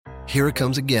Here it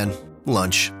comes again.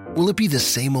 Lunch. Will it be the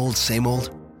same old, same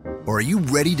old? Or are you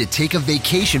ready to take a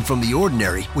vacation from the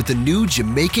ordinary with the new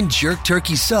Jamaican Jerk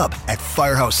Turkey Sub at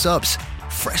Firehouse Subs?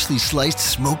 Freshly sliced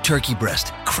smoked turkey breast,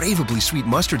 craveably sweet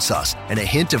mustard sauce, and a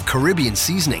hint of Caribbean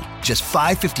seasoning. Just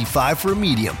 $5.55 for a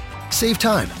medium. Save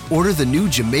time. Order the new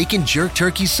Jamaican Jerk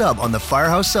Turkey Sub on the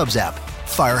Firehouse Subs app.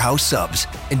 Firehouse Subs.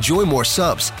 Enjoy more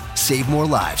subs. Save more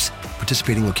lives.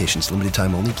 Participating locations. Limited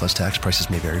time only, plus tax. Prices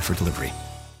may vary for delivery.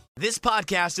 This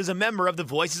podcast is a member of the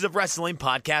Voices of Wrestling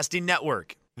Podcasting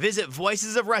Network. Visit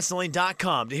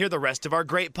voicesofwrestling.com to hear the rest of our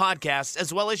great podcasts,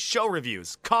 as well as show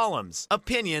reviews, columns,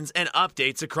 opinions, and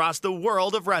updates across the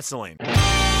world of wrestling.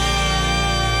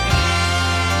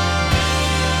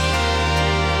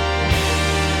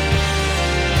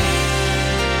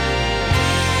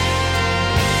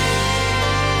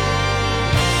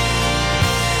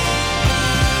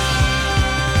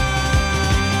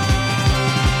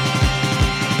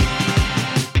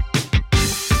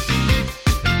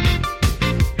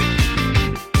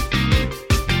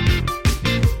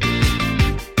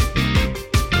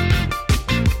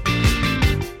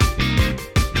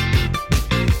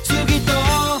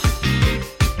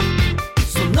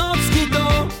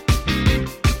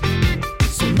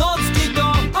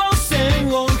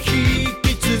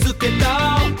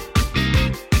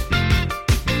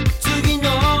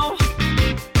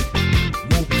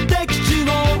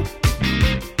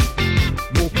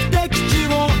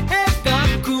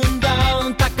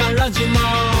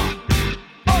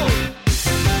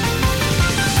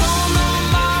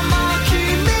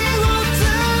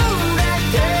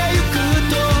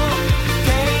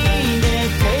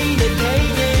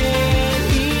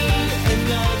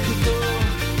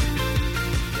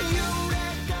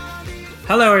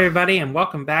 Hello, everybody, and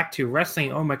welcome back to Wrestling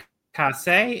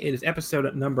Omakase. It is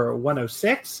episode number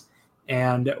 106,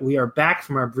 and we are back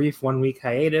from our brief one-week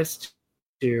hiatus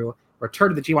to return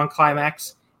to the G1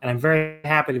 Climax, and I'm very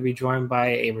happy to be joined by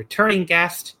a returning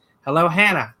guest. Hello,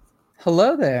 Hannah.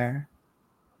 Hello there.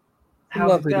 How's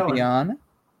Lovely it going? to be on.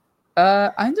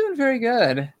 I'm doing very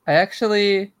good. I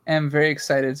actually am very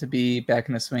excited to be back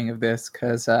in the swing of this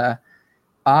because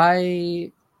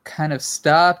I kind of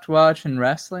stopped watching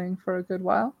wrestling for a good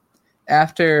while.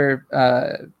 After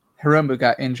Hiromu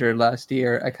got injured last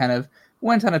year, I kind of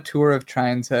went on a tour of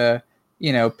trying to,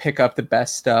 pick up the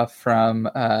best stuff from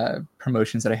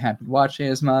promotions that I hadn't been watching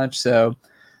as much. So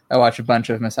I watched a bunch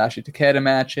of Masashi Takeda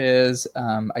matches.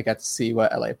 I got to see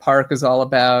what LA Park is all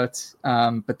about.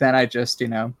 But then I just,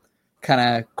 kind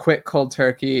of quit cold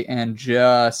turkey and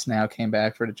just now came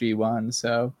back for the G1.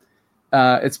 So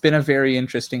it's been a very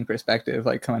interesting perspective,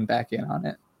 like coming back in on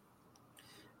it.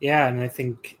 Yeah, and I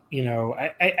think,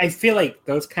 I feel like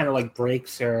those kind of like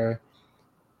breaks are,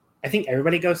 I think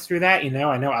everybody goes through that, I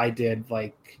know I did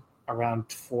like around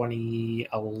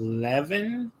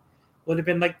 2011 would have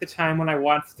been like the time when I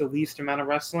watched the least amount of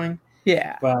wrestling.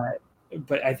 Yeah.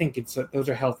 But I think those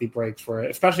are healthy breaks for it,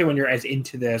 especially when you're as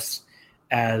into this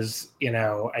as,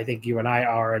 I think you and I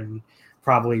are, and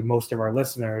probably most of our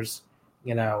listeners,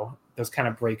 those kind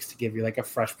of breaks to give you like a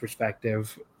fresh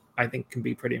perspective, I think can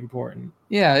be pretty important.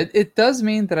 Yeah, it does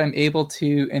mean that I'm able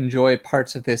to enjoy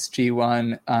parts of this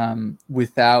G1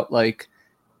 without like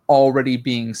already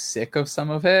being sick of some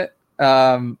of it.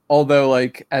 Although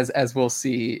like as we'll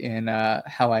see in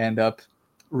how I end up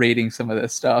rating some of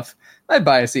this stuff, my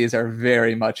biases are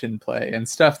very much in play, and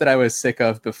stuff that I was sick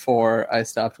of before I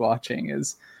stopped watching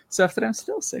is stuff that I'm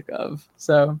still sick of.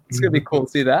 So it's going to be cool to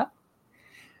see that.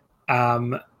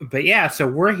 But yeah, so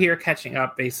we're here catching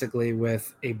up basically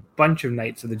with a bunch of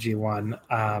nights of the G1.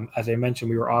 As I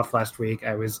mentioned, we were off last week.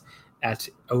 I was at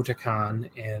Otakon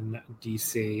in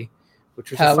DC,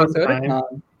 which was a fun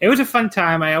time. It was a fun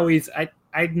time.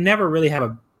 I never really have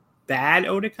a bad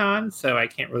Otakon, so I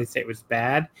can't really say it was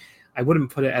bad. I wouldn't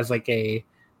put it as like a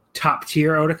top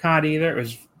tier Otakon either. It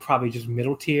was probably just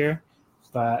middle tier,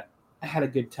 but I had a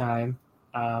good time.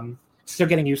 Still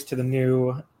getting used to the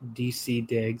new DC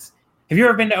digs. Have you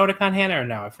ever been to Otakon, Hannah, or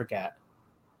no? I forget.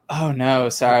 Oh no,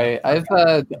 sorry. I've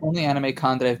the only anime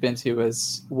con that I've been to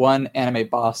was one Anime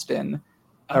Boston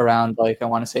around like I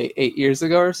want to say 8 years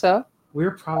ago or so. We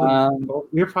were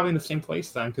probably in the same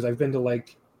place then, because I've been to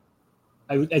like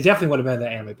I definitely would have been to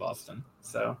Anime Boston.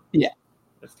 So yeah,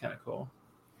 that's kind of cool.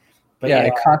 But yeah,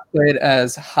 I cosplayed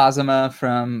as Hazama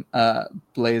from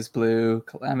Blaze Blue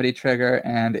Calamity Trigger,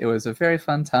 and it was a very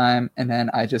fun time. And then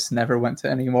I just never went to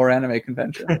any more anime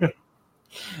convention.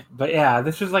 But yeah,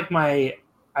 this was like my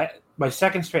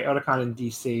second straight Otakon in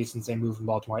DC since they moved from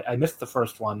Baltimore. I missed the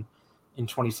first one in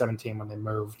 2017 when they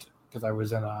moved because I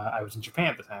was in Japan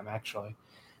at the time actually.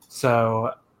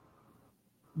 So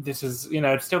this is,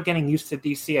 it's still getting used to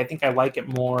DC. I think I like it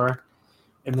more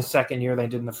in the second year than I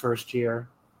did in the first year,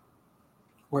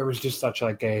 where it was just such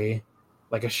like a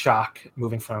shock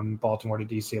moving from Baltimore to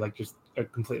DC, like just a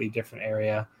completely different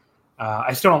area.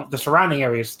 The surrounding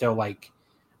area is still like,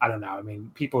 I don't know. I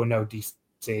mean, people who know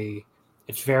DC,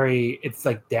 it's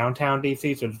like downtown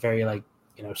DC, so it's very like,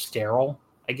 sterile,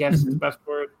 I guess is the best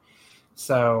word.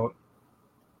 So,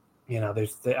 I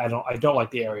don't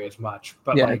like the area as much,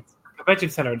 but like the convention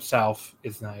center itself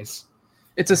is nice.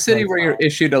 It's a city where you're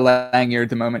issued a lanyard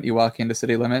the moment you walk into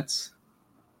city limits.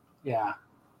 Yeah,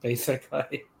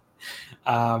 basically.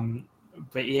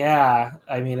 But yeah,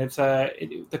 I mean,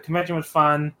 the convention was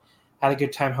fun. Had a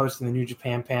good time hosting the New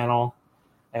Japan panel.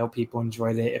 I hope people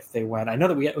enjoyed it if they went. I know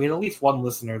that we had at least one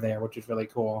listener there, which is really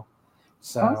cool.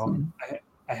 So awesome.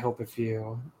 I hope if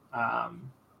you,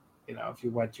 if you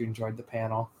went, you enjoyed the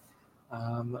panel.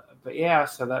 But yeah,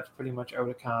 so that's pretty much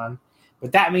Otakon.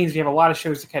 But that means we have a lot of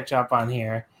shows to catch up on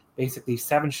here. Basically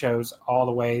 7 shows all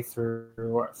the way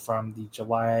through from the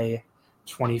July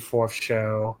 24th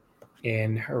show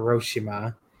in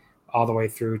Hiroshima all the way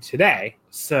through today.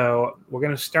 So we're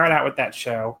going to start out with that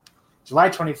show. July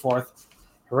 24th,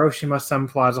 Hiroshima Sun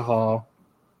Plaza Hall.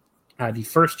 The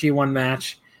first G1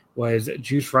 match was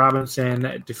Juice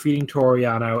Robinson defeating Toru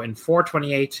Yano in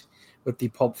 4:28 with the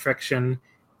Pulp Friction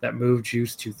that moved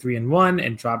Juice to 3-1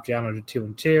 and dropped Yano to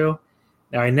 2-2.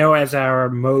 Now I know as our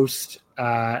most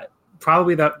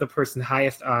probably the person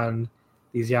highest on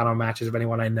these Yano matches of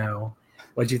anyone I know.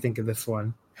 What do you think of this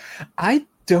one? I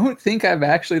don't think I'm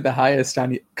actually the highest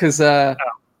on you because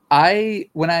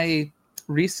when I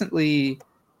recently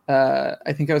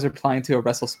I think I was replying to a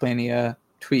WrestleSplania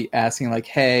tweet asking like,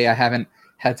 hey, I haven't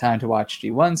had time to watch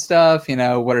G1 stuff,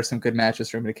 what are some good matches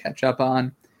for me to catch up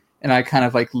on? And I kind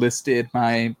of like listed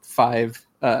my 5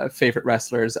 favorite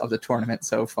wrestlers of the tournament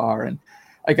so far, and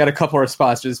I got a couple of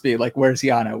responses just be like, where's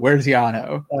Yano? Where's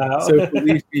Yano? Wow. So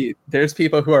believe me, there's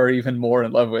people who are even more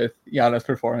in love with Yano's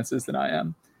performances than I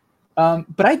am.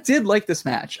 But I did like this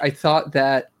match. I thought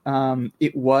that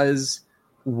it was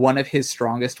one of his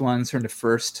strongest ones from the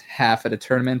first half of the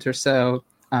tournament or so.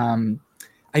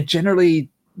 I generally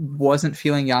wasn't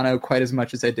feeling Yano quite as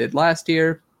much as I did last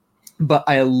year, but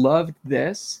I loved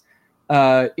this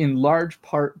in large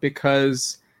part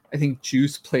because I think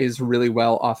Juice plays really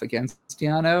well off against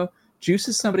Yano. Juice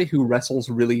is somebody who wrestles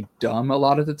really dumb a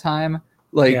lot of the time.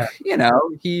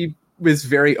 He was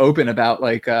very open about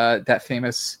that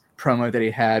famous promo that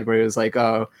he had where he was like,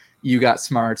 oh, you got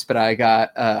smarts, but I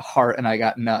got heart and I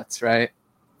got nuts, right?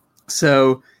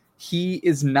 So he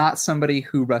is not somebody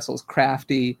who wrestles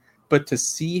crafty, but to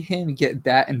see him get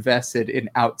that invested in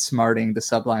outsmarting the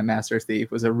Sublime Master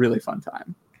Thief was a really fun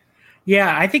time.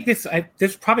 Yeah, I think this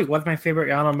probably was my favorite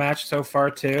Yano match so far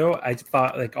too. I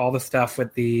thought like all the stuff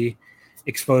with the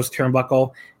exposed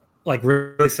turnbuckle like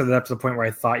really set it up to the point where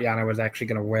I thought Yano was actually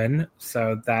going to win.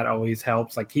 So that always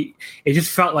helps. Like it just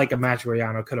felt like a match where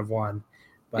Yano could have won,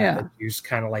 but Juice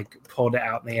kind of like pulled it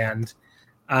out in the end.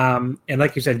 And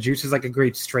like you said, Juice is like a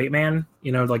great straight man.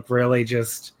 Like really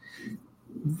just.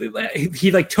 He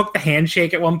like took the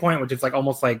handshake at one point, which is like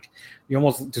almost like you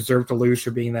almost deserve to lose for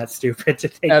being that stupid to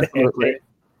take the handshake.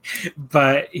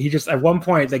 But he just at one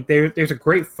point like there's a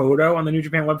great photo on the New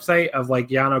Japan website of like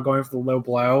Yano going for the low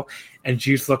blow and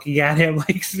Juice looking at him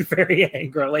like very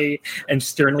angrily and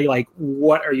sternly like,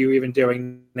 what are you even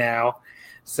doing now?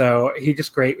 So he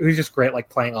was just great like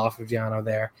playing off of Yano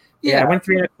there. I went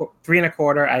 3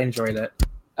 1/4. I enjoyed it.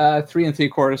 3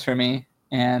 3/4 for me.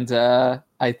 And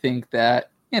I think that,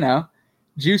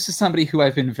 Juice is somebody who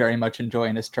I've been very much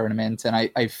enjoying this tournament. And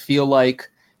I feel like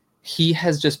he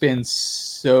has just been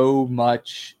so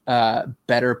much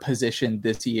better positioned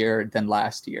this year than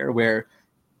last year, where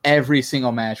every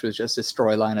single match was just a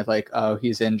storyline of like, oh,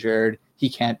 he's injured. He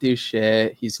can't do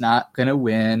shit. He's not going to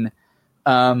win.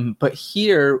 But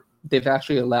here, they've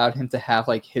actually allowed him to have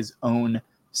like his own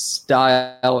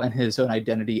style and his own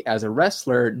identity as a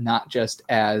wrestler, not just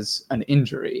as an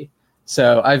injury.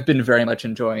 So I've been very much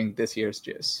enjoying this year's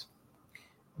Juice.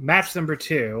 Match number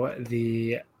 2,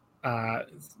 the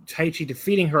Taichi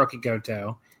defeating Hiroki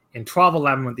Goto in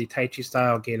 12-11 with the Taichi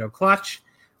style Gato clutch.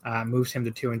 Moves him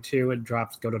to 2-2 and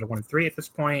drops Goto to 1-3 at this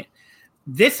point.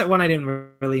 This one I didn't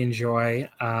really enjoy.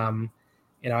 I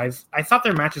thought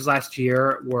their matches last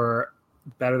year were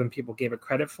better than people gave it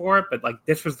credit for, but like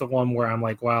this was the one where I'm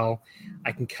like, well,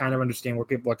 I can kind of understand where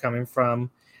people are coming from.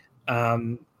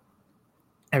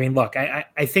 Look,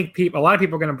 I think a lot of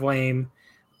people are going to blame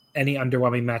any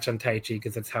underwhelming match on Taichi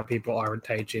because that's how people are with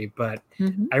Taichi, but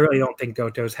I really don't think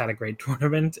Goto's had a great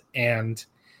tournament, and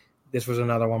this was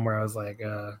another one where I was like,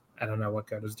 I don't know what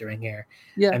Goto's doing here.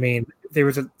 Yeah. I mean, there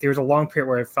was a long period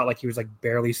where it felt like he was like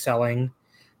barely selling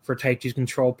for Taichi's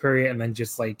control period, and then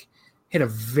just like hit a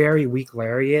very weak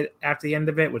lariat after the end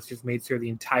of it, which just made sure the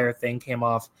entire thing came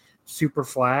off super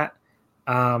flat.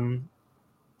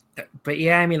 But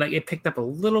yeah, I mean, like it picked up a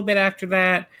little bit after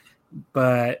that,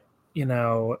 but you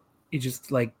know, it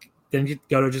just like then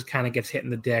Goto just kind of gets hit in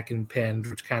the dick and pinned,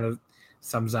 which kind of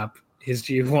sums up his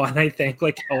G1, I think,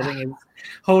 like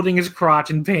holding his crotch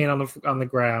in pain on the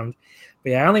ground.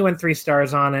 But yeah, I only went 3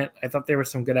 stars on it. I thought there was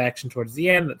some good action towards the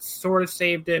end that sort of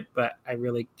saved it, but I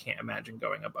really can't imagine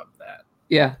going above that.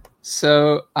 Yeah,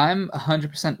 so I'm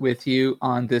 100% with you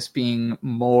on this being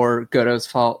more Goto's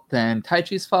fault than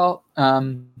Taichi's fault.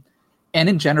 And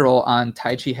in general, on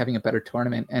Taichi having a better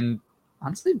tournament and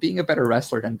honestly being a better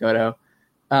wrestler than Goto.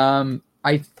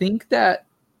 I think that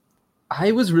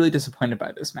I was really disappointed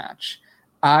by this match.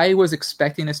 I was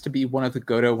expecting this to be one of the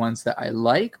Goto ones that I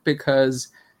like, because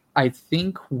I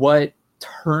think what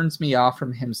turns me off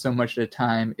from him so much at a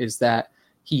time is that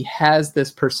he has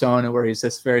this persona where he's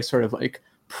this very sort of like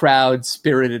proud,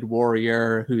 spirited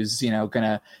warrior who's, you know, going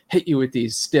to hit you with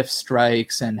these stiff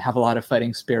strikes and have a lot of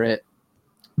fighting spirit.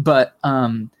 But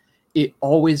it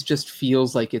always just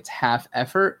feels like it's half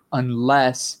effort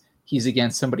unless he's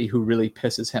against somebody who really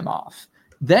pisses him off.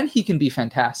 Then he can be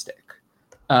fantastic.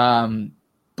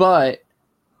 But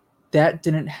that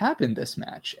didn't happen this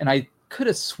match. And I could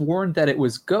have sworn that it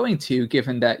was going to,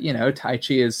 given that, you know,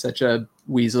 Taichi is such a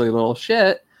weaselly little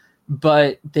shit.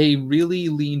 But they really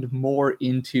leaned more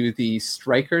into the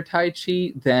striker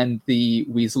Taichi than the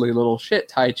weaselly little shit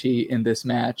Taichi in this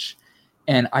match.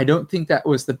 And I don't think that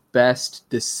was the best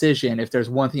decision. If there's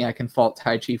one thing I can fault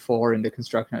Taichi for in the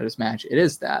construction of this match, it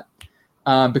is that.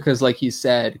 Because like you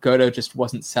said, Goto just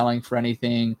wasn't selling for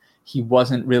anything. He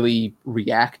wasn't really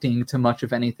reacting to much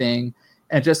of anything.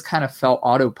 And it just kind of felt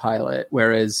autopilot.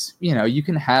 Whereas, you know, you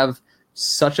can have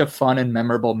such a fun and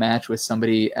memorable match with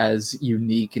somebody as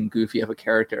unique and goofy of a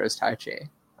character as Taichi.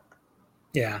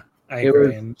 Yeah, I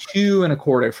agree. It was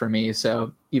 2.25 for me,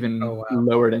 so even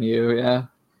lower than you, yeah.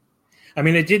 I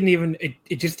mean, it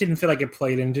just didn't feel like it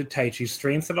played into Taichi's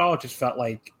strengths at all. It just felt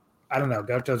like, I don't know,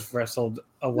 Goto's wrestled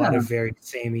a lot of very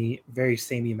samey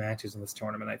matches in this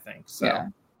tournament, I think. So yeah.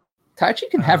 Taichi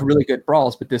can have really good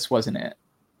brawls, but this wasn't it.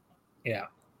 Yeah.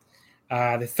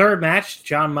 The third match,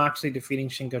 Jon Moxley defeating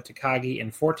Shingo Takagi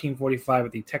in 14:45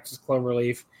 with the Texas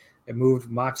Cloverleaf. It moved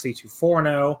Moxley to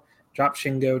 4-0, dropped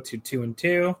Shingo to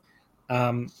 2-2.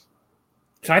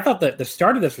 So I thought that the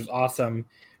start of this was awesome,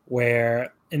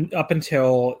 where up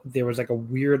until there was like a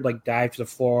weird like dive to the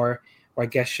floor where I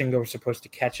guess Shingo was supposed to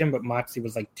catch him, but Moxley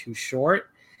was like too short.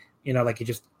 You know, like he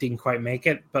just didn't quite make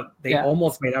it. But they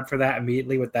almost made up for that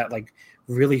immediately with that like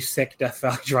really sick Death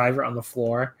Valley driver on the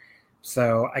floor.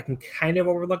 So I can kind of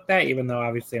overlook that, even though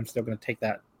obviously I'm still going to take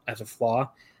that as a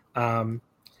flaw.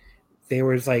 There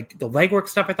was like the legwork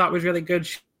stuff I thought was really good.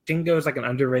 Shingo is like an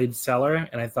underrated seller,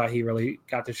 and I thought he really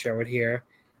got to show it here.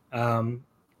 And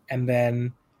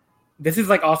then this is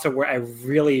like also where I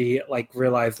really like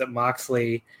realized that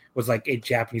Moxley was like a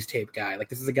Japanese tape guy. Like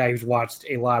this is a guy who's watched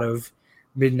a lot of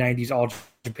mid-90s All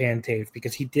Japan tapes,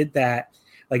 because he did that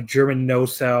like German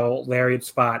no-sell lariat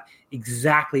spot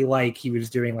exactly like he was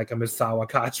doing like a Misawa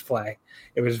cosplay.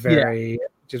 It was very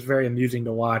amusing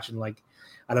to watch. And like,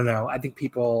 I don't know, I think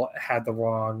people had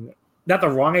not the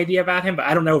wrong idea about him, but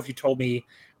I don't know if you told me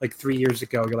like 3 years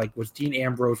ago, you're like, was Dean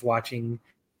Ambrose watching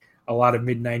a lot of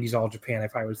mid-90s All Japan?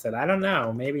 If I would have said, I don't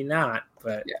know, maybe not.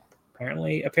 But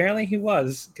apparently he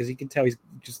was, because you can tell he's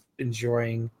just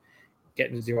enjoying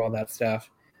getting to do all that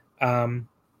stuff. The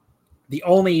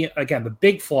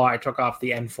big flaw I took off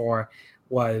the end for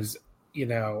was, you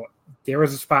know, there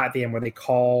was a spot at the end where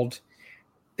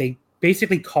they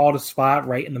basically called a spot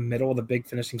right in the middle of the big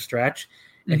finishing stretch,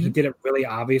 and he did it really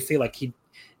obviously. Like they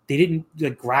didn't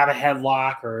like grab a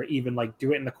headlock or even like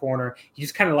do it in the corner. He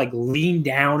just kind of like leaned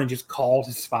down and just called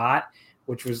his spot,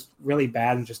 which was really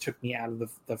bad and just took me out of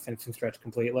the finishing stretch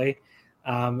completely.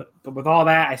 But with all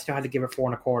that, I still had to give it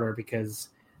 4.25 because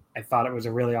I thought it was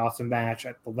a really awesome match.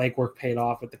 The legwork paid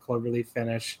off with the Cloverleaf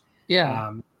finish.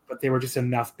 Yeah. But there were just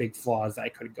enough big flaws that I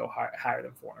couldn't go higher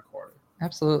than 4.25.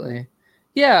 Absolutely.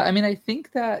 Yeah, I mean, I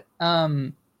think that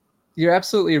you're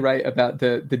absolutely right about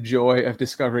the joy of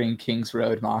discovering King's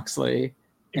Road Moxley.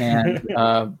 And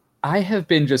I have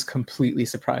been just completely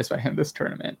surprised by him this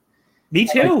tournament. Me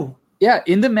too.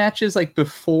 In the matches like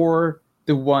before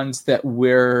the ones that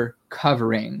we're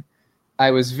covering,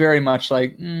 I was very much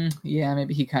like,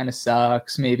 maybe he kind of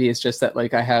sucks. Maybe it's just that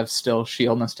like I have still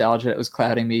Shield nostalgia that was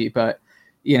clouding me, but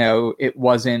you know, it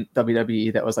wasn't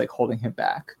WWE that was like holding him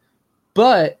back.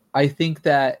 But I think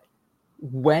that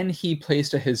when he plays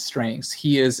to his strengths,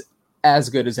 he is as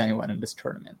good as anyone in this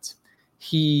tournament.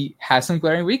 He has some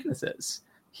glaring weaknesses.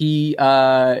 He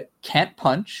can't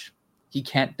punch, he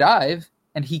can't dive,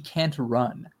 and he can't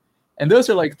run. And those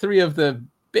are like three of the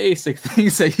basic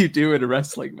things that you do in a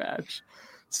wrestling match.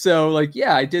 So, like,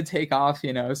 yeah, I did take off,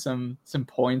 some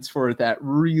points for that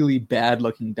really bad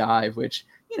looking dive, which,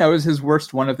 is his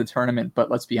worst one of the tournament. But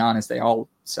let's be honest, they all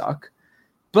suck.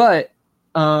 But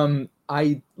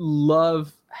I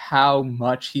love how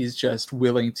much he's just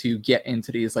willing to get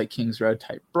into these like King's Road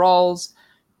type brawls.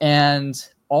 And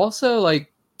also,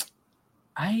 like,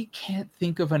 I can't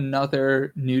think of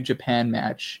another New Japan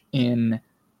match in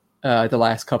the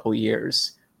last couple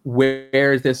years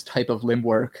where this type of limb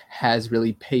work has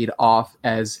really paid off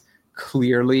as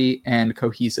clearly and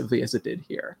cohesively as it did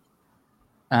here.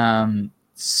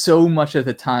 So much of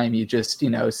the time you just,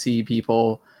 see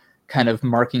people kind of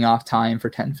marking off time for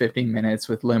 10, 15 minutes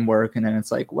with limb work. And then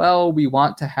it's like, well, we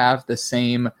want to have the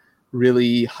same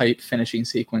really hype finishing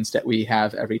sequence that we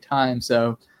have every time.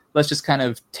 So let's just kind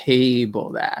of table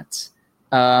that.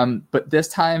 But this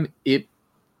time it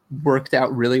worked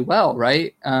out really well,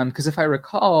 right? Because if I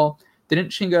recall, didn't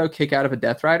Shingo kick out of a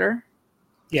Death Rider?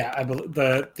 Yeah, I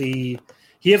believe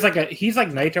he's like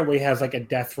Naito, where he has like a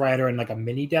Death Rider and like a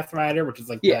mini Death Rider, which is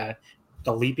like the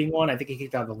leaping one. I think he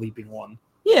kicked out the leaping one.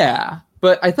 Yeah,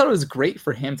 but I thought it was great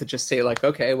for him to just say like,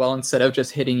 okay, well, instead of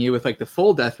just hitting you with like the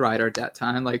full Death Rider at that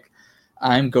time, like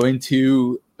I'm going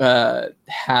to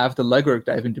have the legwork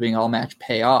that I've been doing all match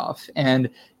pay off. And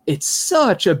it's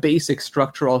such a basic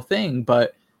structural thing,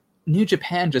 but New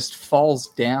Japan just falls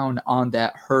down on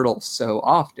that hurdle so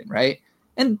often, right?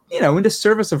 And, in the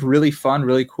service of really fun,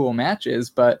 really cool matches,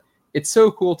 but it's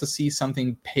so cool to see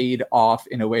something paid off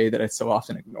in a way that it's so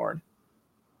often ignored.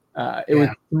 It was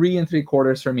 3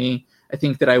 3/4 for me. I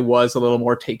think that I was a little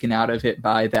more taken out of it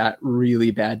by that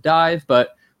really bad dive,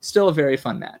 but still a very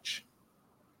fun match.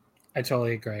 I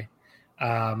totally agree.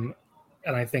 And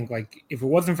I think like if it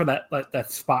wasn't for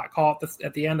that spot call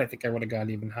at the end, I think I would have gone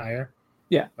even higher.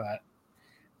 Yeah. But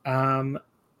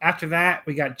after that,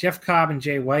 we got Jeff Cobb and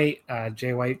Jay White.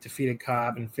 Jay White defeated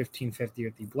Cobb in 1550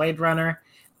 with the Blade Runner.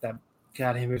 That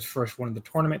got him his first one of the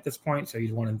tournament at this point, so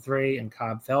he's 1-3, and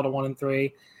Cobb fell to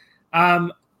 1-3.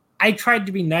 I tried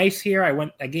to be nice here.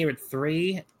 I gave it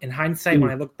 3. In hindsight,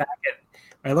 when I look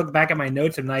back at my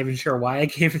notes, I'm not even sure why I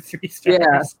gave it 3 stars.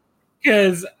 Yeah.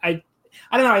 Because I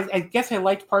don't know. I guess I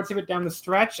liked parts of it down the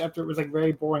stretch after it was like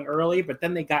very boring early, but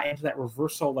then they got into that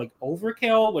reversal like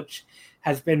overkill, which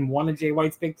has been one of Jay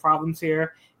White's big problems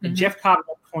here. And Jeff Cobb at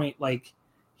that point, like,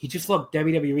 he just looked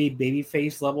WWE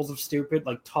babyface levels of stupid,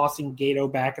 like tossing Gato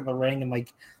back in the ring and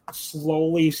like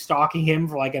slowly stalking him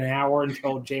for like an hour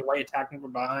until Jay White attacked him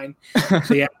from behind.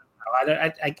 So yeah,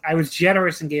 I was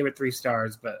generous and gave it 3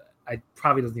 stars, but I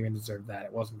probably doesn't even deserve that.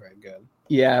 It wasn't very good.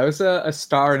 Yeah, it was a 1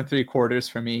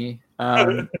 3/4 for me.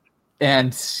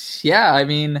 And yeah, I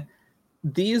mean,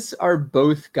 these are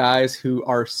both guys who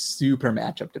are super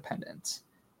matchup dependent.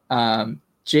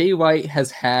 Jay White has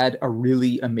had a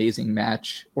really amazing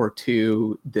match or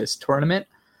two this tournament,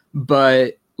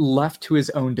 but left to his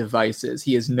own devices,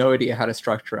 he has no idea how to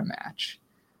structure a match.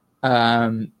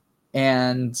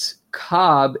 And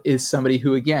Cobb is somebody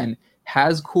who, again,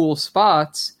 has cool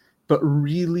spots, but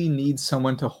really needs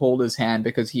someone to hold his hand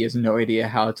because he has no idea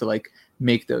how to like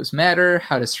make those matter,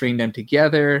 how to string them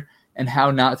together, and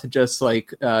how not to just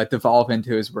like devolve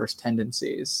into his worst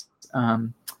tendencies.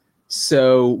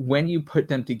 So when you put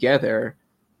them together,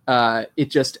 it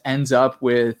just ends up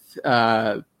with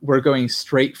we're going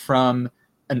straight from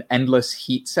an endless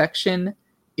heat section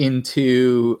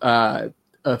into a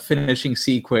finishing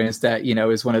sequence that,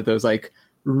 is one of those like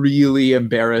really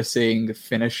embarrassing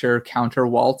finisher counter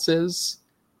waltzes.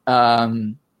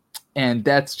 And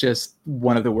that's just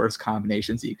one of the worst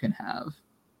combinations you can have.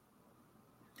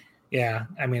 Yeah,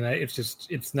 I mean,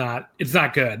 it's not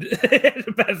good.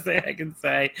 The best thing I can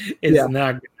say is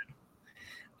not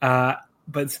good.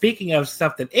 But speaking of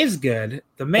stuff that is good,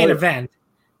 the main event,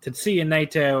 Tetsuya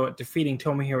Naito defeating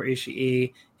Tomohiro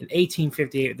Ishii in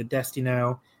 1858 with the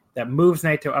Destino, that moves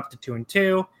Naito up to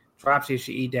 2-2, drops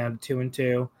Ishii down to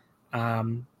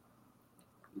 2-2.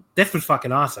 This was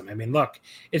fucking awesome. I mean, look,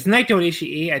 it's Naito and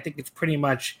Ishii. I think it's pretty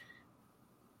much.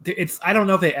 I don't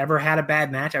know if they ever had a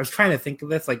bad match. I was trying to think of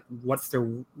this, like what's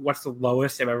the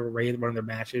lowest I've ever rated one of their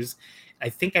matches. I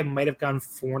think I might have gone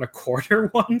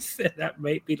 4.25 once. That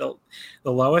might be the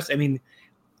lowest. I mean,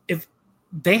 if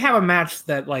they have a match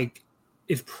that like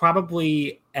is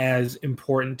probably as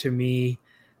important to me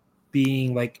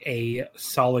being like a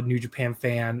solid New Japan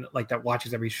fan, like that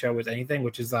watches every show as anything,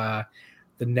 which is the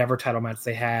the Never title match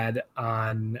they had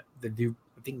on the New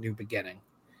Beginning.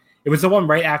 It was the one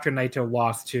right after Naito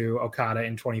lost to Okada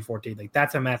in 2014. Like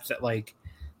that's a match that like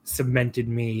cemented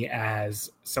me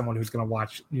as someone who's going to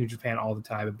watch New Japan all the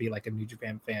time and be like a New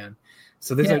Japan fan.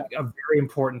 So this is like a very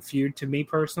important feud to me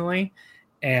personally.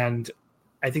 And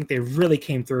I think they really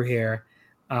came through here.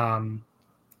 Not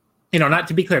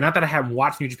to be clear, not that I haven't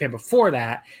watched New Japan before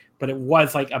that, but it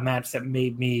was like a match that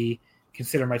made me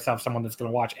consider myself someone that's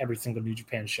going to watch every single New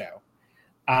Japan show.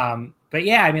 But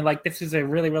yeah, I mean, like this is a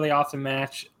really, really awesome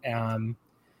match. It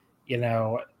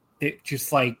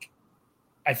just like,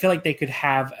 I feel like they could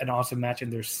have an awesome match in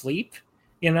their sleep,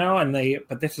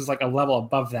 but this is like a level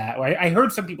above that. I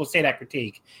heard some people say that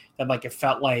critique that like, it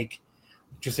felt like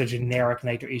just a generic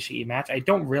Naito Ishii match. I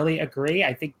don't really agree.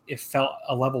 I think it felt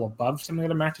a level above some of the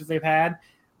other matches they've had.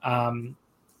 There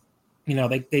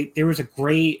was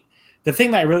the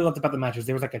thing that I really loved about the match is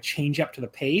there was like a change up to the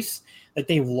pace. Like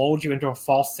they lulled you into a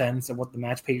false sense of what the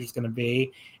match page was going to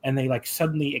be. And they like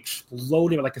suddenly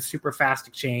exploded with like a super fast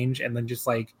exchange and then just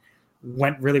like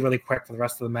went really, really quick for the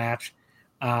rest of the match.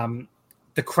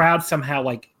 The crowd somehow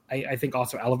like, I think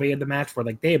also elevated the match where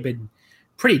like they had been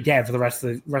pretty dead for the rest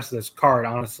of this card,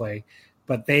 honestly,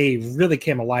 but they really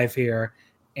came alive here.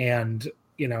 And,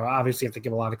 obviously you have to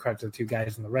give a lot of credit to the two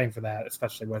guys in the ring for that,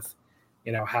 especially with,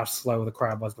 how slow the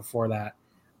crowd was before that.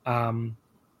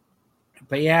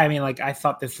 But yeah, I mean, like I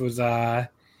thought this was 4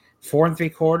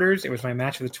 3/4. It was my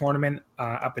match of the tournament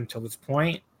up until this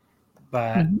point,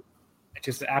 but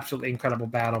just an absolutely incredible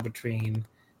battle between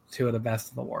two of the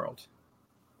best in the world.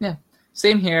 Yeah,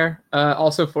 same here.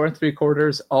 Also 4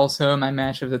 3/4. Also my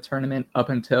match of the tournament up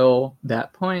until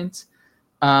that point.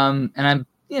 And I'm,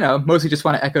 mostly just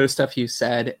want to echo the stuff you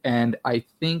said. And I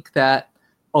think that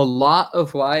a lot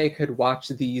of why I could watch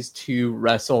these two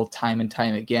wrestle time and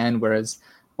time again, whereas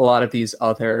a lot of these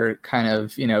other kind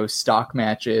of, stock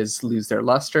matches lose their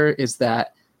luster, is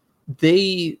that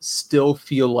they still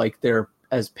feel like they're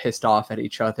as pissed off at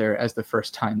each other as the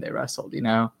first time they wrestled,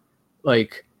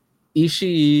 Like,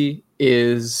 Ishii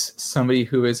is somebody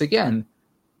who is, again,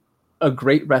 a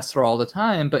great wrestler all the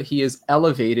time, but he is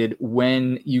elevated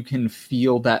when you can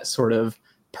feel that sort of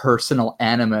personal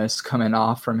animus coming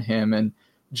off from him and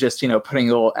just, putting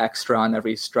a little extra on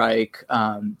every strike,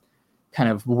 kind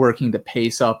of working the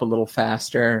pace up a little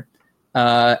faster.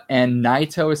 And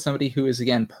Naito is somebody who is,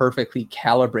 again, perfectly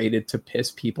calibrated to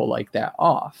piss people like that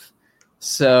off.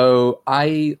 So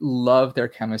I love their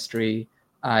chemistry.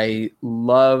 I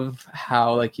love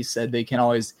how, like you said, they can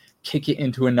always kick it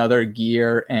into another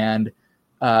gear and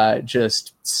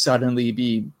just suddenly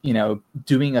be,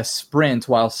 doing a sprint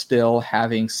while still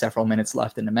having several minutes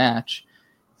left in the match.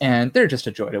 And they're just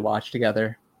a joy to watch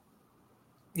together.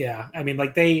 Yeah, I mean,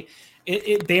 like they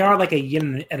are like a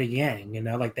yin and a yang,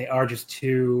 like they are just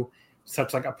two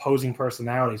such like opposing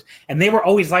personalities, and they were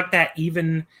always like that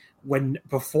even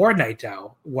before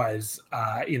Naito was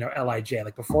LIJ,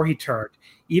 like before he turned.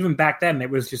 Even back then, it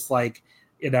was just like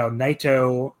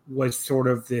Naito was sort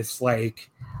of this like,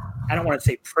 I don't want to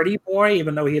say pretty boy,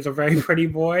 even though he is a very pretty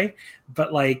boy,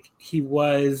 but like he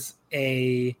was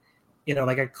a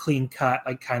like a clean cut,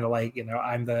 like kind of like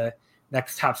I'm the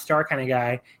next top star kind of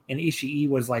guy. And Ishii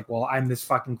was like, well, I'm this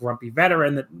fucking grumpy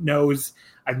veteran that knows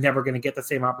I'm never going to get the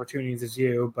same opportunities as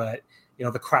you, but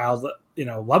the crowd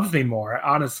loves me more,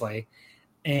 honestly.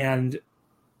 And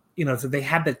so they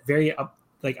had that very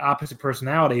like opposite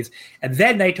personalities. And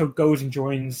then Naito goes and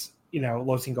joins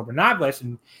Los Ingobernables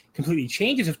and completely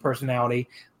changes his personality,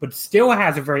 but still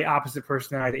has a very opposite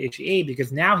personality to Ishii,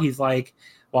 because now he's like,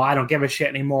 well, I don't give a shit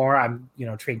anymore. I'm,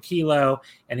 tranquilo.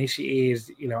 And Ishii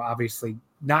is, obviously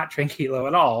not tranquilo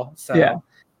at all. So, yeah.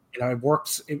 It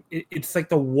works. It's like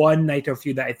the one Naito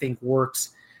feud that I think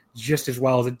works just as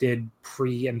well as it did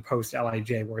pre and post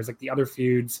LIJ. Whereas like the other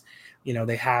feuds,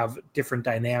 they have different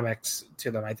dynamics to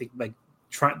them. I think like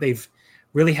they've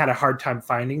really had a hard time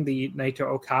finding the Naito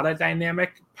Okada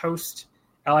dynamic post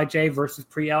LIJ versus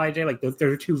pre LIJ. Like those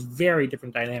are two very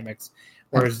different dynamics.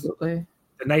 Whereas Absolutely.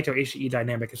 The Naito Ishii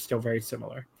dynamic is still very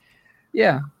similar.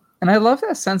 Yeah. And I love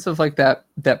that sense of like that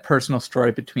personal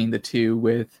story between the two,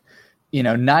 with,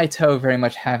 Naito very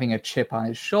much having a chip on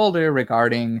his shoulder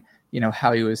regarding,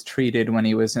 how he was treated when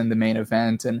he was in the main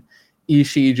event, and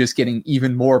Ishii just getting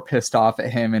even more pissed off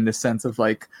at him in the sense of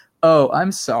like, oh,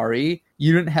 I'm sorry,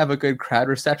 you didn't have a good crowd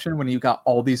reception when you got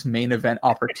all these main event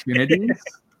opportunities.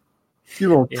 You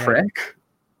little prick.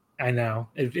 I know.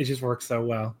 It just works so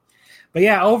well. But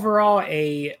yeah, overall,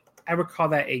 I would call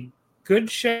that a good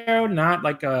show, not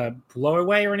like a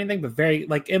blow-away or anything, but very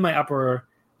like in my upper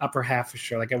half for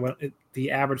sure. Like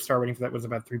the average star rating for that was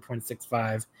about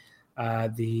 3.65.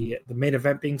 The main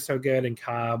event being so good, and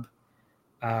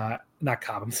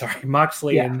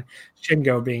Moxley and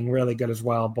Shingo being really good as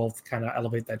well, both kind of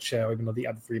elevate that show, even though the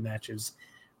other 3 matches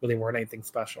really weren't anything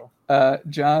special.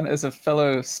 John, as a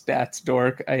fellow stats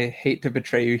dork, I hate to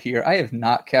betray you here. I have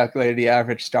not calculated the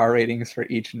average star ratings for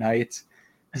each night.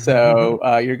 So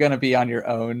you're going to be on your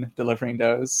own delivering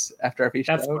those after every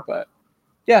show. But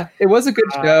yeah, it was a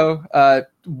good show.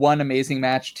 1 amazing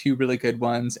match, 2 really good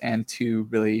ones, and 2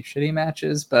 really shitty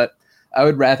matches. But I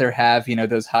would rather have,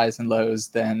 those highs and lows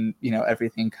than,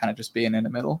 everything kind of just being in the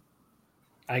middle.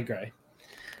 I agree.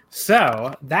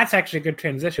 So that's actually a good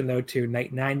transition, though, to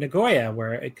Night 9 Nagoya,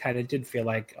 where it kind of did feel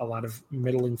like a lot of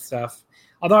middling stuff.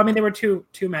 Although, I mean, there were two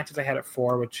matches I had at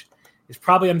 4, which is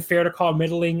probably unfair to call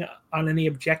middling on any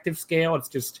objective scale. It's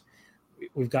just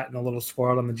we've gotten a little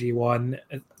spoiled on the G1,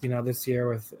 this year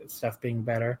with stuff being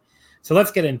better. So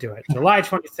let's get into it. July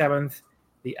 27th,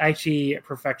 the Aichi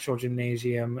Prefectural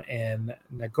Gymnasium in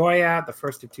Nagoya, the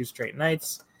first of 2 straight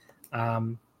nights.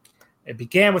 It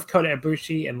began with Kota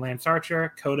Ibushi and Lance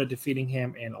Archer. Kota defeating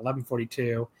him in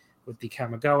 11:42 with the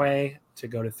Kamigoe to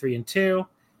go to 3-2.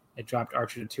 It dropped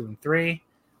Archer to 2-3.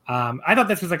 I thought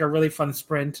this was like a really fun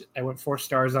sprint. I went 4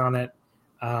 stars on it.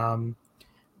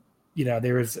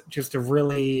 There was just a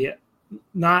really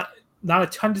not a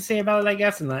ton to say about it, I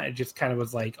guess, and that it just kind of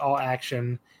was like all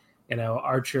action.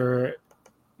 Archer,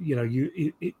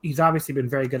 he's obviously been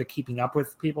very good at keeping up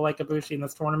with people like Ibushi in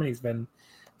this tournament.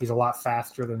 He's a lot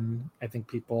faster than I think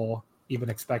people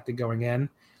even expected going in.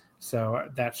 So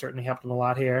that certainly helped him a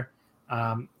lot here.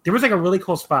 There was like a really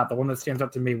cool spot, the one that stands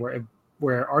up to me,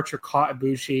 where Archer caught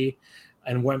Ibushi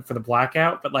and went for the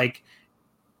blackout. But like,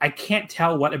 I can't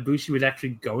tell what Ibushi was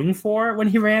actually going for when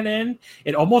he ran in.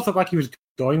 It almost looked like he was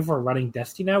going for a running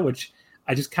Destino, which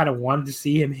I just kind of wanted to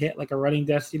see him hit like a running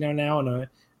Destino now in a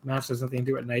match that has nothing to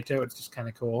do with Naito. It's just kind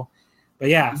of cool. But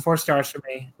yeah, 4 stars for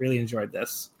me. Really enjoyed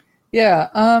this.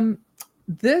 Yeah,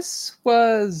 this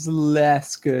was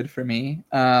less good for me.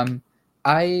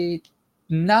 I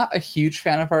not a huge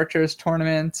fan of Archer's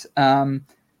tournament,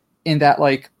 in that,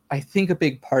 like, I think a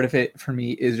big part of it for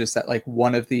me is just that, like,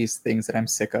 one of these things that I'm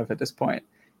sick of at this point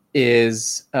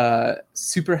is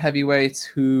super heavyweights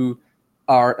who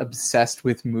are obsessed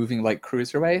with moving like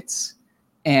cruiserweights.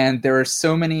 And there are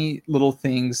so many little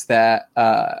things that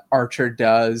Archer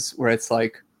does where it's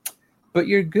like, but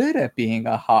you're good at being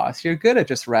a hoss. You're good at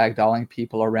just ragdolling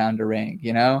people around a ring,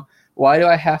 Why do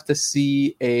I have to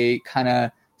see a kind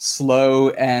of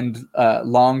slow and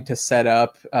long to set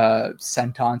up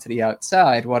senton to the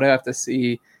outside? Why do I have to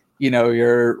see,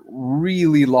 your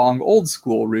really long old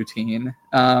school routine?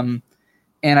 And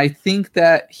I think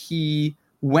that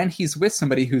when he's with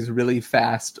somebody who's really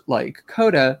fast like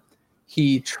Kota,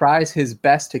 he tries his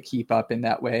best to keep up in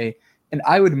that way. And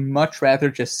I would much rather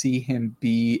just see him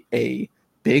be a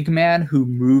big man who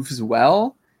moves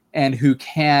well and who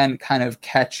can kind of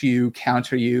catch you,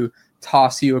 counter you,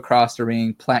 toss you across the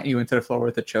ring, plant you into the floor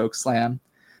with a choke slam.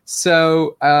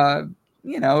 So,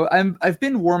 I've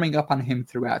been warming up on him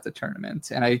throughout the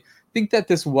tournament. And I think that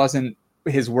this wasn't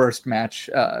his worst match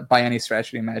by any stretch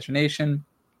of the imagination.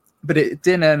 But it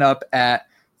did end up at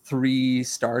 3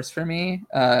 stars for me,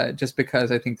 just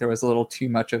because I think there was a little too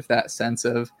much of that sense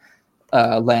of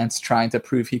Lance trying to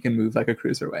prove he can move like a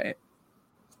cruiserweight.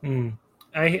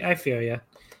 I feel you.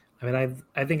 I mean,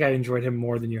 I think I enjoyed him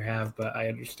more than you have, but I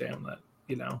understand that,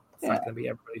 it's not going to be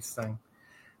everybody's thing.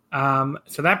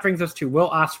 So that brings us to Will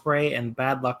Ospreay and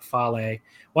Bad Luck Fale.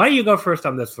 Why don't you go first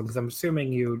on this one? Because I'm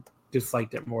assuming you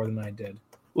disliked it more than I did.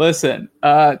 Listen,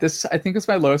 this I think is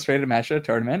my lowest rated match of the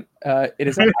tournament. It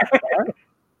is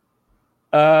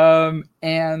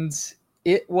and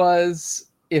it was,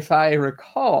 if I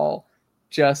recall,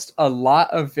 just a lot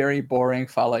of very boring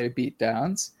Fale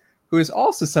beatdowns, who is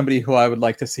also somebody who I would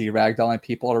like to see ragdolling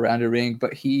people around a ring,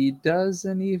 but he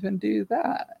doesn't even do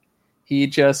that. He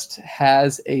just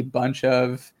has a bunch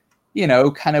of,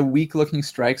 kind of weak-looking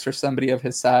strikes for somebody of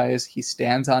his size. He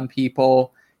stands on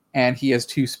people, and he has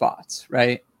 2 spots,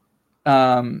 right?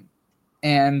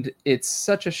 And it's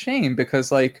such a shame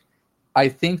because, like, I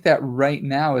think that right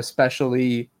now,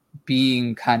 especially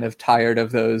being kind of tired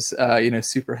of those,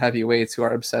 super heavyweights who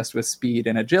are obsessed with speed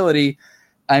and agility,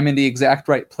 I'm in the exact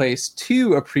right place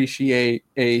to appreciate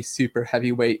a super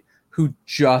heavyweight who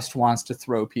just wants to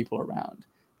throw people around.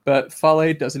 But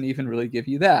Fale doesn't even really give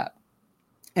you that.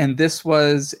 And this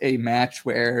was a match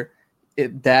where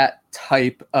that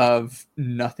type of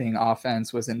nothing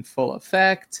offense was in full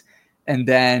effect. And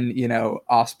then,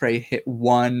 Ospreay hit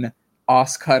 1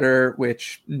 Os cutter,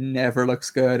 which never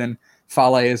looks good. And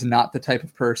Fale is not the type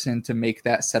of person to make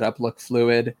that setup look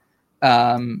fluid.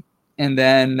 And And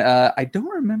then I don't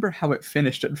remember how it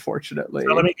finished, unfortunately.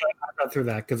 So let me go through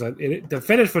that because the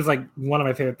finish was like one of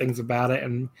my favorite things about it,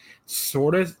 and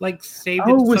sort of like saved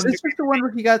it. Oh, was this just the one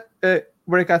where he got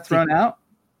where it got thrown out?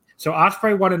 So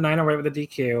Ospreay won in 9-0 with a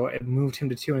DQ. It moved him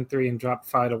to 2-3 and dropped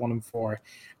Fale to 1-4.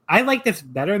 I like this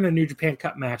better than the New Japan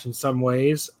Cup match in some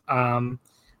ways.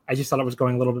 I just thought it was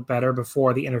going a little bit better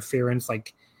before the interference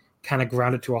like kind of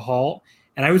ground it to a halt.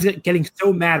 And I was getting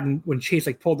so mad when Chase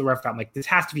like pulled the ref out. I'm like, this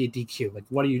has to be a DQ. Like,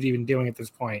 what are you even doing at this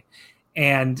point?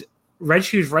 And Red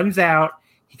Shoes runs out.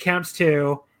 He counts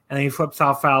 2, and then he flips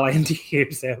off Fale and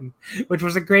DQs him, which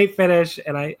was a great finish.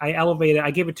 And I elevated.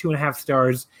 I gave it 2.5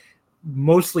 stars,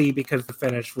 mostly because the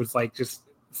finish was like just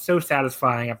so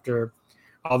satisfying after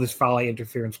all this Fale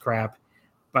interference crap.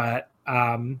 But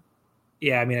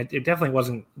yeah, I mean, it definitely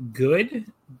wasn't good,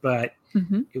 but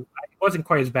it wasn't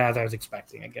quite as bad as I was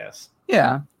expecting, I guess.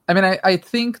 Yeah. I mean, I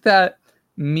think that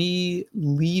me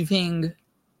leaving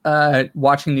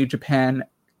watching New Japan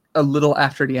a little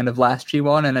after the end of last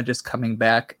G1 and then just coming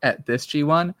back at this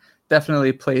G1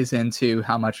 definitely plays into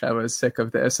how much I was sick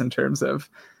of this in terms of,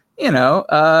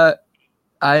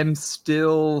 I'm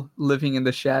still living in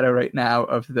the shadow right now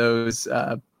of those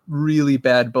really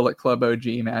bad Bullet Club OG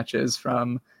matches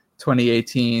from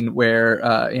 2018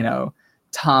 where,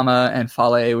 Tama and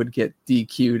Fale would get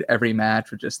DQ'd every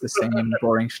match with just the same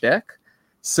boring shtick.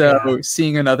 So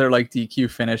seeing another like DQ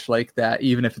finish like that,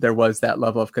 even if there was that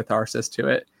level of catharsis to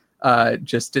it,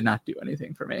 just did not do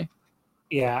anything for me.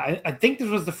 Yeah, I think this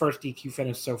was the first DQ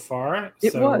finish so far.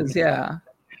 It was, yeah.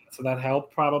 So that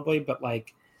helped probably, but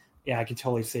like, yeah, I can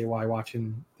totally see why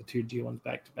watching the 2 G1s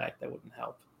back to back, that wouldn't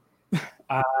help.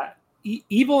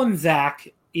 Evil and Zach.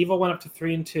 Evil went up to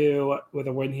 3-2 with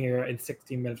a win here in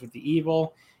 16 minutes with the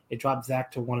Evil. It dropped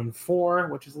Zach to 1-4,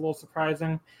 which is a little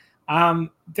surprising.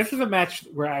 This was a match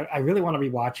where I really want to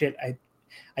rewatch it.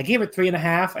 I gave it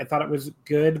 3.5. I thought it was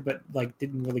good, but like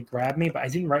didn't really grab me. But I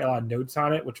didn't write a lot of notes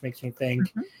on it, which makes me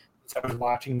think. So I was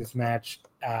watching this match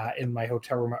in my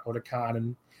hotel room at Otakon,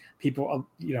 and people,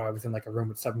 I was in like a room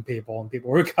with 7 people, and people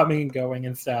were coming and going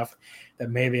and stuff. That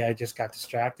maybe I just got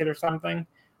distracted or something.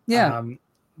 Yeah.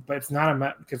 But it's not a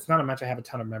match I have a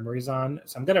ton of memories on,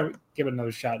 so I'm gonna give it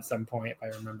another shot at some point if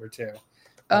I remember too.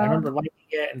 I remember liking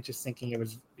it and just thinking it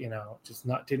was,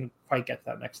 didn't quite get to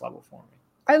that next level for me.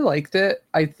 I liked it.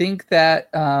 I think that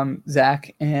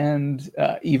Zach and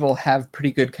Evil have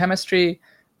pretty good chemistry,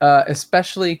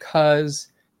 especially because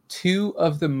 2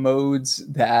 of the modes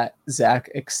that Zach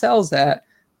excels at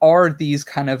are these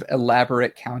kind of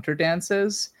elaborate counter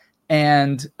dances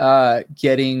and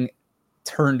getting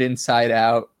turned inside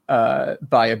out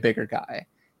by a bigger guy.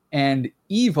 And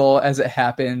Evil, as it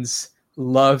happens,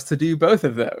 loves to do both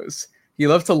of those. He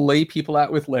loves to lay people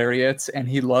out with lariats, and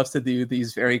he loves to do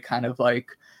these very kind of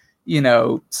like,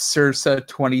 Sursa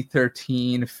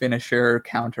 2013 finisher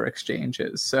counter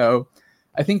exchanges. So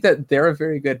I think that they're a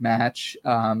very good match.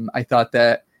 I thought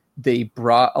that they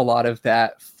brought a lot of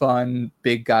that fun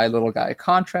big guy, little guy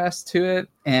contrast to it.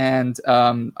 And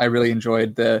I really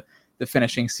enjoyed the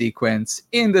finishing sequence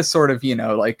in this sort of,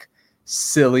 like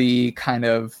silly kind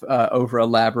of over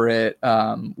elaborate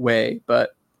way.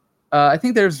 But I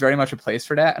think there's very much a place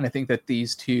for that. And I think that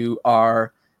these 2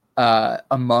 are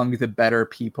among the better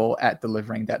people at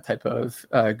delivering that type of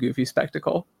goofy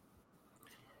spectacle.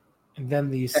 And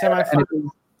then the semifinal.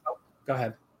 Go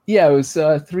ahead. Yeah, it was 3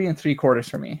 3/4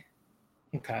 for me.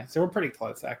 Okay. So we're pretty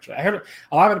close, actually. I heard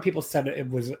a lot of the people said it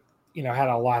was, had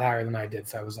a lot higher than I did.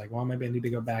 So I was like, well, maybe I need to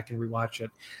go back and rewatch it.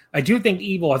 I do think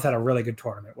Evil has had a really good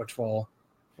tournament, which we'll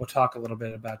talk a little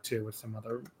bit about too with some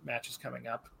other matches coming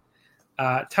up.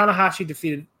 Tanahashi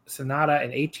defeated Sonata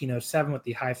in 1807 with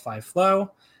the high fly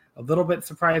flow. A little bit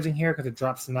surprising here because it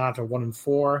dropped Sonata to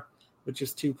 1-4, which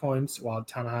is 2 points, while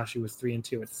Tanahashi was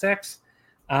 3-2 at 6.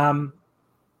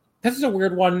 This is a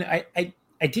weird one. I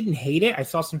didn't hate it. I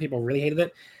saw some people really hated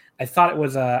it. I thought it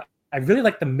was I really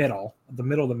liked the middle of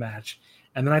the match.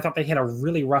 And then I thought they hit a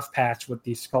really rough patch with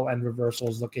the skull end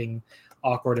reversals looking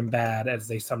awkward and bad, as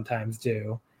they sometimes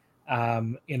do.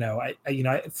 Some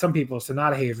people,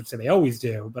 Sonata haters would say they always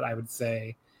do, but I would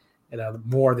say,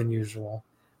 more than usual.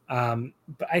 But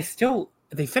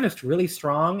they finished really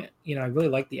strong. I really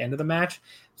liked the end of the match.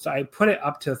 So I put it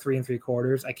up to 3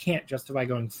 3/4. I can't justify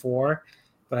going 4,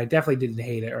 but I definitely didn't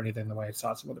hate it or anything the way I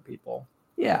saw some other people.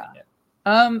 Yeah.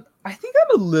 I think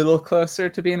I'm a little closer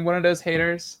to being one of those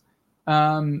haters.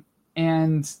 And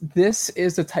this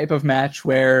is the type of match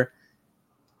where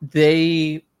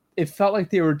it felt like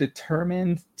they were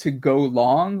determined to go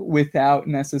long without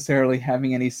necessarily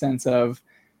having any sense of,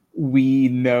 we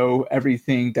know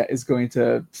everything that is going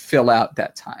to fill out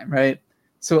that time, right?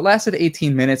 So it lasted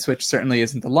 18 minutes, which certainly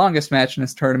isn't the longest match in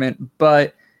this tournament,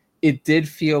 but it did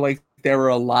feel like there were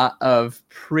a lot of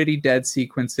pretty dead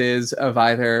sequences of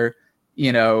either,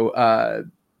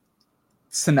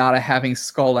 Sonata having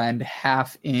Skull End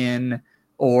half in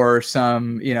or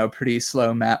some, pretty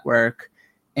slow mat work.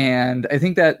 And I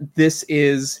think that this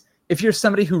is, if you're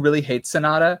somebody who really hates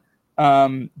Sonata,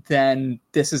 then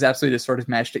this is absolutely the sort of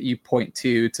match that you point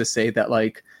to say that,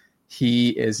 like, he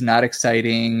is not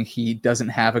exciting. He doesn't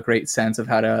have a great sense of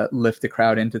how to lift the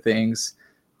crowd into things.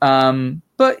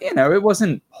 But, it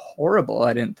wasn't horrible,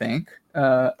 I didn't think.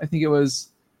 I think it was,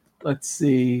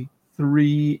 3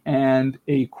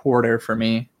 1/4 for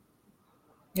me.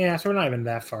 Yeah, so we're not even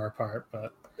that far apart,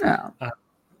 but no.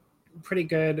 Pretty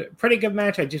good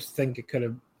match. I just think it could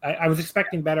have. I was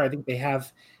expecting better. I think they had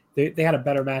a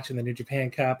better match in the New Japan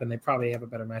Cup, and they probably have a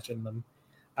better match in them.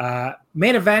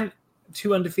 Main event: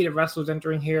 2 undefeated wrestlers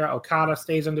entering here. Okada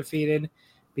stays undefeated,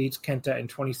 beats Kenta in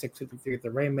 26-53 at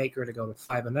the Rainmaker to go to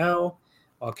 5-0,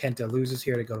 while Kenta loses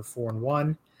here to go to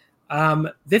 4-1.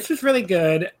 This was really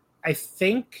good. I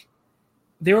think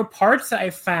there were parts that I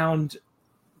found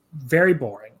very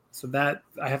boring. So that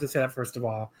I have to say that first of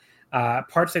all.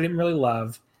 Parts I didn't really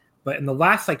love, but in the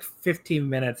last 15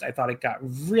 minutes, I thought it got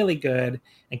really good,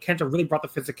 and Kenta really brought the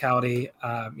physicality.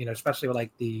 Especially with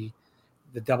the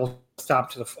double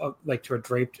stop to to a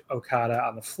draped Okada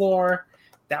on the floor.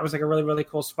 That was a really, really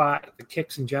cool spot. The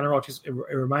kicks in general, it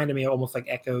reminded me almost like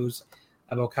echoes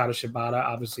of Okada Shibata.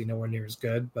 Obviously, nowhere near as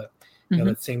good, but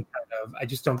that same kind of. I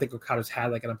just don't think Okada's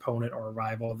had an opponent or a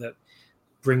rival that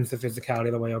brings the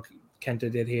physicality the way Kenta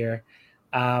did here.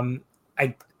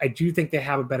 I do think they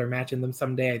have a better match in them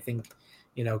someday. I think,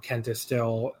 Kenta's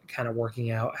still kind of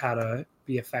working out how to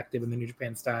be effective in the New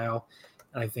Japan style,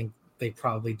 and I think they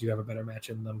probably do have a better match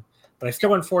in them. But I still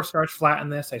went 4 stars flat in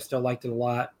this. I still liked it a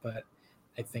lot, but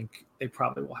I think they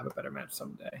probably will have a better match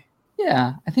someday.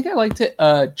 Yeah, I think I liked it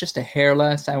just a hair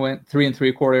less. I went 3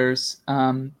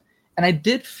 3/4. And I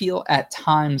did feel at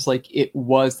times like it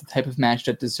was the type of match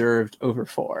that deserved over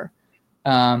 4.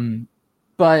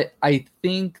 But I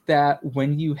think that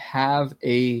when you have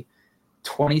a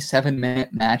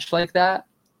 27-minute match like that,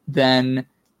 then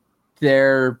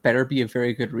there better be a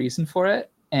very good reason for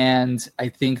it. And I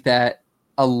think that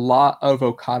a lot of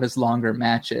Okada's longer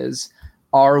matches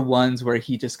are ones where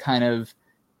he just kind of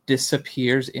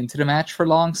disappears into the match for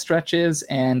long stretches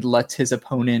and lets his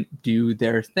opponent do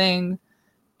their thing,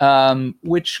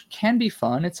 which can be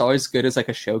fun. It's always good as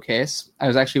a showcase. I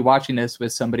was actually watching this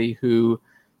with somebody who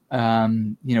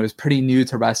is pretty new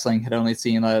to wrestling, had only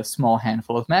seen a small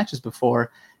handful of matches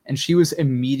before, and she was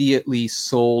immediately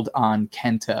sold on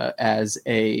Kenta as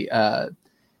a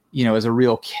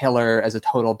real killer, as a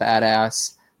total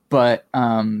badass. But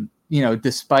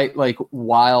despite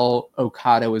while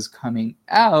Okada was coming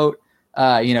out,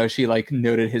 she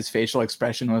noted his facial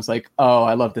expression was oh,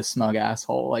 I love this smug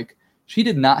asshole. She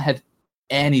did not have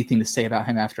anything to say about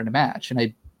him after the match, and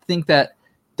I think that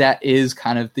is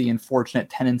kind of the unfortunate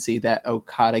tendency that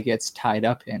Okada gets tied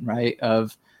up in, right?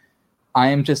 Of, I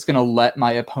am just going to let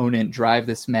my opponent drive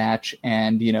this match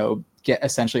and, get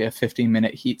essentially a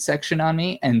 15-minute heat section on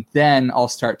me. And then I'll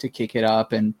start to kick it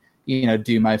up and,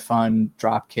 do my fun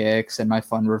drop kicks and my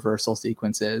fun reversal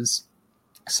sequences.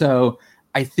 So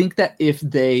I think that if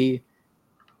they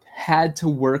had to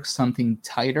work something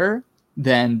tighter,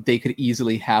 then they could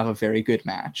easily have a very good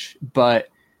match. But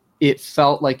it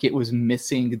felt like it was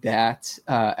missing that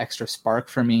extra spark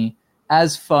for me,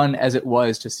 as fun as it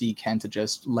was to see Kenta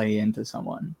just lay into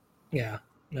someone. Yeah,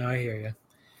 no, I hear you.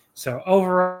 So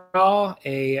overall,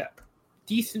 a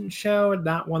decent show,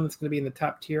 not one that's going to be in the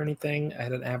top tier or anything. I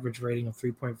had an average rating of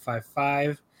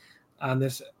 3.55 on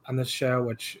this show,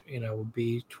 which would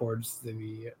be towards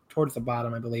the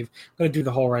bottom, I believe. I'm going to do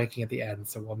the whole ranking at the end,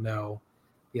 so we'll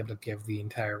be able to give the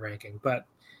entire ranking. But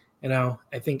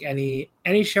I think any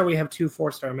show we have 2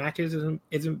 4-star matches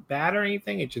isn't bad or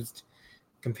anything. It just,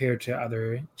 compared to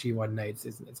other G1 nights,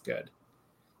 isn't as good.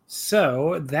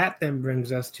 So that then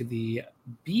brings us to the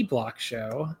B block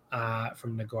show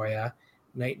from Nagoya,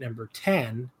 night number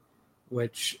 10,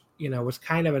 which was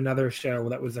kind of another show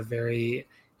that was a very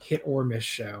hit or miss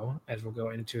show, as we'll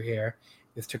go into here.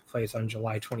 This took place on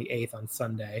July 28th on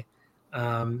Sunday.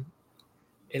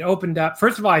 It opened up.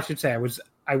 First of all, I should say I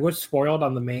was spoiled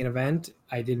on the main event.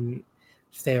 I didn't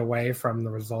stay away from the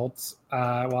results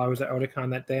while I was at Otakon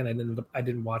that day, and I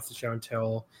didn't watch the show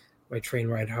until my train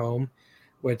ride home,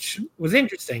 which was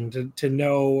interesting to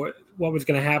know what was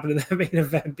going to happen in the main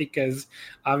event, because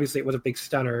obviously it was a big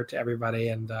stunner to everybody,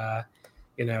 and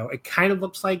it kind of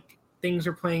looks like things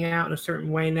are playing out in a certain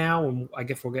way now. And I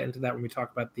guess we'll get into that when we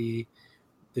talk about the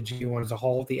the G1 as a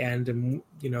whole at the end and,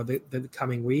 the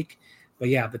coming week. But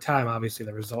yeah, at the time, obviously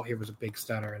the result here was a big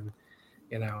stunner. And,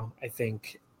 I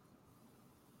think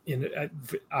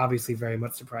obviously very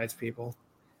much surprised people.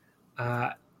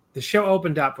 The show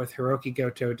opened up with Hiroki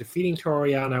Goto defeating Toru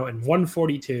Yano in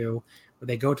 142 with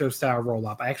a Goto-style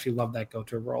roll-up. I actually love that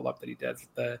Goto roll-up that he does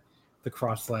with the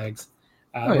cross legs.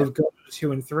 Moved Goto to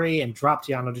 2 and 3 and dropped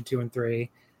Yano to 2 and 3.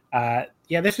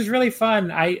 This was really fun.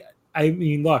 I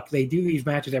mean, look, they do these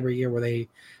matches every year where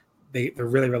they're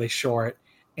really, really short.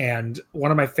 And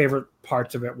one of my favorite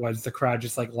parts of it was the crowd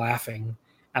just like laughing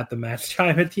at the match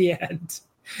time at the end.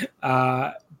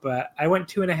 But I went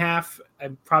 2.5. I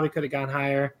probably could have gone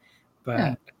higher,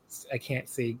 but I can't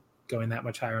see going that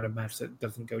much higher in a match that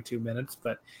doesn't go 2 minutes.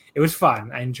 But it was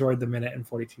fun. I enjoyed the minute and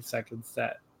 42 seconds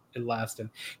that it lasted.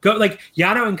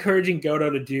 Yano encouraging Goto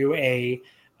to do a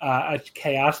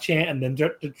chaos chant and then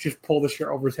just pull the shirt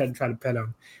over his head and try to pin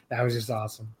him. That was just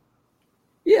awesome.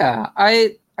 Yeah,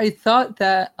 I thought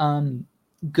that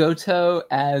Goto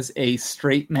as a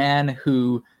straight man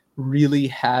who really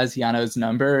has Yano's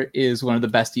number is one of the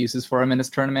best uses for him in this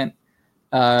tournament.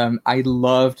 I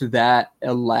loved that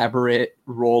elaborate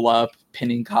roll-up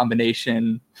pinning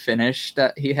combination finish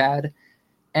that he had.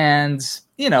 And,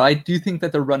 I do think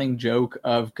that the running joke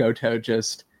of Goto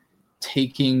just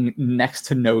taking next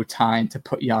to no time to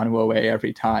put Yano away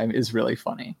every time is really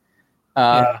funny.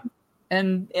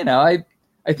 And,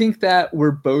 I think that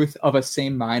we're both of a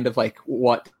same mind of like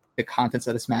what the contents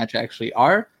of this match actually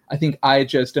are. I think I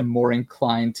just am more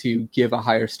inclined to give a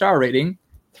higher star rating,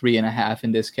 3.5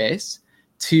 in this case,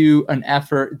 to an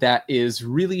effort that is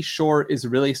really short, is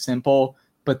really simple,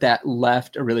 but that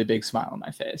left a really big smile on my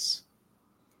face.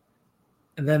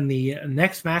 And then the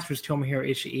next match was Tomohiro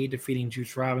Ishii defeating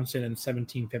Juice Robinson in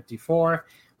 1754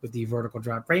 with the vertical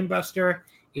drop brainbuster.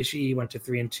 Ishii went to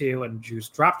 3 and 2, and Juice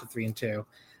dropped to 3 and 2.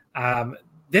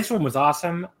 This one was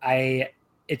awesome.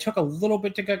 It took a little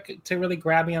bit to really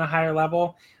grab me on a higher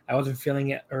level. I wasn't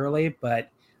feeling it early, but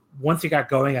once it got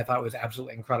going, I thought it was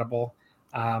absolutely incredible.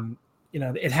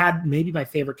 It had maybe my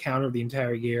favorite counter of the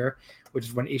entire year, which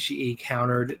is when Ishii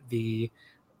countered the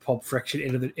Pulp Friction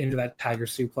into that Tiger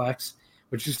Suplex,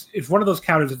 which is it's one of those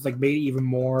counters that's like made even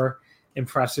more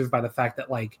impressive by the fact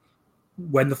that like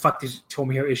when the fuck does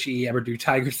Tomohiro Ishii ever do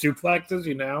Tiger Suplexes?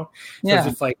 So it's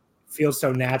just like feels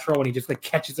so natural when he just like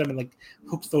catches them and like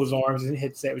hooks those arms and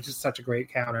hits it. It was just such a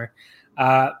great counter.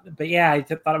 But yeah, I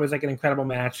thought it was like an incredible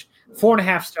match.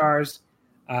 4.5 stars.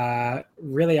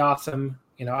 Really awesome.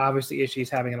 Obviously Ishii's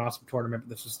having an awesome tournament,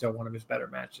 but this was still one of his better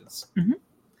matches. Mm-hmm.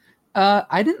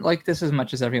 I didn't like this as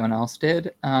much as everyone else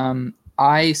did.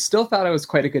 I still thought it was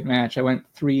quite a good match. I went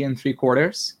 3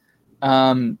 3/4.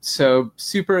 So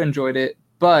super enjoyed it,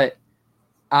 but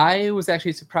I was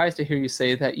actually surprised to hear you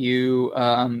say that you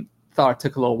thought it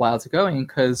took a little while to go in,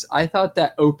 because I thought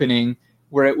that opening,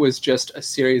 where it was just a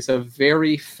series of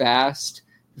very fast,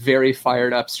 very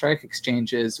fired up strike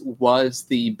exchanges, was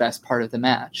the best part of the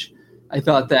match. I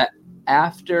thought that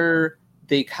after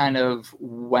they kind of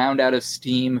wound out of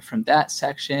steam from that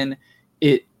section,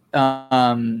 it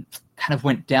kind of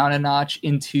went down a notch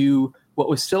into what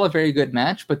was still a very good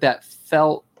match, but that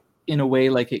felt in a way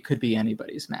like it could be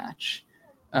anybody's match.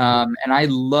 And I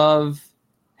love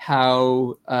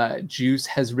how Juice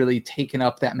has really taken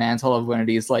up that mantle of one of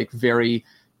these like very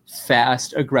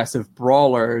fast, aggressive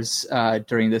brawlers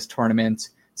during this tournament.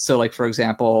 So like, for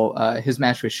example, his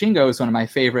match with Shingo is one of my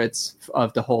favorites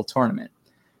of the whole tournament.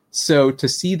 So to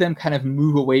see them kind of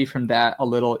move away from that a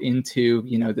little into,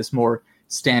 this more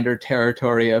standard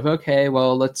territory of, okay,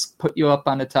 well, let's put you up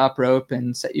on the top rope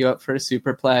and set you up for a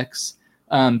superplex.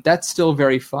 That's still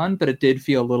very fun, but it did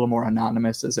feel a little more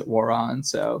anonymous as it wore on.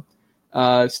 So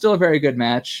still a very good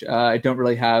match. I don't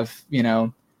really have,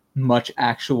 much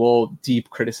actual deep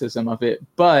criticism of it,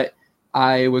 but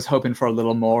I was hoping for a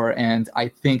little more. And I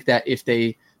think that if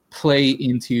they play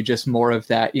into just more of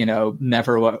that,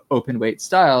 never open weight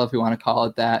style, if you want to call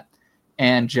it that,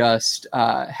 and just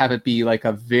have it be like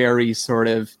a very sort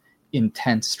of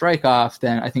intense strike off,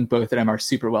 then I think both of them are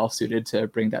super well suited to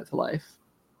bring that to life.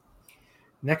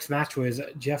 Next match was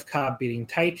Jeff Cobb beating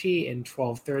Taichi in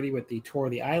 12:30 with the Tour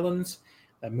of the Islands.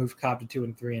 That moved Cobb to 2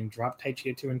 and 3 and dropped Taichi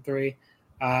to 2 and 3.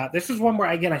 This was one where,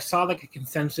 again, I saw like a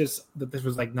consensus that this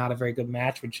was like not a very good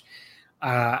match, which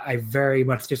I very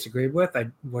much disagreed with. I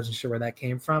wasn't sure where that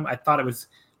came from. I thought it was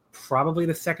probably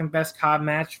the second best Cobb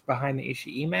match behind the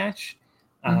Ishii match.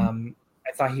 I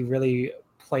thought he really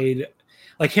played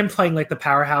like him playing like the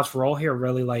powerhouse role here.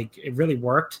 Really, like it really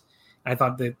worked. I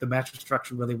thought that the match was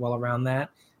structured really well around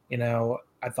that.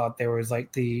 I thought there was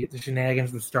like the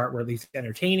shenanigans would start were at least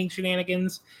entertaining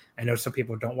shenanigans. I know some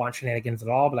people don't want shenanigans at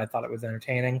all, but I thought it was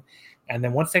entertaining. And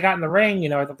then once they got in the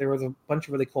ring, I thought there was a bunch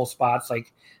of really cool spots,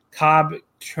 like Cobb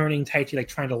turning Taichi, like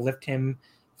trying to lift him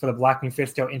for the Black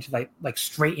Mephisto into like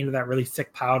straight into that really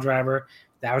sick pile driver.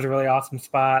 That was a really awesome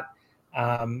spot.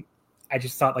 I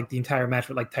just thought like the entire match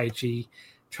with like Taichi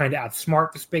trying to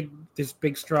outsmart this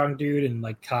big strong dude, and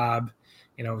like Cobb,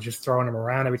 was just throwing him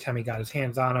around every time he got his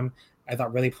hands on him. I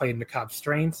thought really played into Cobb's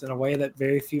strengths in a way that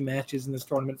very few matches in this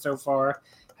tournament so far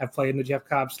have played into Jeff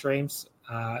Cobb's strengths.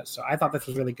 So I thought this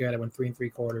was really good. I went 3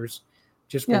 3/4,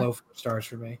 just below 4 stars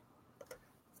for me.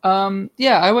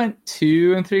 I went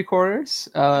 2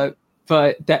 3/4,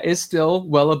 but that is still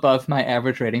well above my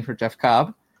average rating for Jeff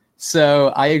Cobb. So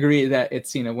I agree that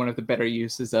it's one of the better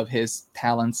uses of his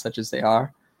talents, such as they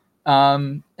are.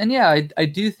 I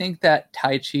do think that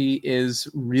Taichi is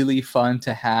really fun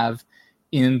to have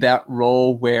in that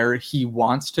role where he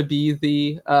wants to be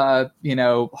the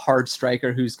hard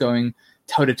striker who's going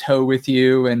toe to toe with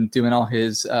you and doing all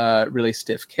his really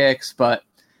stiff kicks, but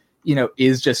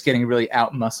is just getting really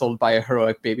out muscled by a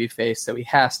heroic babyface, so he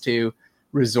has to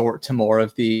resort to more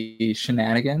of the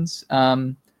shenanigans.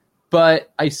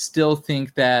 But I still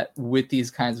think that with these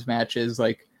kinds of matches,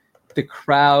 like, the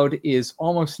crowd is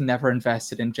almost never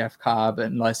invested in Jeff Cobb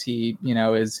unless he,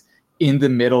 is in the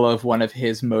middle of one of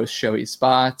his most showy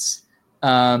spots.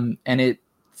 And it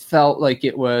felt like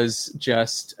it was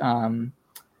just, not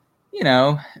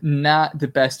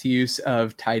the best use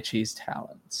of Taichi's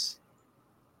talents.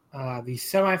 The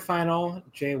semifinal,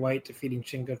 Jay White defeating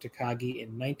Shingo Takagi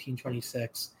in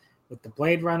 1926 with the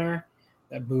Blade Runner.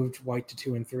 That moved White to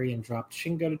 2 3 and dropped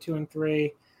Shingo to 2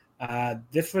 3.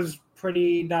 This was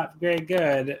pretty not very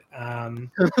good. I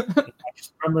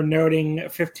just remember noting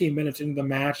 15 minutes into the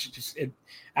match,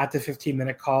 at the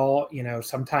 15-minute call,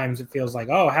 sometimes it feels like,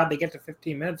 oh, how'd they get to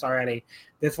 15 minutes already?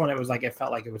 This one, it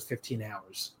felt like it was 15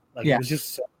 hours. It was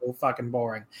just so fucking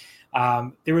boring.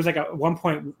 There was at one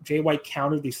point, Jay White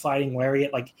countered the sliding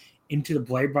lariat into the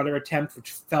Blade Runner attempt,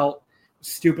 which felt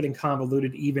stupid and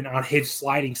convoluted even on his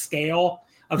sliding scale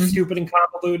of stupid and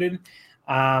convoluted.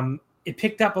 It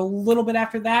picked up a little bit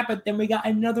after that, but then we got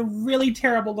another really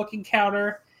terrible looking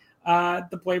counter,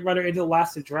 the Blade Runner into the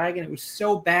Last of Dragon. It was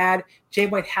so bad. Jay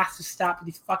White has to stop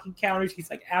these fucking counters. He's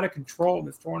out of control in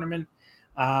this tournament.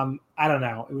 I don't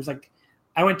know. It was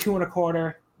I went 2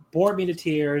 1/4, bored me to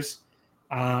tears.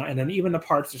 And then even the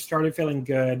parts that started feeling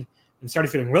good and started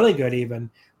feeling really good even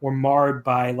were marred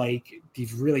by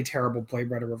these really terrible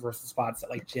Blade Runner reversal spots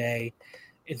that Jay.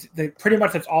 Pretty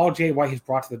much that's all Jay White has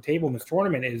brought to the table in this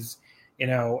tournament is,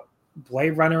 convoluted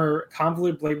Blade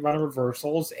Runner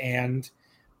reversals and,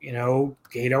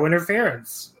 Gato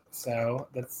interference. So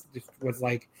that's just was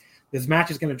this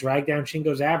match is going to drag down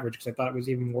Shingo's average because I thought it was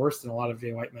even worse than a lot of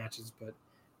Jay White matches. But,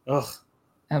 ugh.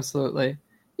 Absolutely.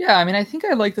 Yeah, I think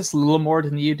I like this a little more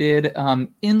than you did,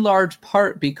 in large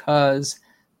part because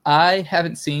I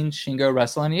haven't seen Shingo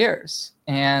wrestle in years.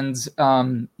 And,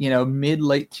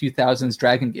 mid-late 2000s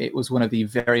Dragon Gate was one of the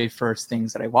very first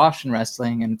things that I watched in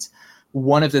wrestling. And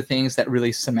one of the things that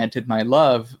really cemented my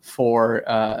love for,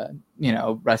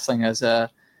 wrestling as an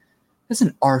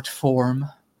art form.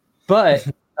 But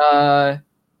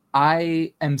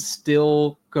I am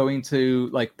still going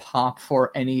to pop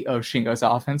for any of Shingo's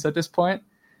offense at this point.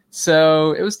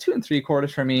 So it was 2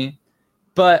 3/4 for me,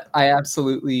 but I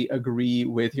absolutely agree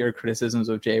with your criticisms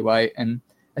of Jay White. And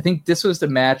I think this was the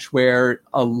match where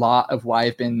a lot of why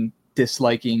I've been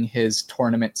disliking his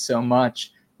tournament so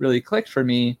much really clicked for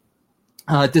me,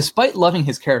 despite loving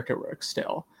his character work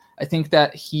still. I think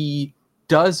that he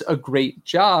does a great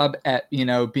job at,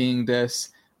 being this,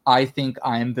 I think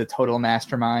I'm the total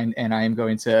mastermind and I am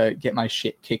going to get my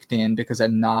shit kicked in because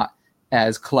I'm not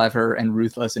as clever and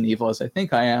ruthless and evil as I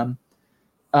think I am.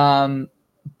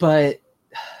 But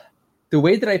the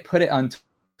way that I put it on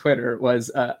Twitter was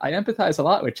I empathize a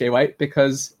lot with Jay White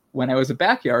because when I was a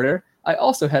backyarder, I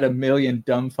also had a million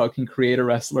dumb fucking creator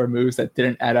wrestler moves that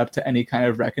didn't add up to any kind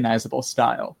of recognizable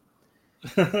style.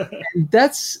 And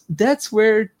that's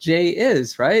where Jay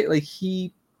is, right?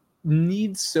 He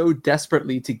needs so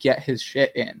desperately to get his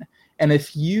shit in. And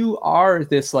if you are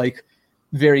this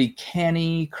very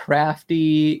canny,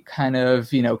 crafty, kind of,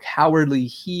 cowardly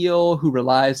heel who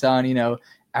relies on,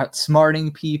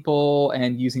 outsmarting people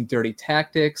and using dirty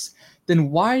tactics,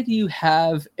 then why do you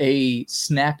have a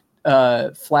snap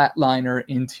flatliner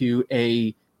into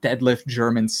a deadlift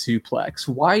German suplex?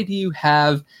 Why do you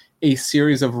have a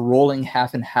series of rolling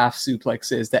half and half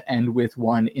suplexes that end with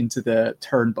one into the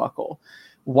turnbuckle?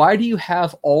 Why do you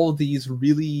have all these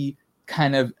really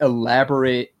kind of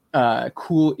elaborate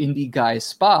cool indie guy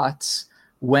spots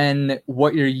when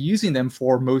what you're using them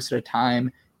for most of the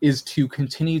time is to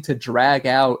continue to drag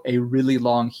out a really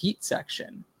long heat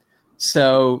section.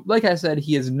 So, like I said,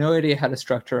 he has no idea how to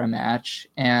structure a match,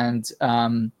 and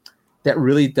that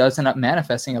really does end up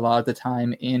manifesting a lot of the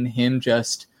time in him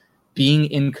just being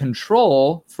in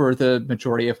control for the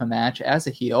majority of a match as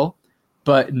a heel,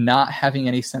 but not having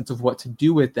any sense of what to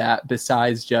do with that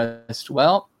besides just,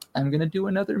 well, I'm going to do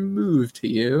another move to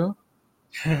you.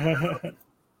 Yeah,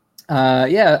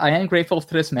 I am grateful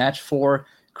for this match for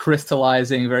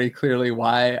crystallizing very clearly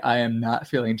why I am not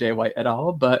feeling Jay White at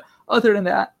all, but other than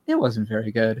that, it wasn't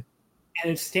very good.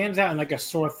 And it stands out in like a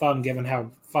sore thumb given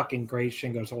how fucking great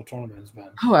Shingo's whole tournament has been.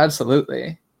 Oh,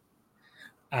 absolutely.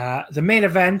 The main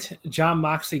event, Jon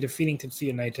Moxley defeating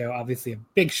Tetsuya Naito. Obviously a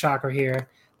big shocker here.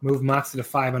 Moved Moxley to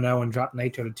 5-0 and dropped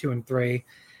Naito to 2-3.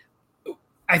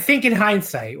 I think in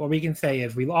hindsight, what we can say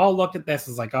is we all looked at this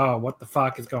as like, oh, what the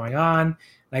fuck is going on?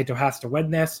 Naito has to win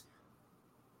this.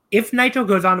 If Naito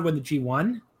goes on to win the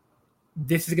G1,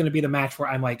 this is going to be the match where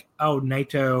I'm like, oh,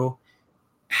 Naito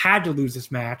had to lose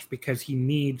this match because he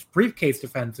needs briefcase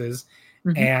defenses.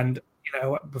 Mm-hmm. And,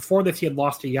 before this, he had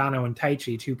lost to Yano and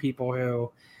Taichi, two people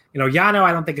who, Yano,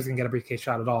 I don't think is going to get a briefcase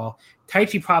shot at all.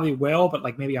 Taichi probably will, but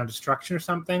like maybe on Destruction or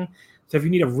something. So if you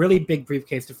need a really big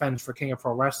briefcase defense for King of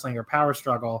Pro Wrestling or Power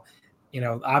Struggle,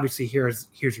 obviously here's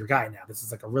your guy now. This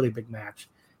is like a really big match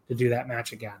to do that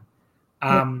match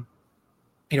again.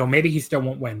 Maybe he still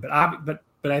won't win, but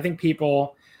I think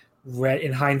people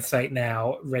in hindsight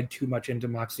now read too much into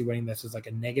Moxley winning this as like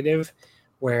a negative,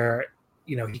 where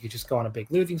he could just go on a big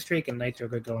losing streak and Naito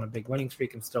could go on a big winning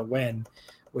streak and still win,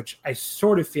 which I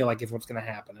sort of feel like is what's going to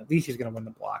happen. At least he's going to win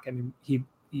the block. I mean, he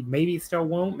maybe still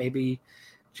won't. Maybe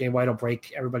Jay White will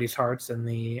break everybody's hearts in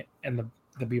the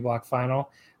B block final,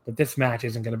 but this match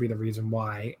isn't going to be the reason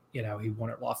why he won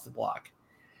or lost the block.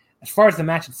 As far as the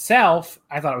match itself,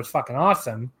 I thought it was fucking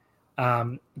awesome.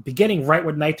 Beginning right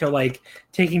with Naito like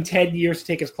taking 10 years to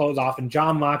take his clothes off, and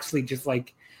Jon Moxley just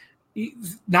like,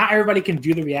 not everybody can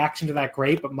do the reaction to that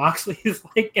great, but Moxley is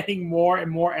like getting more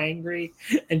and more angry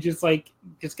and just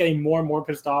getting more and more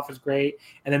pissed off is great.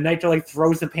 And then Naito like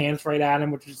throws the pants right at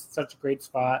him, which is such a great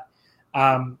spot.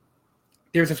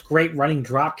 There's this great running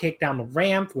drop kick down the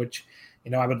ramp, which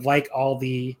I would like all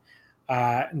the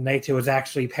Naito is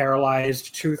actually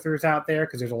paralyzed truthers out there,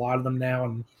 because there's a lot of them now.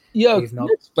 And can you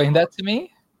explain that to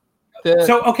me?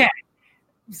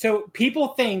 So people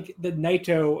think that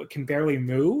Naito can barely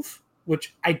move,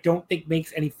 which I don't think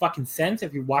makes any fucking sense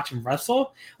if you watch him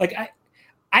wrestle. Like,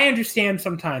 I understand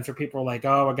sometimes where people are like,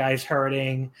 oh, a guy's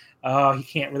hurting. Oh, he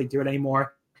can't really do it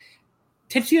anymore.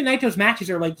 Tetsuya Naito's matches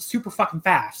are like super fucking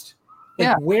fast. Like,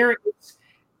 yeah. Where it's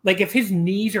like if his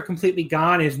knees are completely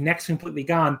gone, his neck's completely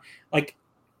gone, like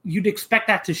you'd expect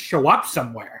that to show up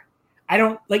somewhere. I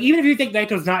don't like, even if you think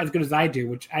Naito's not as good as I do,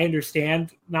 which I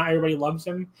understand, not everybody loves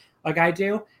him like I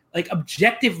do. Like,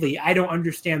 objectively, I don't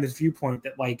understand this viewpoint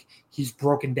that like he's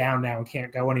broken down now and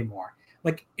can't go anymore.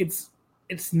 Like, it's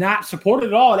not supported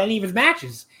at all in any of his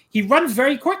matches. He runs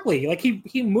very quickly. Like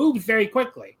he moves very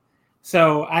quickly.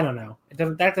 So I don't know.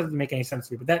 That doesn't make any sense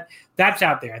to me. But that's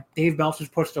out there. Dave Meltzer's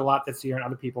pushed a lot this year, and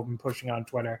other people have been pushing it on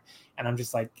Twitter. And I'm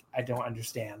just like, I don't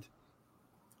understand.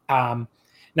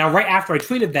 Now, right after I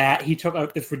tweeted that, he took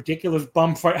out this ridiculous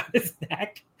bump right out his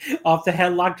neck off the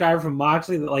headlock driver from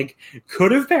Moxley that like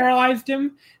could have paralyzed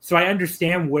him. So I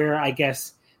understand where I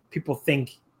guess people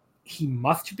think he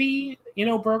must be,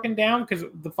 broken down because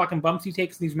of the fucking bumps he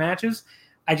takes in these matches.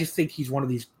 I just think he's one of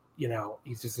these,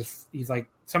 he's like,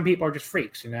 some people are just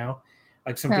freaks,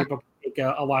 like some people take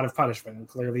a lot of punishment, and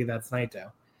clearly that's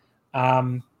Naito.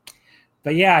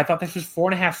 But yeah, I thought this was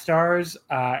 4.5 stars.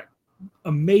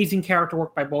 Amazing character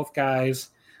work by both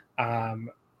guys.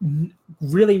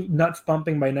 Really nuts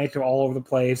bumping by Naito all over the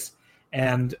place.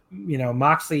 And,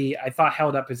 Moxley, I thought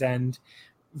held up his end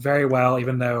very well,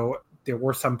 even though there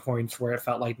were some points where it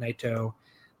felt like Naito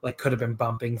like could have been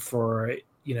bumping for,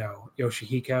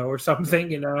 Yoshihiko or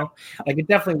something, like it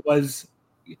definitely was.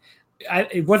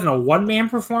 It wasn't a one-man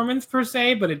performance per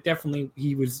se, but it definitely,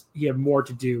 he had more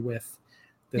to do with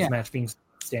this match being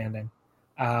standing.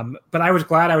 But I was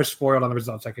glad I was spoiled on the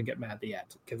results. I could get mad at the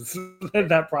end because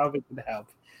that probably could help.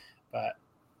 But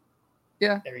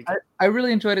yeah, I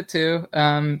really enjoyed it too.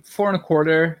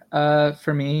 4.25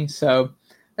 for me. So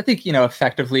I think,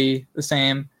 effectively the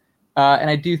same. And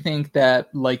I do think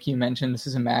that, like you mentioned, this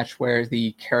is a match where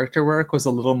the character work was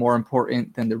a little more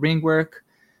important than the ring work.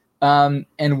 And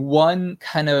one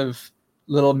kind of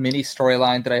little mini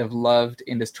storyline that I have loved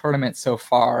in this tournament so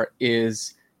far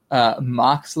is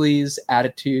Moxley's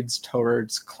attitudes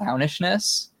towards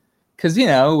clownishness. because,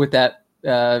 with that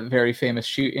very famous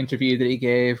shoot interview that he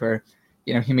gave, where,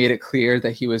 he made it clear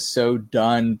that he was so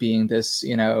done being this,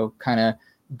 kind of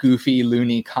goofy,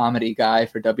 loony comedy guy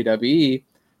for WWE.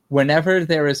 Whenever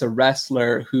there is a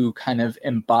wrestler who kind of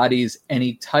embodies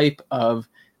any type of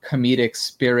comedic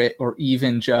spirit, or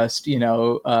even just,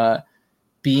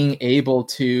 being able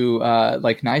to,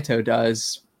 like Naito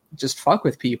does, just fuck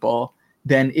with people,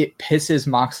 then it pisses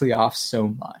Moxley off so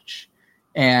much.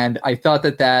 And I thought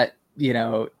that that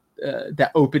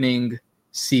opening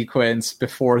sequence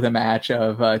before the match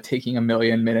of taking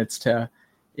 1,000,000 minutes to,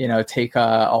 take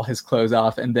all his clothes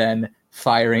off and then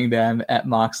firing them at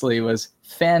Moxley was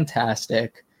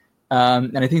fantastic.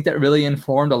 And I think that really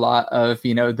informed a lot of,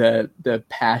 the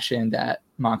passion that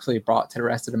Moxley brought to the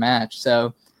rest of the match.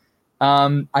 So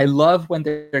I love when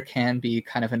there can be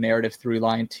kind of a narrative through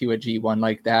line to a G1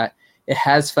 like that. It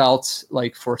has felt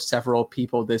like for several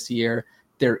people this year,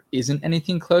 there isn't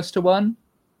anything close to one.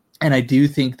 And I do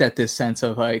think that this sense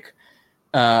of like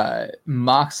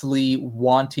Moxley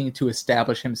wanting to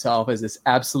establish himself as this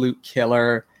absolute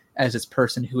killer, as this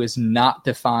person who is not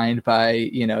defined by,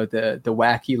 the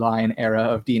wacky line era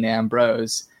of Dean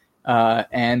Ambrose,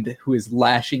 and who is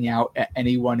lashing out at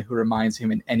anyone who reminds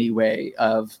him in any way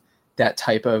of that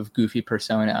type of goofy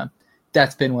persona.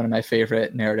 That's been one of my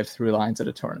favorite narrative through lines at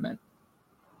a tournament.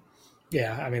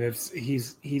 Yeah, I mean,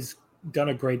 he's done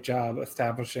a great job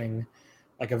establishing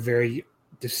like a very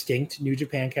distinct New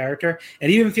Japan character,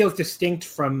 and even feels distinct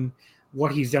from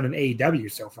what he's done in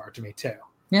AEW so far to me too.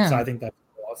 Yeah. So I think that's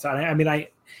cool. So I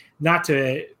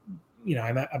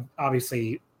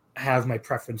obviously have my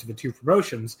preference for the two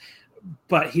promotions,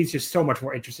 but he's just so much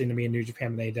more interesting to me in New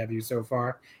Japan than AEW so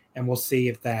far, and we'll see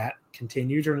if that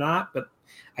continues or not. But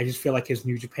I just feel like his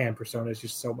New Japan persona is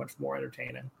just so much more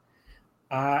entertaining.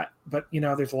 But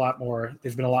there's a lot more.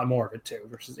 There's been a lot more of it too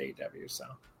versus AEW. So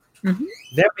then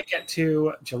we get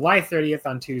to July 30th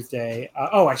on Tuesday.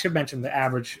 I should mention the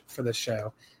average for this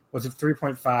show was at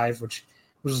 3.5, which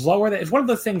was lower than. It's one of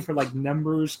those things where like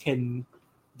numbers can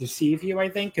deceive you, I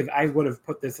think, because I would have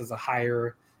put this as a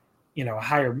higher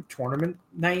tournament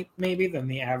night maybe than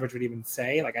the average would even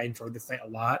say. Like I enjoyed this night a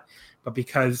lot, but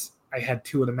because I had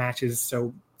two of the matches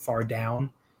so far down,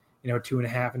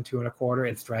 2.5 and 2.25,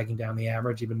 it's dragging down the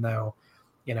average, even though,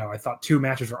 I thought two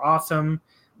matches were awesome.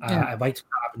 I liked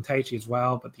Cobb and Taichi as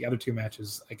well, but the other two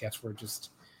matches, I guess, were just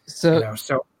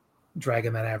so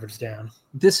dragging that average down.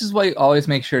 This is why you always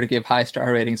make sure to give high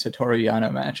star ratings to Toru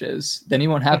Yano matches. Then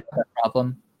you won't have that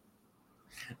problem.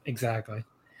 Exactly.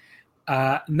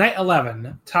 Night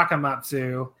 11,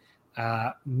 Takamatsu.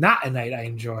 Not a night I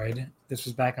enjoyed. This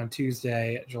was back on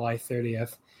Tuesday, July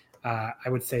 30th. I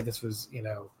would say this was,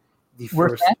 the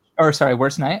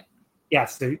worst night?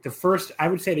 Yes, the first, I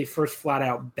would say the first flat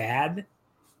out bad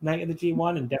night of the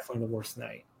G1 and definitely the worst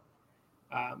night.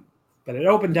 But it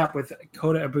opened up with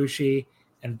Kota Ibushi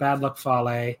and Bad Luck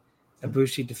Fale.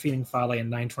 Ibushi defeating Fale in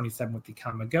 9:27 with the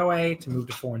Kamigoe to move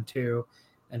to 4-2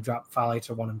 and drop Fale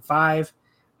to 1-5.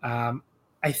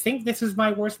 I think this is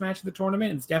my worst match of the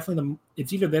tournament. It's definitely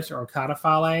it's either this or Okada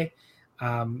Fale.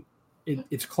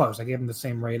 It's close. I gave him the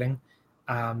same rating.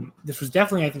 This was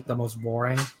definitely, I think, the most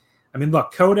boring. I mean,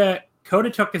 look, Kota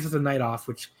took this as a night off,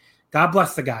 which God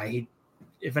bless the guy.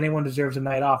 If anyone deserves a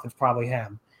night off, it's probably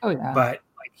him. Oh yeah. But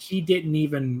he didn't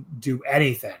even do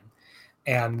anything,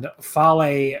 and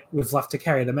Fale was left to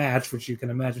carry the match, which you can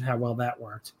imagine how well that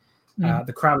worked.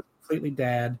 The crowd was completely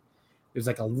dead. It was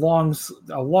like a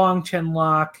long chin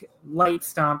lock, light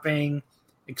stomping,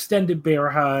 extended bear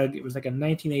hug. It was like a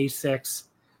 1986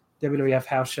 WWF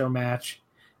house show match.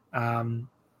 And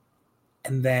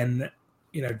then,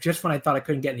 just when I thought it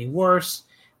couldn't get any worse,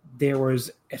 there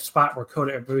was a spot where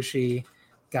Kota Ibushi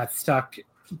got stuck,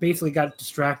 basically got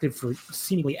distracted for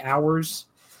seemingly hours,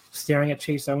 staring at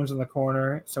Chase Owens in the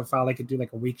corner, so Fale could do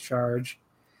like a weak charge.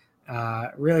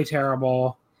 Really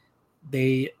terrible.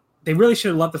 They really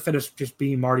should have let the finish just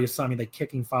be Marty Asami, like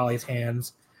kicking Fale's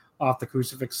hands off the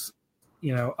crucifix,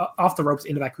 off the ropes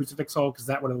into that crucifix hole, because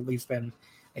that would have at least been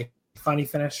a funny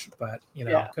finish. But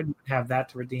couldn't have that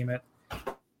to redeem it.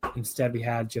 Instead, we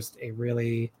had just a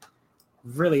really,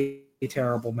 really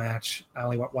terrible match. I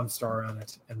only want 1 star on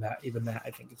it, and that I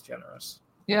think is generous.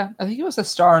 Yeah, I think it was 1.25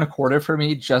 stars for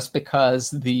me, just because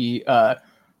the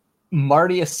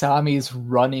Marty Asami's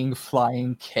running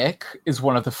flying kick is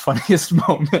one of the funniest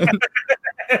moments.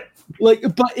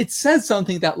 But it says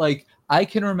something that I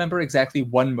can remember exactly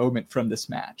one moment from this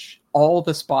match. All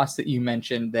the spots that you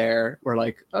mentioned there were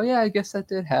like, oh yeah, I guess that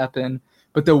did happen.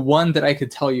 But the one that I could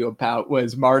tell you about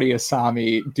was Marty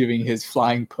Asami doing his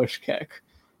flying push kick.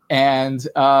 And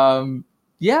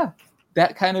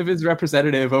that kind of is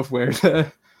representative of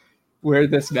where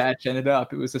this match ended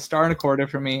up. It was a star and a quarter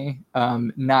for me.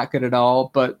 Not good at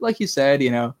all. But like you said,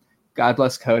 God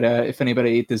bless Kota. If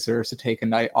anybody deserves to take a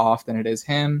night off, then it is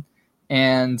him.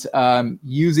 And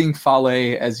using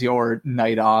Fale as your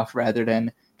night off rather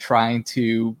than trying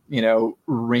to,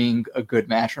 wring a good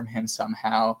match from him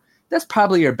somehow, that's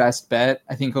probably your best bet.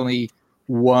 I think only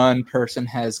one person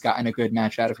has gotten a good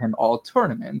match out of him all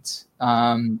tournament.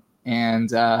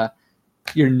 And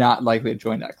you're not likely to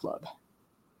join that club.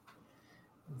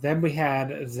 Then we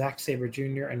had Zack Sabre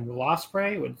Jr. and Will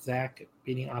Ospreay, with Zack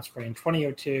beating Ospreay in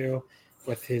 2002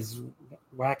 with his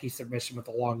wacky submission with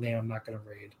a long name I'm not going to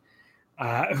read.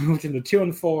 Moved into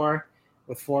 2-4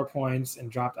 with 4 points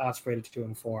and dropped Ospreay to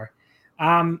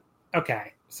 2-4.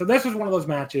 Okay, so this was one of those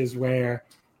matches where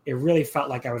it really felt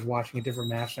like I was watching a different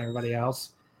match than everybody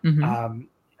else. Mm-hmm.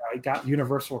 I got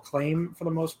universal acclaim for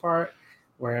the most part,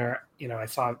 where I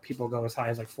saw people go as high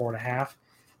as like 4.5.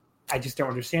 I just don't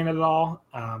understand it at all.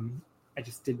 I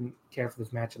just didn't care for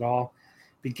this match at all.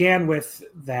 Began with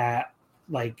that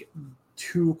like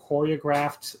 2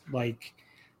 choreographed like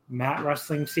mat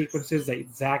wrestling sequences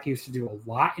that Zack used to do a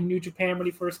lot in New Japan when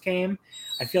he first came.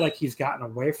 I feel like he's gotten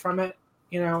away from it,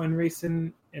 in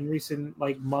recent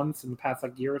like months, in the past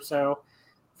like year or so,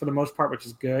 for the most part, which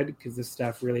is good because this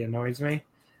stuff really annoys me.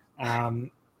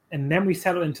 And then we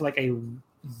settled into like a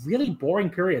really boring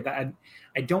period that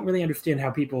I don't really understand how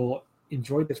people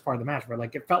enjoyed this part of the match, but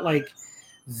like it felt like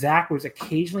Zack was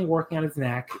occasionally working on his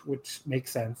neck, which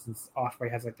makes sense since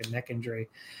Ospreay has like a neck injury,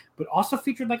 but also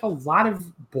featured like a lot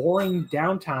of boring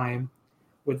downtime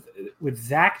with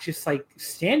Zack just like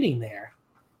standing there,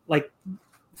 like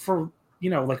for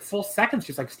like full seconds,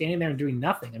 just like standing there and doing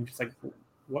nothing. I'm just like,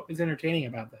 what was entertaining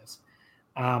about this?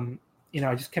 I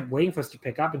just kept waiting for us to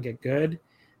pick up and get good,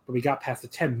 but we got past the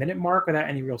 10-minute mark without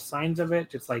any real signs of it.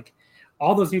 Just like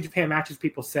all those New Japan matches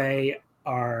people say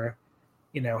are,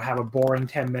 have a boring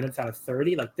 10 minutes out of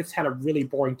 30. Like this had a really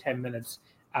boring 10 minutes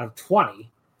out of 20,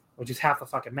 which is half the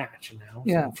fucking match,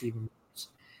 Yeah. So even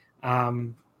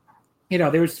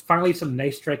there was finally some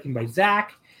nice striking by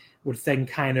Zack, which then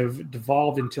kind of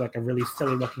devolved into like a really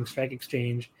silly looking strike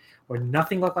exchange where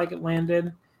nothing looked like it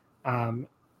landed.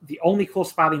 The only cool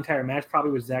spot of the entire match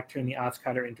probably was Zack turning the Oz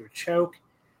Cutter into a choke.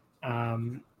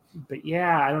 But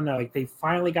yeah, I don't know. Like they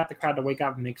finally got the crowd to wake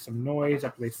up and make some noise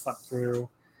after they slept through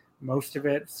most of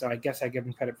it. So I guess I give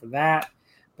them credit for that.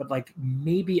 But like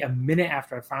maybe a minute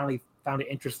after I finally found it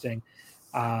interesting,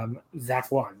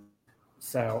 Zack won.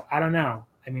 So I don't know.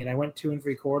 I mean, I went 2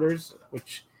 3/4,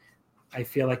 which I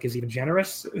feel like is even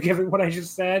generous given what I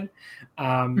just said.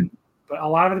 But a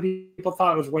lot of the people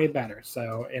thought it was way better.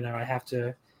 So, I have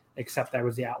to accept that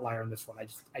was the outlier in this one.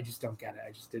 I just don't get it.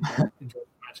 I just didn't enjoy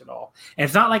the match at all. And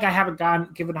it's not like I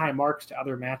haven't given high marks to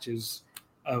other matches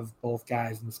of both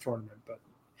guys in this tournament. But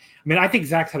I mean, I think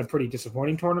Zack's had a pretty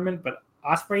disappointing tournament, but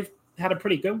Ospreay had a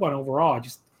pretty good one overall. I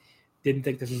just didn't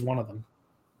think this was one of them.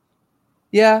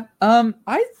 Yeah.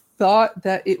 I thought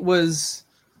that it was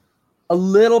a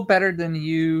little better than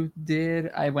you did.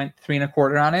 I went 3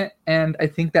 1/4 on it. And I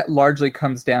think that largely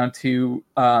comes down to,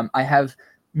 I have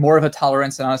more of a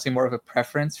tolerance and honestly more of a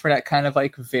preference for that kind of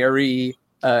like very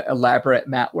elaborate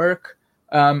mat work.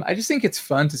 I just think it's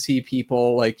fun to see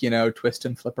people like, twist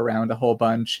and flip around a whole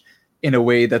bunch in a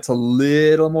way that's a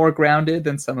little more grounded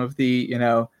than some of the,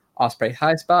 Ospreay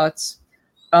high spots.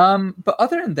 But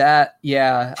other than that,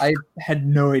 yeah, I had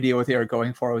no idea what they were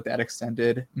going for with that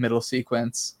extended middle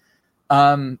sequence.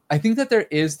 I think that there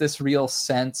is this real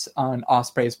sense on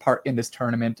Ospreay's part in this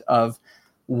tournament of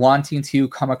wanting to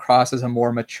come across as a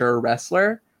more mature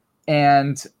wrestler.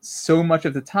 And so much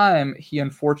of the time, he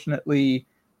unfortunately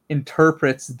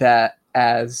interprets that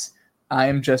as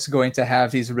I'm just going to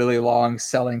have these really long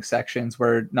selling sections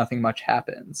where nothing much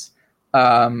happens,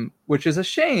 which is a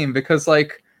shame because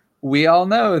like we all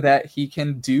know that he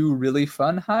can do really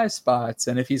fun high spots.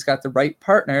 And if he's got the right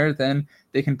partner, then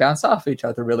they can bounce off each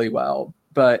other really well.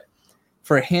 But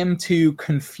for him to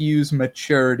confuse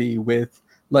maturity with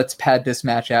let's pad this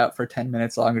match out for 10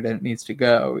 minutes longer than it needs to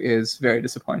go is very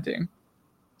disappointing.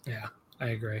 Yeah, I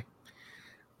agree.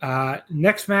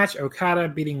 Next match, Okada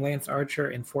beating Lance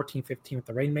Archer in 14-15 with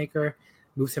the Rainmaker,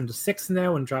 moves him to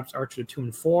 6-0 and drops Archer to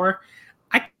 2-4.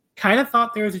 I kind of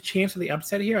thought there was a chance of the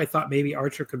upset here. I thought maybe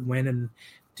Archer could win and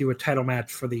do a title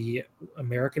match for the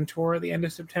American tour at the end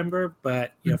of September,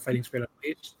 but Fighting Spirit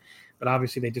Unleashed. But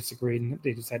obviously they disagreed and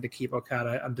they decided to keep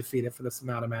Okada undefeated for this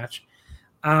amount of match.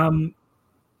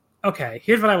 Okay,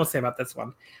 here's what I will say about this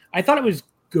one. I thought it was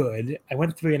good. I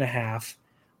went 3.5.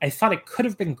 I thought it could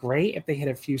have been great if they had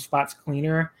a few spots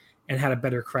cleaner and had a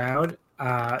better crowd.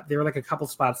 There were like a couple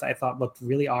spots that I thought looked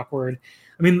really awkward.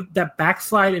 I mean, that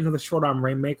backslide into the short arm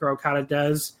Rainmaker Okada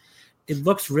does, it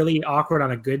looks really awkward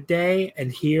on a good day,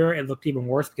 and here it looked even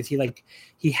worse because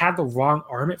he had the wrong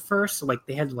arm at first, so like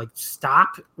they had to like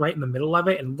stop right in the middle of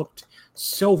it, and it looked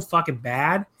so fucking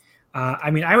bad.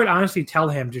 I mean, I would honestly tell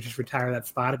him to just retire that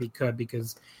spot if he could,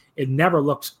 because it never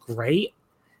looks great.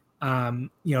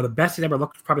 The best it ever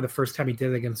looked was probably the first time he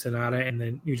did it against Sonata in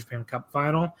the New Japan Cup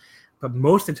final, but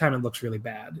most of the time it looks really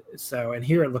bad. So, and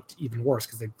here it looked even worse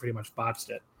because they pretty much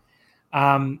botched it.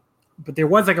 But there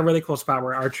was like a really cool spot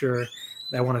where Archer,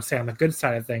 I want to say on the good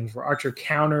side of things, where Archer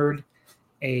countered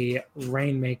a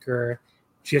Rainmaker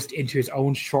just into his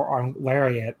own short arm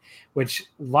lariat, which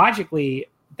logically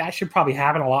that should probably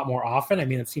happen a lot more often. I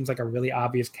mean, it seems like a really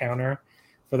obvious counter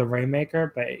for the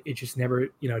Rainmaker, but it just never,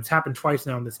 it's happened twice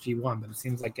now in this G1, but it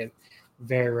seems like it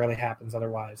very rarely happens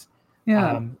otherwise.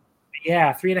 Yeah.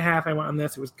 3.5 I went on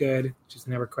this. It was good. Just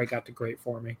never quite got to great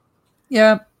for me.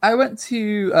 Yeah, I went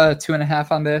to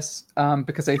 2.5 on this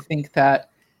because I think that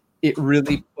it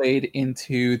really played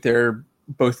into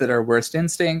both of their worst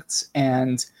instincts.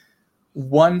 And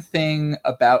one thing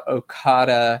about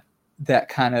Okada that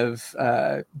kind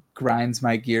of grinds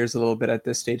my gears a little bit at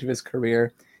this stage of his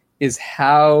career is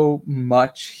how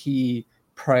much he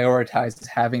prioritizes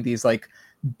having these like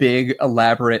big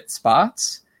elaborate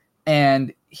spots,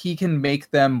 and he can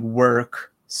make them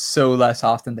work so less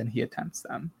often than he attempts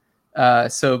them.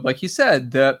 So like you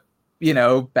said, the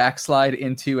backslide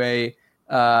into a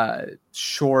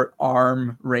short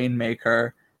arm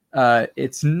Rainmaker,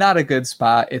 it's not a good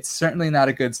spot. It's certainly not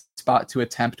a good spot to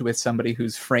attempt with somebody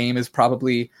whose frame is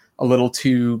probably a little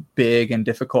too big and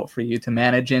difficult for you to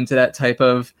manage into that type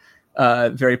of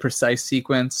very precise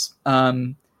sequence.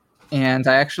 And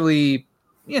I actually,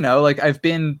 I've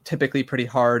been typically pretty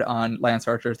hard on Lance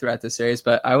Archer throughout this series,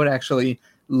 but I would actually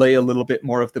lay a little bit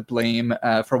more of the blame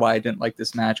for why I didn't like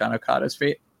this match on Okada's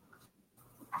feet.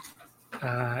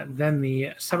 Then the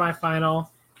semifinal,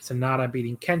 Sonata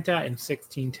beating Kenta in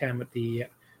 16-10 with the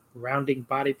rounding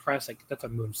body press. Like, that's a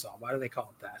moonsault. Why do they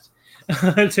call it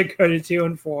that? To go to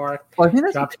 2-4. Well, I think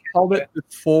that's what they called it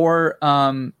before,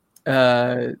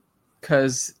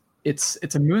 because it's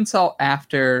a moonsault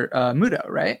after Muto,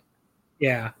 right?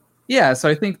 Yeah. Yeah, so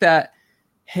I think that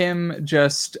him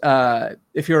just,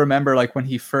 if you remember, like when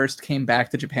he first came back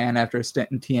to Japan after a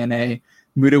stint in TNA,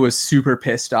 Muto was super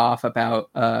pissed off about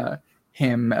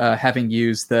him having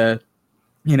used the,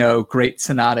 great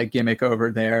Sonata gimmick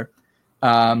over there,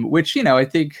 which, I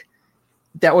think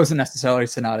that wasn't necessarily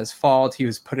Sonata's fault. He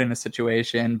was put in a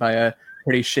situation by a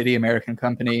pretty shitty American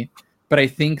company. But I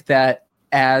think that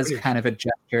as kind of a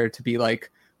gesture to be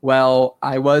like, well,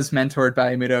 I was mentored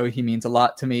by Muto. He means a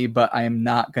lot to me, but I am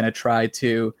not going to try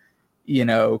to,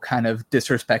 kind of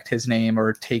disrespect his name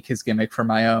or take his gimmick for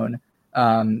my own.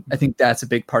 I think that's a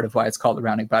big part of why it's called the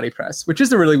rounding body press, which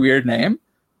is a really weird name,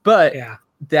 but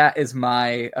that is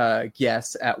my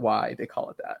guess at why they call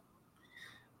it that.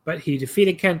 But he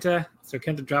defeated Kenta, so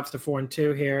Kenta drops to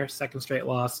 4-2 here, second straight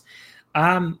loss.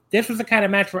 This was the kind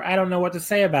of match where I don't know what to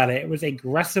say about it. It was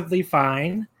aggressively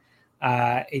fine.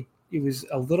 It was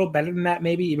a little better than that,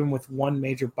 maybe, even with one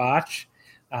major botch,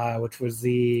 which was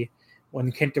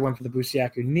when Kenta went for the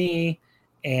Bushiaku knee.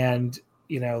 And,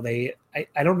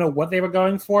 I don't know what they were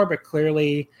going for, but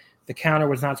clearly the counter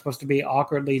was not supposed to be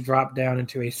awkwardly dropped down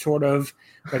into a sort of,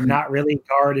 but not really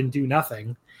guard and do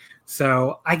nothing.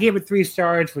 So I gave it 3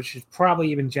 stars, which is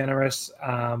probably even generous.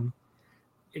 But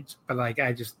like,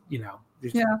 I just,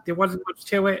 there wasn't much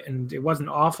to it, and it wasn't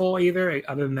awful either,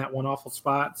 other than that one awful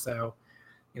spot. So,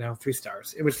 3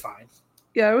 stars. It was fine.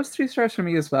 Yeah, it was 3 stars for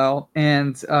me as well.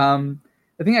 And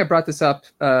I think I brought this up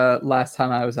last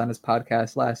time I was on his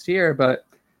podcast last year, but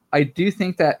I do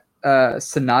think that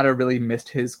Sonata really missed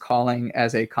his calling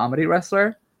as a comedy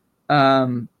wrestler.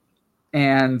 And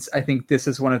I think this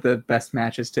is one of the best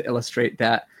matches to illustrate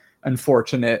that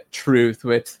unfortunate truth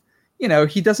with,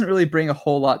 he doesn't really bring a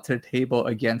whole lot to the table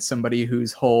against somebody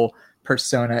whose whole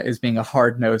persona is being a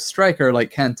hard-nosed striker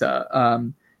like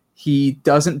Kenta. He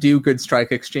doesn't do good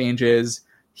strike exchanges.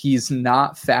 He's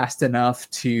not fast enough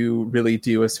to really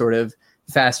do a sort of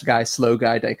fast guy, slow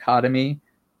guy dichotomy.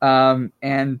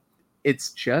 And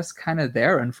it's just kind of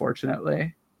there,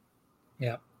 unfortunately.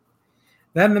 Yeah.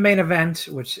 Then the main event,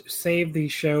 which saved the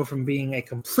show from being a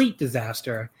complete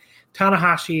disaster,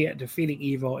 Tanahashi defeating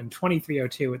Evil in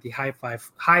 23:02 with the high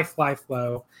fly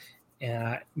flow,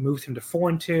 moves him to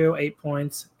 4-2, 8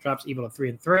 points, drops Evil to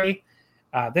 3-3.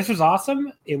 This was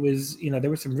awesome. It was, there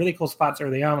were some really cool spots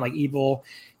early on, like Evil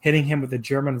hitting him with the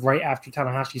German right after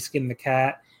Tanahashi skinned the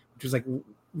cat, which was like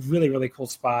really, really cool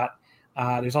spot.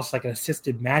 There's also like an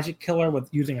assisted magic killer with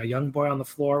using a young boy on the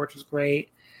floor, which was great.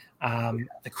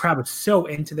 The crowd was so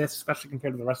into this, especially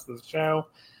compared to the rest of the show.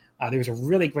 There was a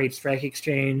really great strike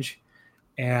exchange.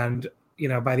 And,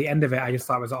 by the end of it, I just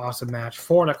thought it was an awesome match.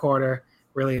 4.25.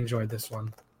 Really enjoyed this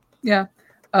one. Yeah.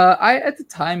 I, at the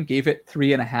time, gave it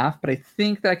 3.5, but I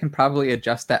think that I can probably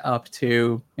adjust that up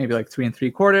to maybe like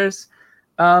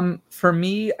 3.75. For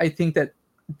me, I think that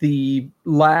the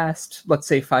last, let's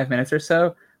say, 5 minutes or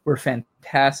so were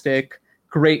fantastic.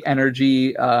 Great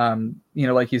energy.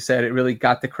 Like you said, it really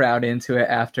got the crowd into it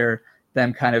after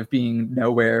them kind of being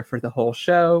nowhere for the whole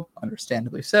show,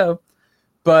 understandably so.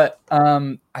 But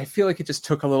I feel like it just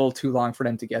took a little too long for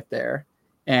them to get there.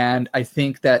 And I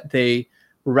think that they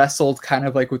wrestled kind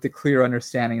of like with the clear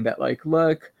understanding that, like,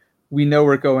 look, we know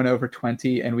we're going over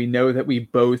 20 and we know that we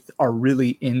both are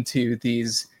really into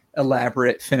these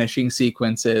elaborate finishing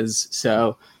sequences.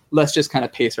 So let's just kind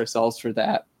of pace ourselves for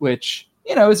that, which,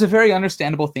 is a very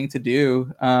understandable thing to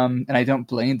do. And I don't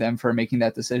blame them for making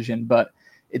that decision, but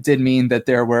it did mean that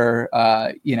there were,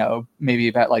 maybe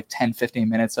about like 10, 15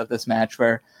 minutes of this match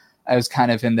where I was kind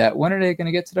of in that, when are they going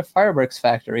to get to the fireworks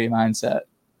factory mindset?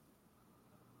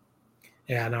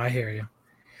 Yeah, no, I hear you.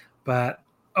 But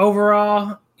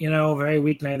overall, very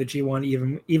weak night of the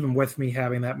G1, even with me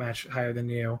having that match higher than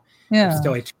you. Yeah. It's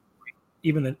still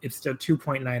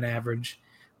 2.9 average,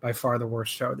 by far the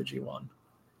worst show of the G1.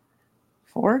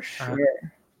 For sure.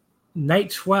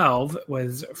 Night 12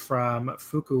 was from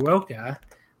Fukuoka.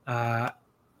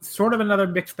 Sort of another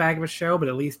mixed bag of a show, but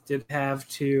at least did have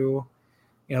two.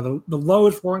 The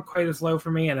lows weren't quite as low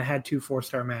for me, and I had 2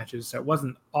 4-star matches, so it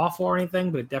wasn't awful or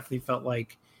anything, but it definitely felt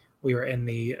like we were in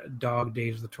the dog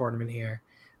days of the tournament here.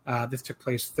 This took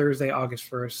place Thursday, August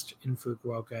 1st in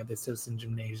Fukuoka, the Citizen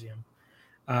Gymnasium.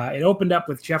 It opened up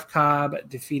with Jeff Cobb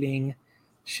defeating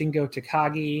Shingo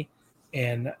Takagi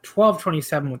in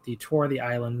 12:27 with the Tour of the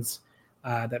Islands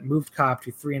that moved Cobb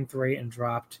to 3-3 and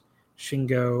dropped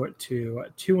Shingo to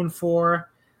 2-4.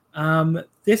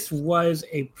 This was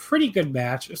a pretty good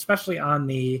match, especially on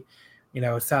the,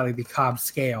 sadly the Cobb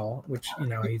scale, which,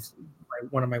 he's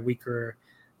one of my weaker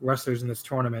wrestlers in this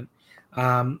tournament.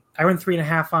 I went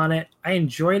 3.5 on it. I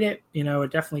enjoyed it.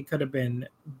 It definitely could have been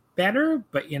better,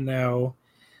 but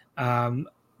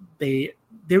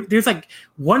there's like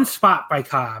one spot by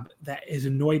Cobb that has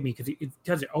annoyed me because it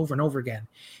does it over and over again.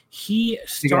 He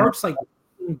starts like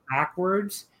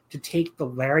backwards to take the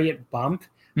lariat bump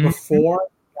before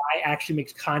the guy actually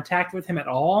makes contact with him at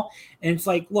all. And it's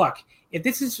like, look, if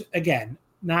this is, again,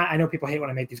 I know people hate when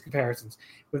I make these comparisons,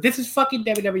 but if this is fucking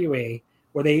WWE,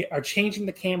 where they are changing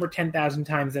the camera 10,000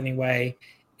 times anyway,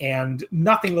 and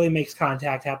nothing really makes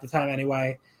contact half the time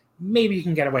anyway, maybe you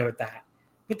can get away with that.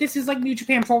 But this is like New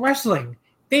Japan Pro Wrestling.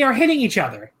 They are hitting each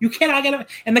other. You cannot get it.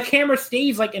 And the camera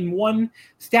stays like in one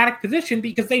static position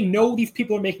because they know these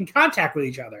people are making contact with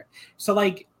each other. So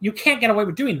like, you can't get away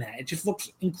with doing that. It just looks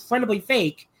incredibly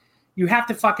fake. You have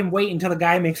to fucking wait until the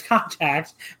guy makes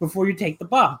contact before you take the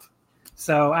bump.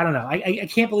 So I don't know. I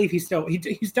can't believe he's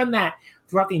done that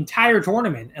throughout the entire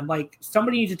tournament. And like,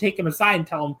 somebody needs to take him aside and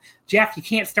tell him, Jeff, you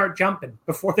can't start jumping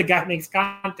before the guy makes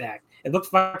contact. It looks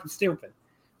fucking stupid.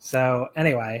 So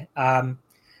anyway,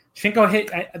 Shingo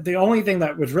hit. The only thing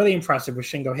that was really impressive was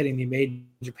Shingo hitting the Made in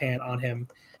Japan on him,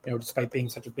 despite being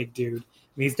such a big dude. I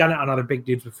mean, he's done it on other big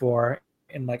dudes before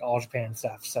in like All Japan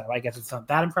stuff. So I guess it's not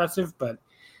that impressive, but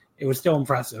it was still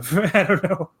impressive. I don't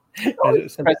know.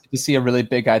 It's impressive to see a really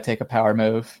big guy take a power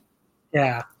move.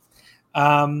 Yeah.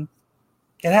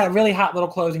 It had a really hot little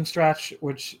closing stretch,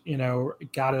 which,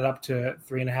 got it up to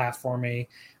 3.5 for me,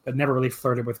 but never really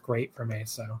flirted with great for me.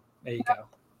 So there you go.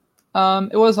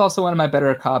 It was also one of my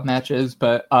better Cobb matches,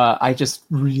 but I just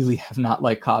really have not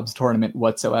liked Cobb's tournament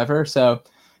whatsoever. So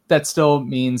that still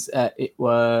means that it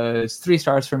was 3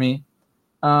 stars for me.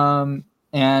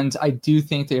 And I do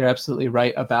think that you're absolutely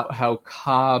right about how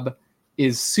Cobb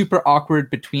is super awkward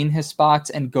between his spots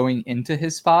and going into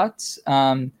his spots.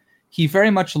 He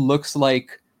very much looks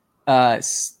like, I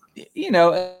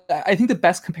think the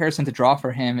best comparison to draw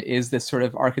for him is this sort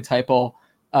of archetypal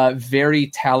very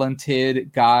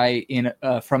talented guy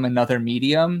from another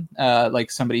medium,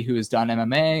 like somebody who has done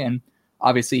MMA, and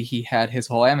obviously he had his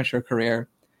whole amateur career,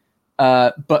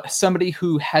 but somebody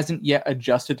who hasn't yet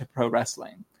adjusted to pro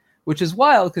wrestling, which is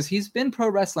wild because he's been pro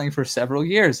wrestling for several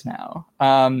years now.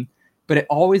 But it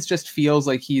always just feels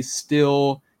like he's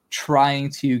still trying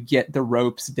to get the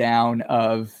ropes down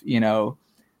of,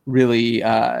 really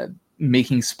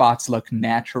making spots look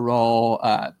natural,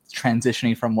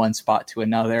 transitioning from one spot to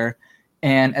another.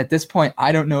 And at this point,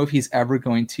 I don't know if he's ever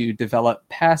going to develop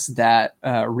past that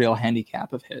real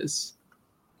handicap of his.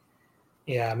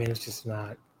 Yeah, I mean, it's just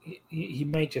not. He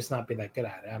might just not be that good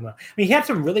at it. I don't know. I mean, he had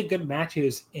some really good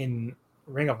matches in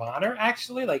Ring of Honor,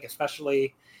 actually, like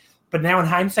especially. But now in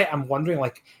hindsight, I'm wondering,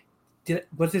 like,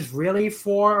 was this really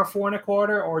 4 or 4 1/4,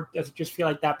 or does it just feel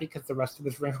like that because the rest of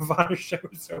this Ring of Honor show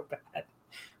is so bad?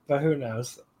 But who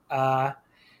knows?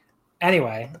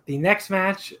 Anyway, the next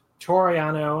match, Toru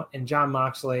Yano and Jon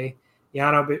Moxley.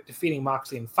 Yano defeating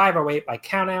Moxley in 508 by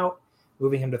countout,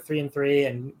 moving him to 3-3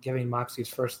 and giving Moxley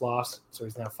his first loss, so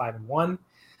he's now 5-1.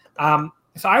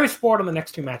 So I was spoiled on the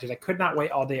next 2 matches. I could not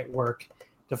wait all day at work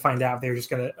to find out if they were just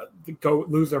going to go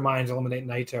lose their minds, eliminate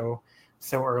Naito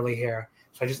so early here.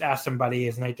 So I just asked somebody,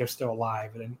 is Naito still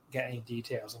alive? I didn't get any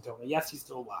details until, yes, he's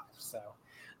still alive. So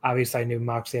obviously I knew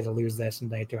Moxley had to lose this and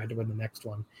Naito had to win the next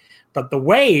one. But the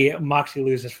way Moxley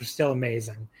loses was still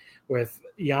amazing, with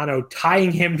Yano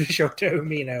tying him to Shota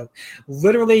Umino,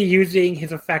 literally using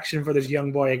his affection for this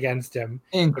young boy against him.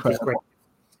 Incredible. Which is great.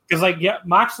 Because, like, yeah,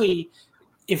 Moxley,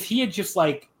 if he had just,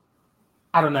 like,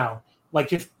 knocked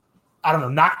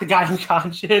the guy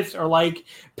unconscious or, like,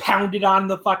 pounded on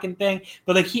the fucking thing,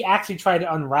 but, like, he actually tried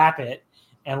to unwrap it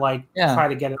and, like, try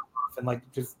to get it off and, like,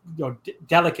 just,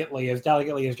 delicately as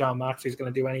Jon Moxley's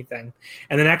going to do anything.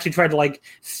 And then actually tried to, like,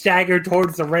 stagger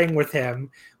towards the ring with him,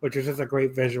 which was just a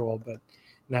great visual. But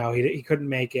no, he couldn't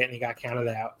make it and he got counted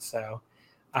out. So,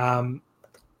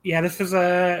 this was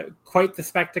quite the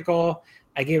spectacle.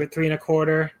 I gave it 3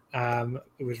 1/4.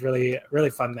 It was really, really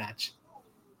fun match.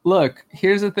 Look,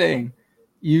 here's the thing.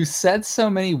 You said so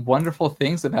many wonderful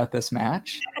things about this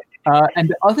match. And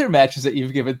the other matches that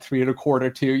you've given 3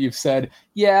 1/4 to, you've said,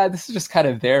 yeah, this is just kind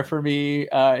of there for me.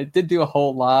 It did do a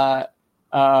whole lot.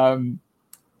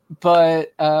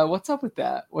 But what's up with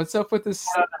that? What's up with this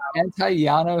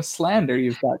anti-Yano slander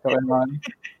you've got going on?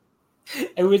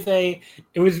 It was 3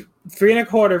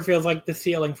 1/4 feels like the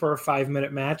ceiling for a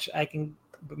 5-minute match.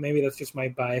 But maybe that's just my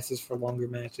biases for longer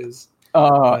matches.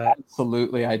 Oh,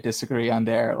 absolutely. I disagree on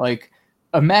there. Like,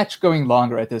 a match going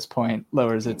longer at this point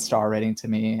lowers its star rating to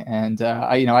me. And,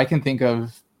 I can think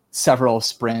of several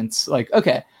sprints. Like,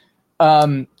 okay,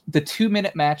 the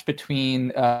 2-minute match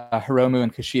between Hiromu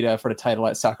and Kushida for the title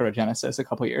at Sakura Genesis a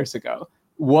couple years ago.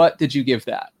 What did you give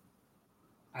that?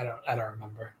 I don't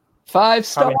remember. 5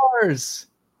 stars.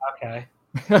 Okay.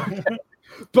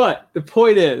 But the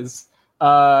point is,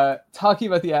 talking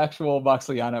about the actual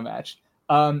Moxley-Yano match,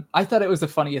 I thought it was the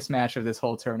funniest match of this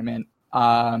whole tournament.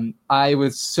 I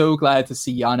was so glad to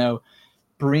see Yano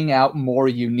bring out more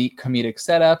unique comedic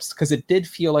setups, because it did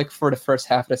feel like for the first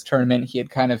half of this tournament, he had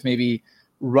kind of maybe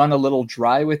run a little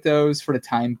dry with those for the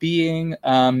time being.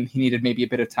 He needed maybe a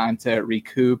bit of time to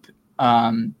recoup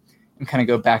and kind of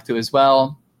go back to as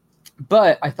well.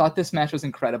 But I thought this match was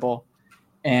incredible.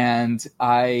 And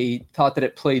I thought that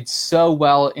it played so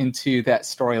well into that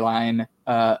storyline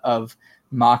of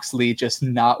Moxley just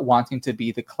not wanting to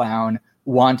be the clown,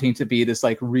 wanting to be this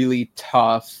like really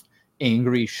tough,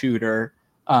 angry shooter,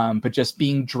 but just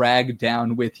being dragged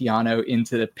down with Yano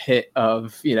into the pit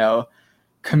of,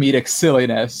 comedic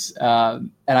silliness.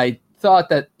 And I thought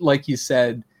that, like you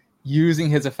said, using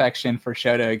his affection for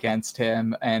Shota against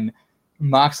him and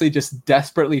Moxley just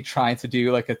desperately trying to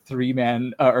do like a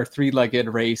 3-man or 3-legged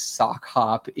race sock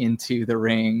hop into the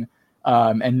ring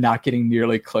and not getting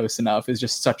nearly close enough is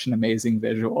just such an amazing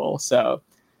visual. So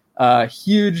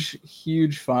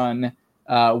huge fun.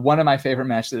 One of my favorite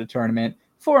matches of the tournament.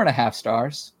 4.5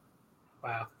 stars.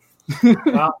 Wow.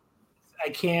 Well, I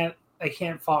can't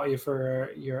fault you for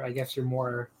your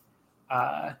more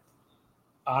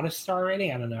honest star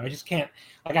rating. I don't know. I just can't.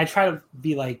 Like, I try to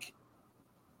be like,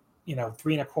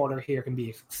 3 1/4 here can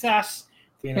be a success,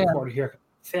 3 1/4 here can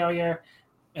be a failure,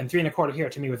 and 3 1/4 here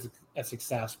to me was a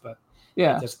success. But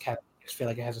I just feel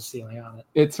like it has a ceiling on it.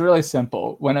 It's really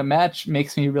simple. When a match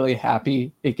makes me really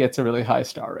happy, it gets a really high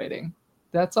star rating.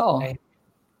 That's all. Okay.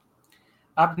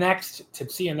 Up next,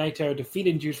 Tetsuya Naito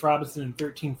defeated Juice Robinson in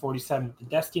 13:47 with the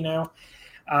Destino.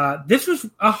 This was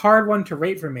a hard one to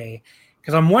rate for me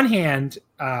because on one hand,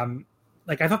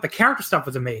 I thought the character stuff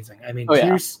was amazing. I mean,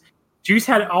 Juice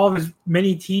had all of his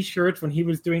mini T-shirts when he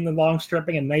was doing the long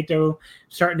stripping, and Naito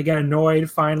starting to get annoyed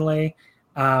finally.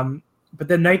 But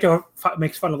then Naito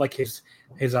makes fun of like his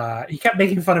he kept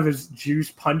making fun of his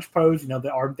Juice punch pose,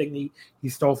 the arm thing he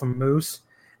stole from Moose.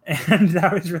 And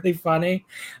that was really funny.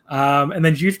 And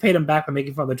then Juice paid him back by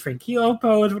making fun of the Tranquilo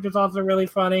pose, which was also really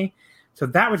funny. So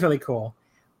that was really cool.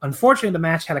 Unfortunately, the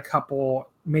match had a couple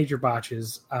major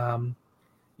botches.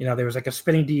 There was like a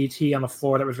spinning DDT on the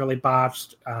floor that was really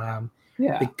botched. They kind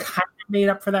of made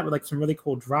up for that with like some really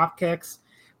cool drop kicks.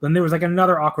 Then there was like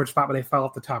another awkward spot where they fell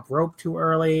off the top rope too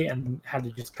early and had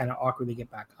to just kind of awkwardly get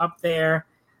back up there.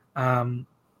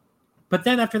 But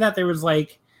then after that, there was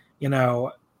like,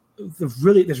 this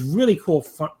really cool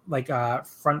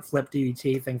front flip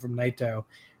DDT thing from Naito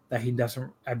that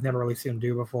I've never really seen him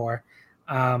do before.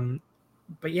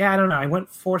 But yeah, I don't know. I went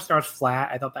 4 stars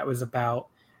flat. I thought that was like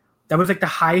the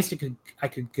highest I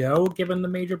could go given the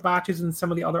major botches and some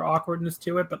of the other awkwardness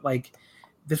to it. But like,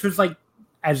 this was like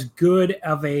as good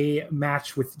of a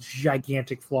match with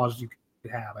gigantic flaws as you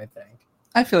could have, I think.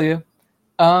 I feel you.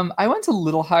 I went a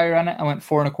little higher on it. I went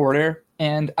 4.25,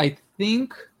 and I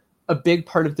think a big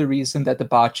part of the reason that the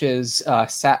botches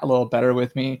sat a little better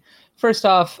with me. First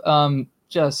off,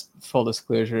 just full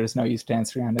disclosure, there's no use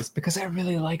dancing around this, because I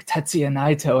really like Tetsuya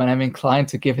Naito, and I'm inclined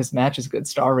to give his matches good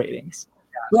star ratings.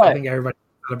 Yeah, I think everybody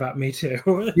thought about me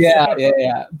too.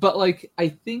 Yeah. But like, I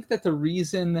think that the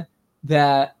reason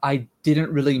that I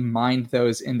didn't really mind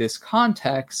those in this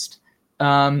context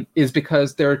is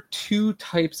because there are 2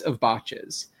 types of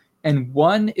botches. And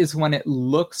one is when it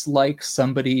looks like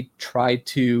somebody tried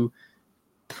to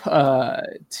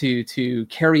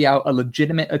carry out a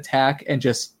legitimate attack and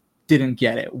just didn't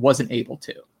get it, wasn't able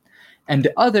to. And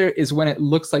the other is when it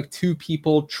looks like 2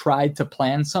 people tried to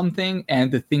plan something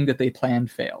and the thing that they planned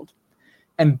failed.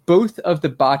 And both of the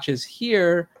botches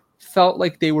here felt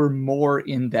like they were more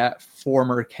in that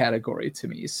former category to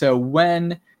me. So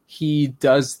when he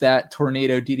does that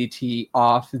tornado DDT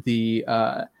off the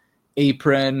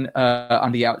apron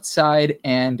on the outside,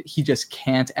 and he just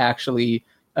can't actually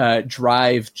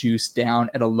drive Juice down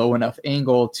at a low enough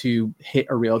angle to hit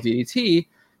a real DDT,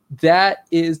 that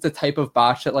is the type of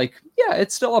botch that, like, yeah,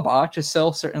 it's still a botch. It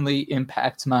still certainly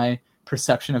impacts my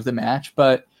perception of the match,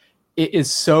 but it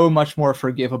is so much more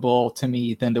forgivable to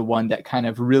me than the one that kind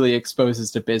of really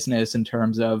exposes the business in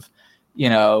terms of,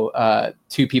 2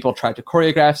 people tried to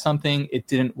choreograph something, it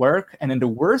didn't work. And then the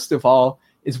worst of all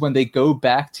is when they go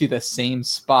back to the same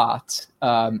spot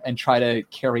and try to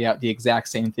carry out the exact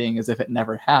same thing as if it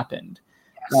never happened.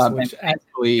 Which as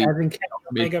in Kenny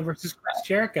Omega versus Chris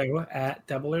Jericho at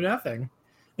Double or Nothing.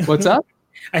 What's up?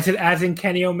 I said as in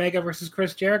Kenny Omega versus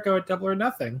Chris Jericho at Double or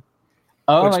Nothing.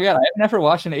 Oh my God, I've never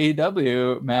watched an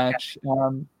AEW match.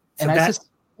 I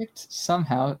suspect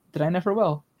somehow that I never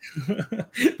will.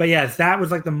 But yes, that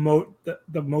was like the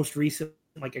most recent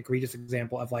like egregious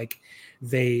example of like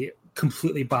they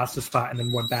completely botched the spot and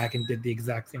then went back and did the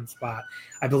exact same spot.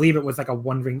 I believe it was like a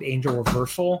one-ringed angel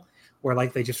reversal where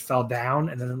like they just fell down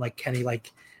and then like Kenny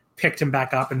like picked him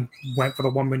back up and went for the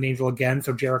one-ringed angel again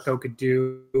so Jericho could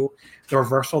do the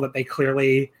reversal that they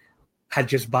clearly had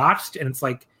just botched. And it's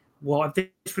like, well, if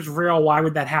this was real, why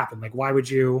would that happen? Like, why would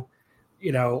you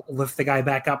lift the guy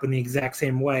back up in the exact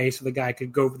same way so the guy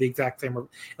could go for the exact same,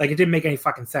 like it didn't make any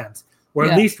fucking sense. Where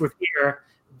at least with here,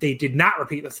 they did not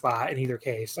repeat the spot in either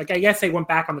case. Like, I guess they went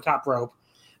back on the top rope,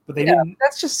 but they didn't.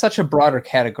 That's just such a broader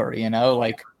category,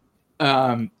 like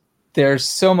there's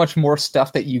so much more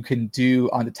stuff that you can do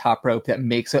on the top rope that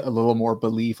makes it a little more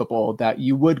believable that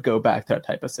you would go back to that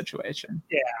type of situation.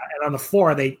 Yeah, and on the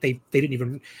floor, they didn't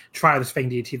even try the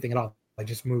spinning DDT thing at all. They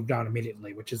just moved on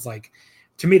immediately, which is like,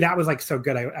 to me, that was like so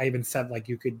good. I even said like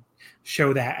you could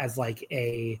show that as like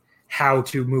a how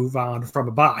to move on from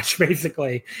a botch,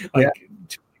 basically, like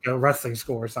to a wrestling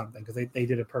school or something, because they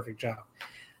did a perfect job.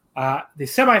 The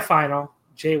semifinal,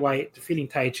 Jay White defeating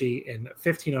Taichi in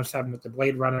 15:07 with the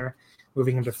Blade Runner,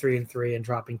 moving him to 3-3 and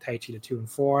dropping Taichi to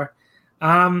 2-4.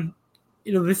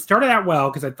 This started out well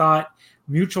because I thought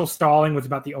mutual stalling was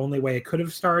about the only way it could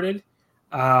have started.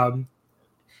 And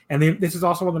this is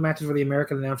also one of the matches where the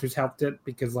American announcers helped it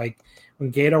because, like, when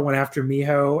Gato went after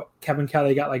Miho, Kevin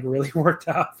Kelly got, like, really worked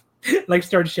up. Like,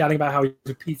 started shouting about how he's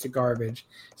a piece of garbage.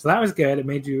 So that was good.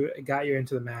 It got you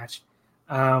into the match.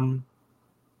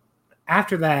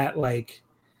 After that, like,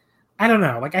 I don't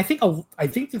know. Like, I think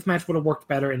this match would have worked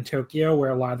better in Tokyo, where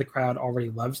a lot of the crowd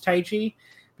already loves Taichi,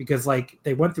 because, like,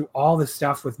 they went through all this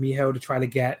stuff with Miho to try to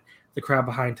get the crowd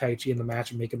behind Taichi in the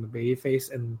match and make him the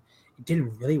babyface, and it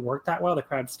didn't really work that well. The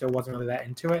crowd still wasn't really that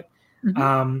into it.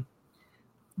 Mm-hmm.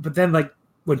 But then, like,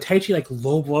 when Taichi, like,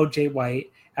 low-blowed Jay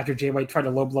White after Jay White tried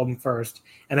to low-blow him first,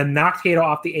 and then knocked Gato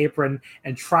off the apron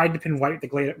and tried to pin White with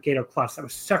the Gato clutch, that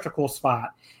was such a cool spot.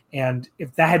 And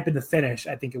if that had been the finish,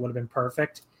 I think it would have been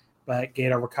perfect. But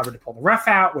Gato recovered to pull the ref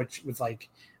out, which was like,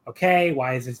 okay,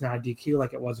 why is this not a DQ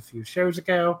like it was a few shows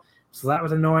ago? So that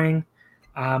was annoying.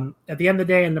 At the end of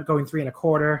the day, I ended up going 3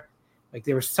 1/4. Like,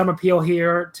 there was some appeal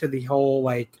here to the whole,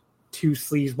 like, 2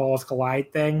 sleazeballs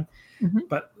collide thing. Mm-hmm.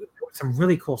 But there were some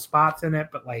really cool spots in it.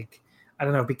 But, like, I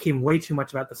don't know, it became way too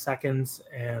much about the seconds.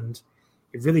 And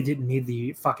it really didn't need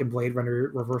the fucking Blade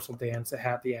Runner reversal dance it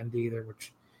had at the end either,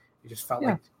 which it just felt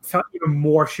even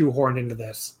more shoehorned into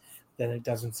this than it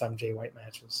does in some Jay White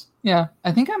matches. Yeah,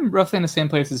 I think I'm roughly in the same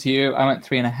place as you. I went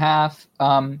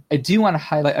 3.5. I do want to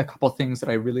highlight a couple things that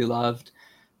I really loved.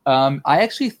 I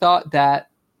actually thought that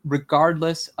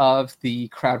regardless of the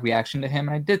crowd reaction to him,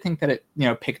 and I did think that it,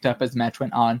 picked up as the match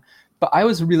went on, but I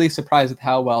was really surprised with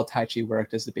how well Taichi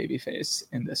worked as the babyface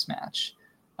in this match.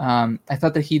 I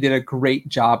thought that he did a great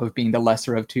job of being the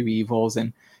lesser of two evils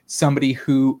and somebody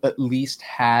who at least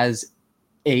has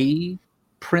a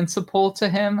principle to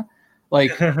him.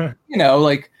 Like,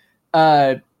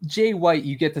 Jay White,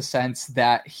 you get the sense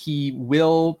that he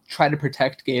will try to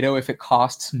protect Gedo if it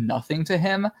costs nothing to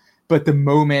him. But the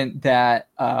moment that,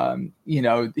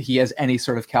 he has any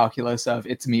sort of calculus of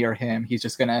it's me or him, he's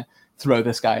just going to throw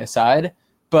this guy aside.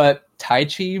 But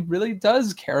Taichi really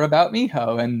does care about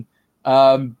Miho. And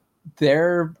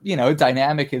their,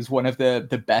 dynamic is one of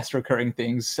the best recurring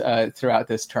things throughout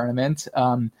this tournament.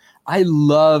 I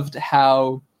loved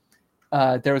how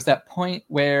there was that point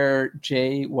where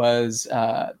Jay was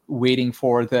waiting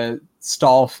for the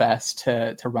stall fest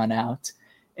to run out.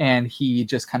 And he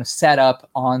just kind of sat up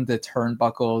on the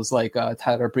turnbuckles like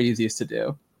Tyler Breeze used to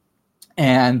do.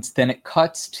 And then it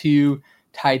cuts to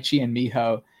Taichi and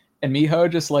Miho. And Miho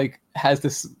just has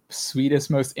this sweetest,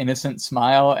 most innocent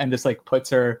smile and just puts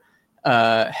her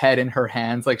head in her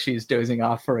hands like she's dozing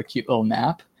off for a cute little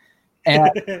nap.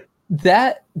 And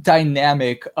that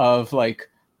dynamic of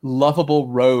lovable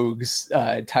rogues,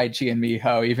 Taichi and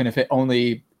Miho, even if it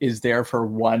only is there for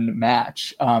one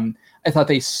match, I thought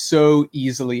they so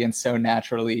easily and so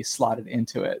naturally slotted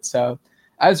into it. So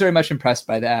I was very much impressed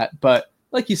by that. But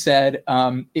like you said,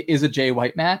 it is a Jay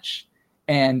White match,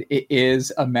 and it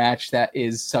is a match that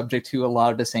is subject to a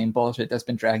lot of the same bullshit that's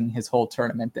been dragging his whole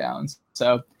tournament down.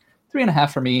 So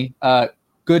 3.5 for me.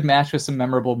 Good match with some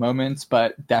memorable moments,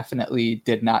 but definitely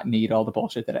did not need all the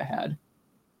bullshit that it had.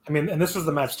 I mean, and this was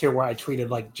the match too where I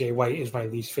tweeted Jay White is my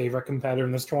least favorite competitor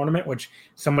in this tournament, which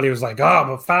somebody was like, "Oh,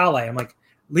 but Fale." I'm like,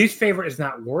 least favorite is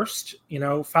not worst.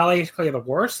 Fale is clearly the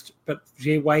worst, but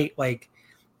Jay White,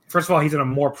 first of all, he's in a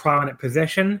more prominent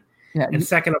position, and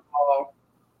second of all,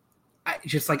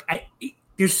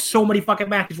 there's so many fucking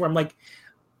matches where I'm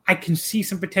I can see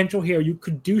some potential here. You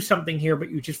could do something here,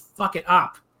 but you just fuck it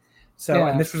up. So,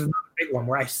 and this was another big one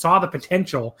where I saw the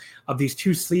potential of these two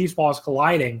sleazeballs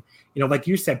colliding. Like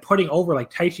you said, putting over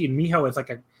Taichi and Miho as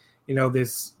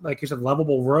this, like you said,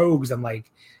 lovable rogues and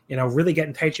really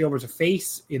getting Taichi over as a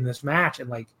face in this match. And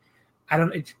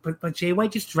but Jay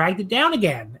White just dragged it down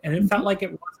again. And it felt like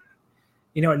it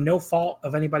wasn't, no fault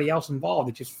of anybody else involved.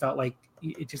 It just felt like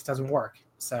it just doesn't work.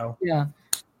 So, yeah.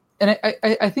 And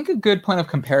I think a good point of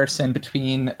comparison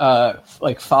between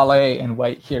Fale and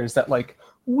White here is that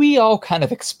we all kind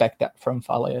of expect that from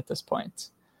Fale at this point.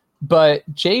 But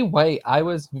Jay White,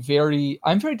 I'm very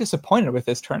disappointed with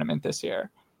this tournament this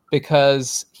year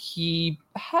because he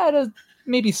had a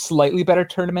maybe slightly better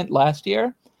tournament last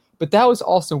year, but that was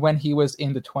also when he was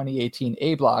in the 2018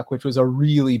 A block, which was a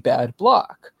really bad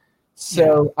block.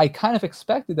 So I kind of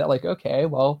expected that okay,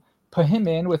 well, put him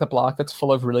in with a block that's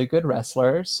full of really good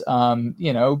wrestlers,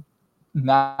 Naito,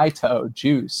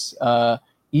 Juice,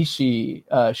 Ishii,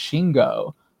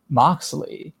 Shingo,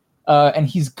 Moxley, and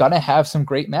he's gonna have some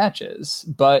great matches.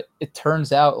 But it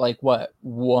turns out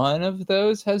one of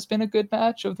those has been a good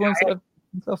match of the ones that have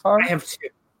been so far. I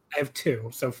have two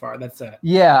so far. That's it.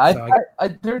 Yeah, so I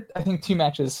think 2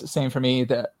 matches, same for me,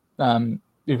 that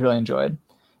we've really enjoyed.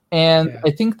 And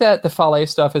I think that the Fale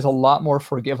stuff is a lot more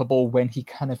forgivable when he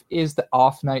kind of is the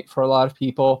off night for a lot of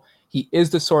people. He is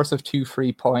the source of 2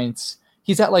 free points.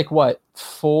 He's at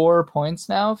 4 points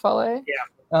now, Fale?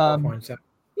 Yeah, 4 points.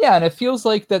 Yeah, and it feels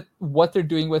like that what they're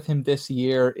doing with him this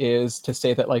year is to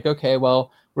say that okay,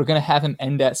 well, we're going to have him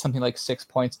end at something like 6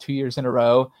 points 2 years in a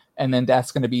row, and then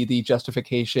that's going to be the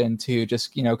justification to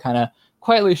just, kind of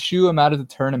quietly shoo him out of the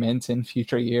tournament in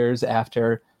future years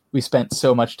after we spent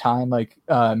so much time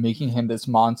making him this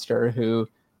monster who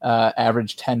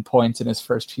averaged 10 points in his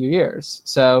first few years.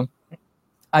 So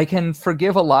I can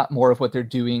forgive a lot more of what they're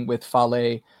doing with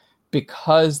Fale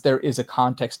because there is a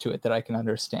context to it that I can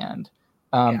understand.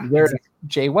 Whereas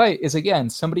Jay White is, again,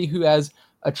 somebody who has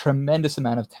a tremendous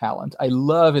amount of talent. I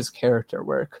love his character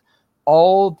work.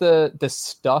 All the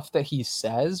stuff that he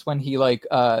says when he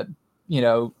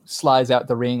slides out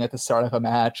the ring at the start of a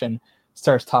match and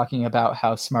starts talking about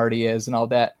how smart he is and all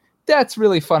that, that's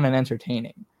really fun and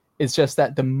entertaining. It's just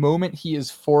that the moment he is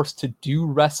forced to do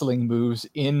wrestling moves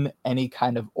in any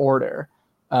kind of order,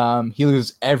 he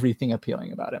loses everything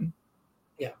appealing about him.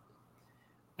 Yeah.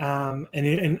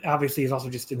 And obviously he's also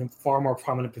just in a far more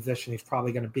prominent position. He's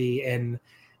probably going to be in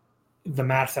the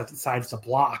match that decides the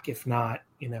block, if not,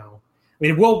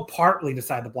 mean, it will partly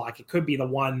decide the block. It could be the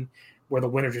one where the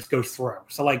winner just goes through.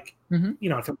 So, like,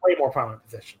 it's a way more prominent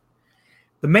position.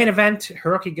 The main event,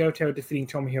 Hiroki Goto defeating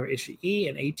Tomohiro Ishii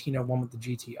in 18:01 with the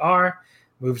GTR.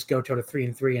 Moves Goto to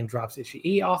 3-3 and drops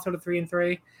Ishii also to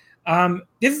 3-3.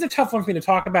 This is a tough one for me to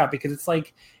talk about because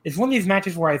it's one of these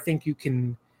matches where I think you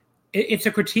can. It's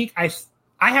a critique. I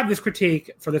have this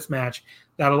critique for this match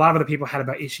that a lot of the people had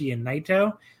about Ishii and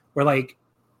Naito, where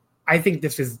I think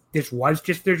this was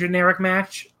just their generic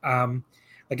match. I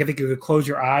think you could close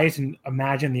your eyes and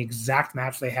imagine the exact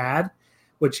match they had,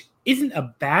 which isn't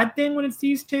a bad thing when it's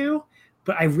these two,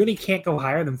 but I really can't go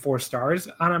higher than 4 stars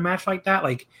on a match like that.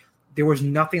 There was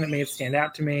nothing that made it stand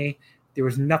out to me. There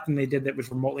was nothing they did that was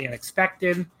remotely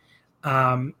unexpected.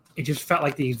 It just felt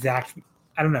like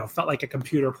felt like a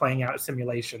computer playing out a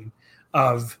simulation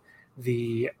of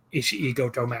the Ishii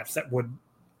Goto match that would,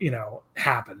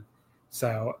 happen.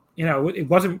 So, it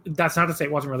wasn't, that's not to say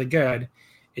it wasn't really good.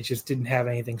 It just didn't have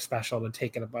anything special to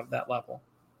take it above that level.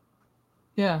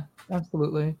 Yeah,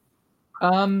 absolutely.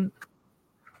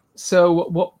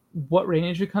 So what rating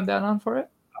did you come down on for it?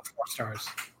 4 stars.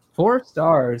 4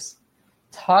 stars.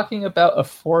 Talking about a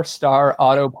 4-star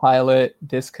autopilot,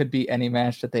 this could be any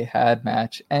match that they had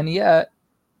match. And yet,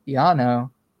 Yano,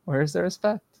 where's the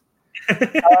respect?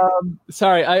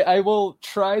 Sorry, I will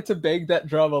try to beg that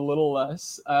drum a little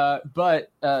less.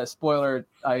 But spoiler,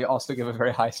 I also give a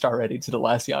very high star rating to the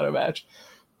last Yano match.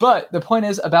 But the point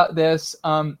is about this,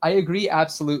 I agree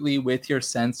absolutely with your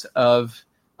sense of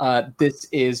this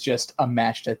is just a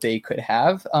match that they could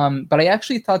have. But I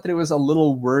actually thought that it was a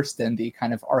little worse than the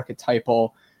kind of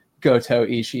archetypal Goto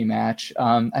Ishii match.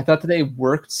 I thought that they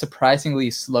worked surprisingly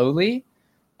slowly.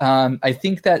 I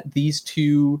think that these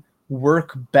two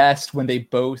work best when they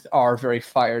both are very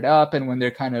fired up and when they're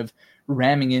kind of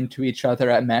ramming into each other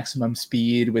at maximum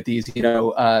speed with these,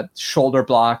 shoulder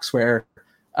blocks where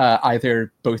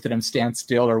either both of them stand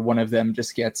still or one of them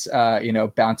just gets,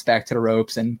 bounced back to the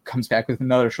ropes and comes back with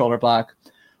another shoulder block,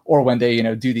 or when they,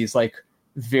 do these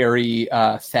very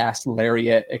fast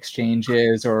lariat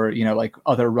exchanges or,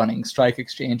 other running strike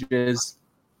exchanges.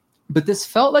 But this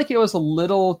felt like it was a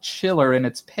little chiller in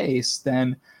its pace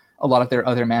than a lot of their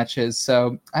other matches.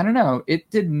 So I don't know. It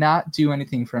did not do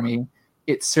anything for me.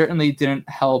 It certainly didn't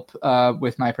help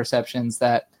with my perceptions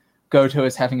that Goto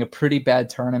is having a pretty bad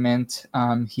tournament.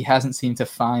 He hasn't seemed to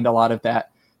find a lot of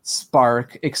that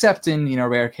spark, except in,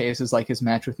 rare cases like his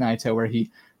match with Naito, where he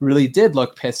really did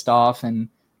look pissed off and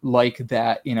like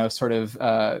that, sort of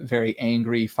very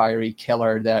angry, fiery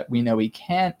killer that we know he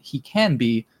can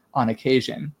be on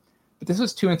occasion. But this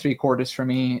was 2 3/4 for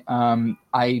me.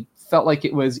 I felt like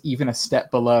it was even a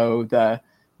step below the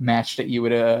match that you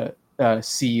would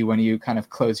see when you kind of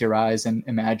close your eyes and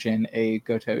imagine a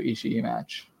Goto Ishii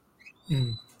match.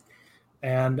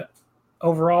 And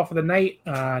overall for the night,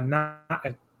 not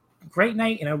a great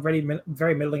night,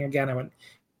 very middling again.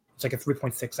 It's like a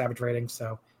 3.6 average rating,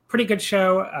 so pretty good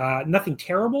show. Nothing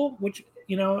terrible, which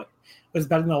was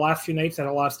better than the last few nights. Had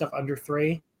a lot of stuff under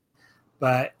 3,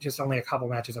 but just only a couple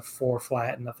matches of 4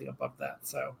 flat and nothing above that.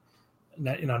 So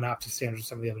not to standards of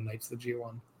some of the other nights of the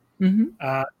G1.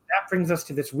 That brings us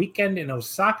to this weekend in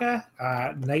Osaka,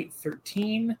 night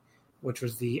 13. Which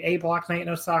was the A block night in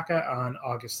Osaka on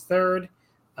August 3rd.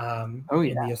 In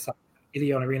the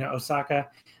Ideon Arena, Osaka.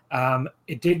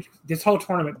 This whole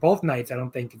tournament, both nights, I don't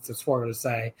think it's a spoiler to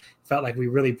say, felt like we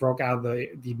really broke out of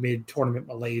the mid-tournament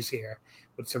malaise here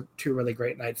with some 2 really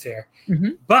great nights here.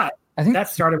 But I think that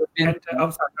started with Kenta.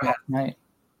 Oh, sorry, go ahead. Night.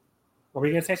 What were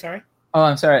you going to say? Sorry? Oh,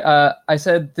 I'm sorry. I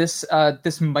said this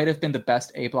might have been the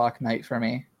best A block night for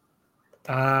me.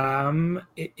 I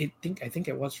think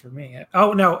it was for me.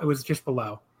 Oh no, it was just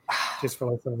below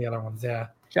some of the other ones. Yeah.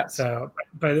 So,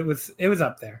 but it was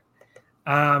up there.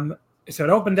 So it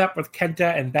opened up with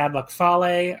Kenta and Bad Luck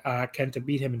Fale. Kenta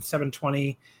beat him in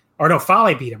 7:20, or no,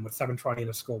 Fale beat him with 7:20 in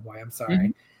a schoolboy. I'm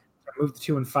sorry. So moved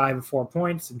to 2-5 with 4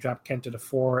 points and dropped Kenta to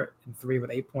 4-3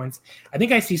 with 8 points. I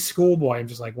think I see schoolboy. I'm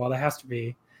just like, well, that has to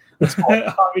be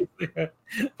obviously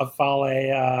a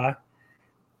Fale.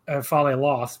 Fale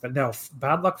lost, but no,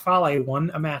 Bad Luck Fale won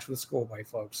a match with a schoolboy,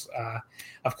 folks.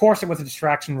 Of course, it was a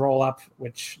distraction roll-up,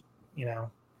 which,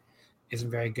 isn't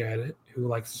very good. Who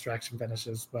likes distraction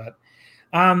finishes? But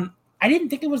I didn't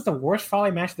think it was the worst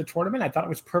Fale match of the tournament. I thought it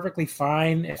was perfectly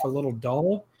fine, if a little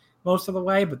dull most of the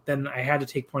way, but then I had to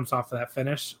take points off of that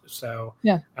finish. So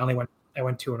yeah, I went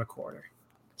 2 1/4.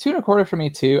 2 1/4 for me,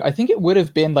 too. I think it would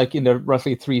have been in the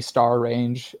roughly 3-star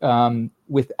range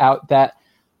without that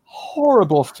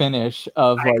horrible finish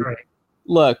of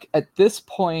look, at this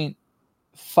point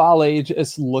Fale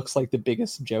just looks like the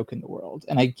biggest joke in the world.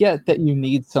 And I get that you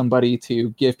need somebody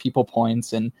to give people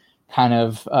points and kind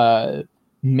of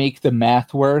make the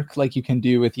math work like you can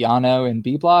do with Yano and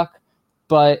B Block.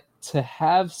 But to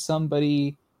have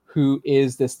somebody who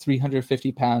is this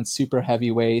 350-pound super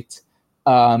heavyweight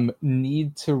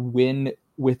need to win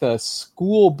with a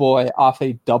schoolboy off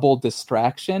a double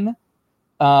distraction,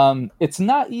 it's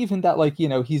not even that, like,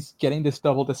 he's getting this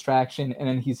double distraction and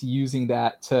then he's using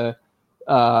that to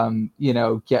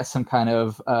get some kind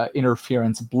of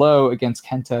interference blow against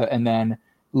Kenta and then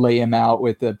lay him out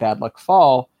with the bad luck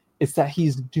fall. It's that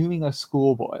he's doing a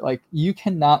schoolboy. Like, you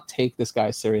cannot take this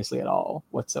guy seriously at all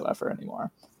whatsoever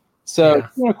anymore. So,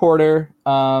 in a quarter,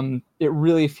 it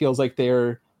really feels like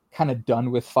they're kind of done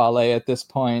with Fale at this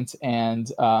point.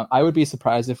 And I would be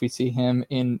surprised if we see him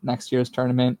in next year's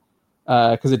tournament,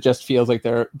 because it just feels like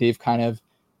they've kind of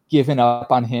given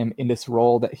up on him in this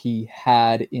role that he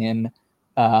had in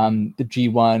the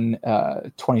G1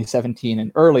 2017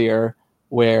 and earlier,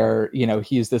 where,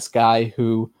 he's this guy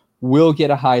who will get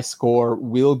a high score,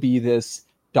 will be this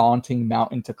daunting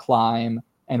mountain to climb,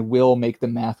 and will make the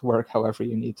math work however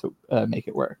you need to make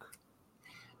it work.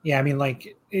 Yeah, I mean,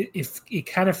 like, it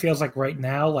kind of feels like right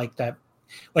now, like that,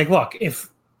 like, look,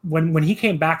 if when he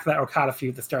came back to that Okada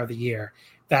feud at the start of the year,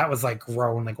 that was like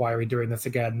grown, like, why are we doing this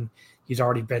again? He's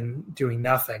already been doing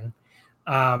nothing.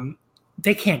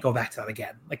 They can't go back to that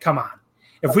again. Like, come on.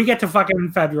 If we get to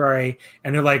fucking February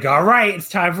and they're like, all right, it's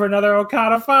time for another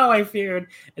Okada Fale feud,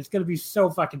 it's going to be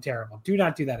so fucking terrible. Do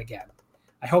not do that again.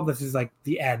 I hope this is like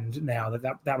the end now,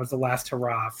 that was the last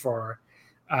hurrah for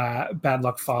Bad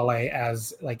Luck Fale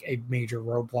as like a major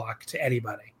roadblock to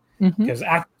anybody. Because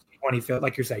after G1, he feels,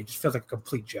 like you're saying, just feels like a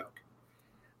complete joke.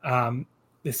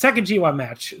 The second G1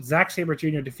 match, Zack Sabre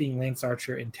Jr. defeating Lance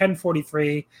Archer in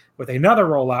 10:43 with another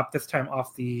roll up, this time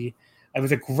off it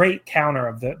was a great counter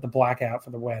of the blackout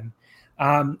for the win.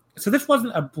 So this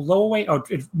wasn't a blowaway. Oh,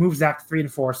 it moved Zack 3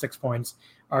 and 4, 6 points.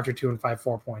 Archer 2 and 5,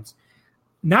 4 points.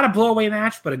 Not a blowaway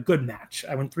match, but a good match.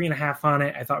 I went 3.5 on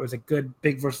it. I thought it was a good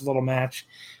big versus little match.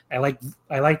 I like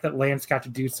that Lance got to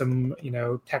do some,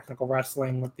 technical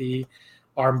wrestling with the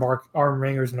arm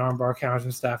ringers and arm bar counters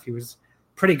and stuff. He was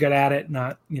pretty good at it.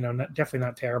 Not, definitely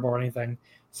not terrible or anything.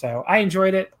 So I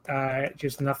enjoyed it.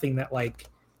 Just nothing that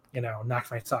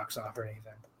knocked my socks off or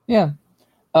anything. Yeah.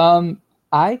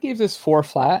 I gave this 4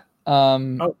 flat.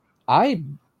 I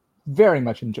very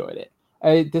much enjoyed it.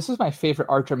 This was my favorite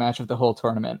Archer match of the whole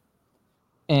tournament.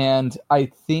 And I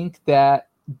think that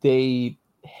they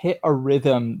hit a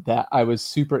rhythm that I was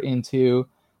super into.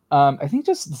 I think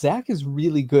just Zack is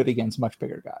really good against much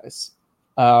bigger guys.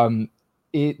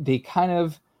 They kind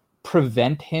of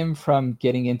prevent him from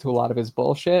getting into a lot of his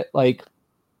bullshit. Like,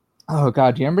 oh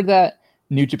God, do you remember that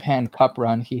New Japan Cup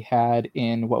run he had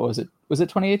in, what was it? Was it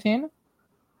 2018?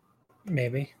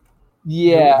 Maybe.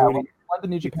 Yeah, he won the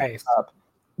New Japan Cup.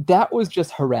 That was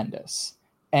just horrendous.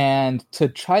 And to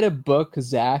try to book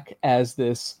Zack as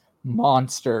this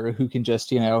monster who can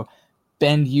just,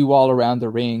 bend you all around the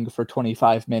ring for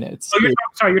 25 minutes. Oh, you're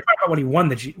talking about when he won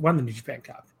the New Japan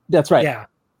Cup. That's right.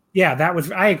 Yeah, that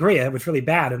was, I agree. It was really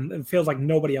bad. And it feels like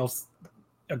nobody else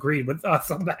agreed with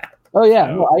us on that. Oh, yeah.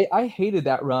 So. No, I hated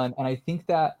that run. And I think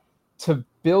that to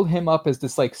build him up as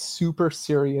this like super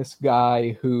serious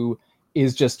guy who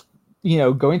is just,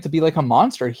 going to be like a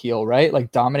monster heel, right?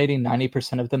 Like dominating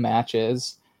 90% of the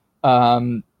matches,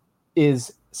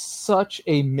 is such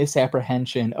a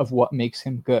misapprehension of what makes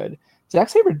him good. Zack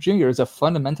Sabre Jr. is a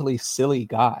fundamentally silly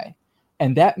guy.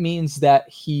 And that means that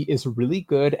he is really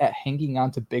good at hanging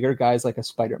on to bigger guys like a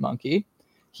spider monkey.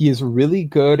 He is really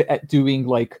good at doing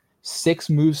like 6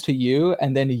 moves to you,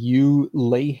 and then you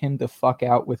lay him the fuck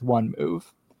out with 1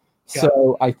 move. Yeah.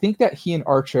 So I think that he and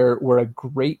Archer were a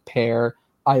great pair.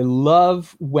 I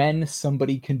love when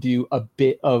somebody can do a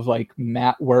bit of like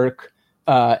mat work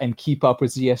and keep up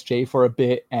with ZSJ for a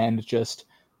bit and just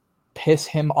piss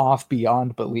him off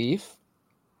beyond belief.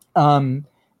 And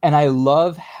I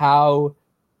love how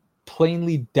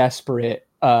plainly desperate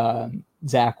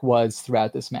Zack was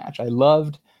throughout this match. I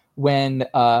loved when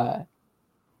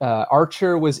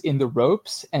Archer was in the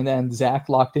ropes and then Zack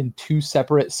locked in 2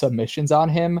 separate submissions on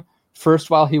him. First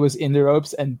while he was in the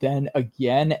ropes and then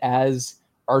again as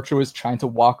Archer was trying to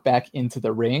walk back into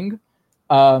the ring.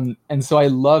 And so I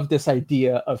love this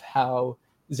idea of how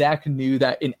Zack knew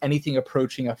that in anything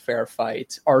approaching a fair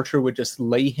fight, Archer would just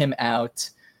lay him out.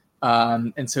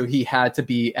 And so he had to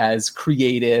be as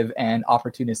creative and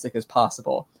opportunistic as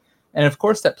possible. And of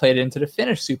course that played into the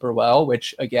finish super well,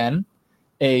 which again,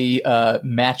 a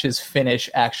match's finish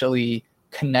actually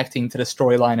connecting to the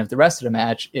storyline of the rest of the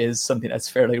match is something that's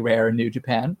fairly rare in New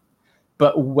Japan.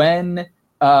 But when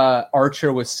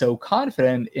Archer was so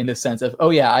confident in the sense of, oh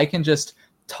yeah, I can just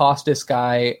toss this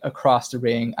guy across the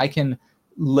ring, I can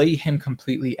lay him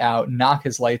completely out, knock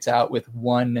his lights out with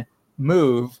one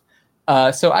move,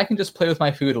 so I can just play with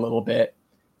my food a little bit.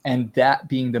 And that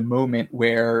being the moment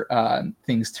where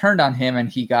things turned on him and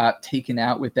he got taken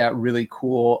out with that really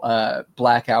cool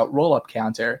blackout roll-up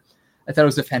counter, I thought it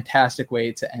was a fantastic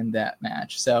way to end that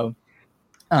match. So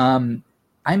I'm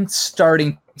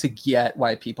starting to get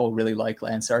why people really like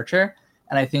Lance Archer.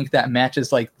 And I think that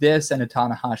matches like this and a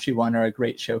Tanahashi one are a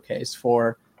great showcase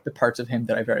for the parts of him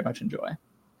that I very much enjoy.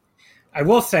 I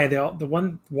will say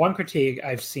the one critique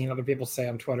I've seen other people say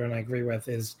on Twitter, and I agree with,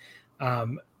 is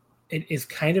it is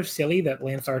kind of silly that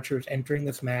Lance Archer is entering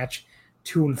this match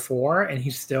 2-4, and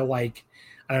he's still like,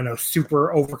 I don't know,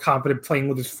 super overconfident playing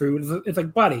with his food. It's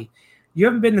like, buddy, you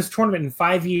haven't been in this tournament in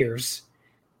 5 years,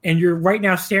 and you're right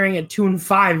now staring at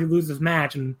 2-5. You lose this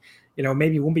match, and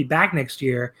maybe you won't be back next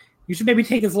year. You should maybe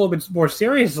take this a little bit more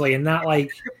seriously and not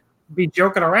like be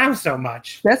joking around so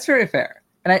much. That's very fair.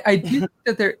 And I do think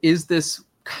that there is this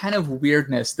kind of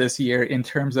weirdness this year in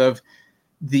terms of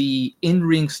the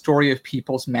in-ring story of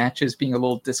people's matches being a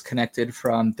little disconnected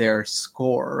from their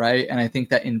score, right? And I think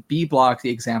that in B Block,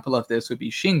 the example of this would be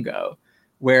Shingo,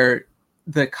 where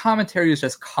the commentary is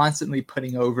just constantly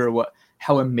putting over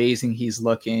how amazing he's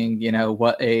looking,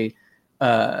 what a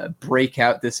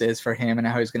breakout this is for him and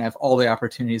how he's going to have all the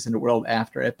opportunities in the world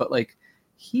after it. But like,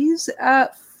 he's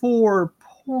at 4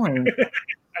 points.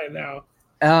 I know.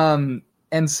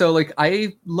 And so like,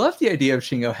 I love the idea of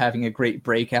Shingo having a great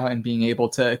breakout and being able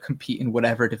to compete in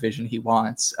whatever division he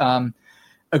wants.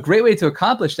 A great way to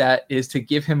accomplish that is to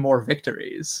give him more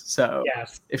victories. So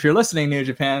yes. If you're listening, New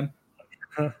Japan.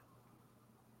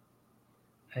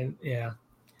 And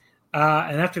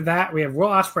after that, we have Will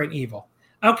Ospreay and Evil.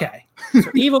 Okay.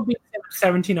 So Evil beats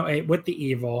him at 17:08 with the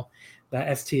Evil,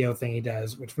 the STO thing he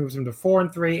does, which moves him to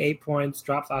 4-3, 8 points,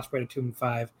 drops Ospreay to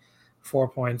 2-5, 4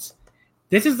 points.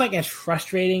 This is like as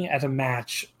frustrating as a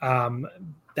match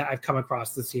that I've come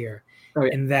across this year. Oh,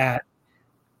 yeah. In that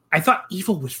I thought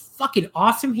Evil was fucking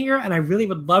awesome here, and I really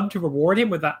would love to reward him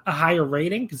with a higher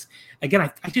rating because, again,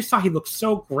 I just thought he looked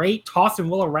so great, tossing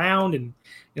Will around and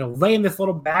laying this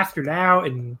little bastard out,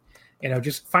 and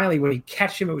just finally when he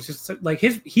catch him, it was just like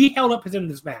he held up his end of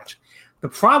this match. The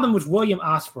problem was William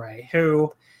Ospreay,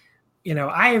 who,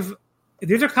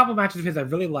 there's a couple matches of his I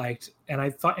really liked, and I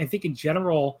think in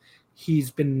general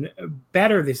he's been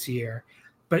better this year.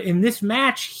 But in this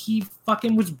match, he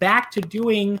fucking was back to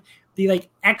doing the like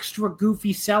extra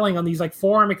goofy selling on these like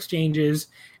forearm exchanges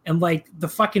and like the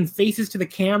fucking faces to the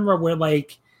camera where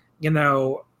like,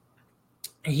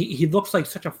 he looks like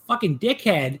such a fucking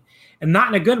dickhead and not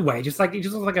in a good way. Just like, he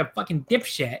just looks like a fucking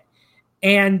dipshit.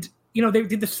 And, they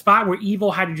did the spot where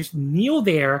Evil had to just kneel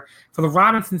there for the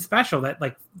Robinson special,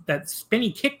 that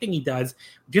spinny kick thing he does,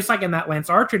 just like in that Lance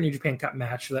Archer New Japan Cup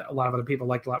match that a lot of other people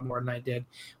liked a lot more than I did,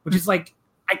 which is like,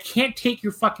 I can't take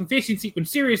your fucking fishing sequence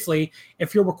seriously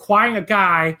if you're requiring a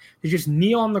guy to just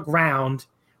kneel on the ground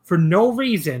for no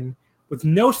reason, with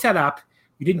no setup.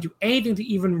 You didn't do anything to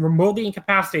even remotely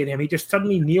incapacitate him. He just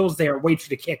suddenly kneels there and waits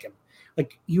you to kick him.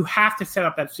 Like, you have to set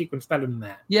up that sequence better than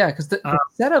that. Yeah, because the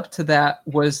setup to that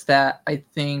was that I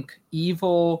think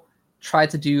Evil tried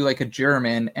to do like a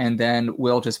German and then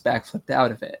Will just backflipped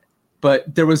out of it.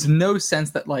 But there was no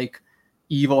sense that like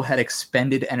Evil had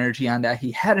expended energy on that.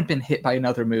 He hadn't been hit by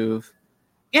another move.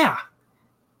 Yeah.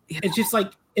 It's just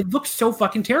like, it looks so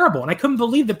fucking terrible. And I couldn't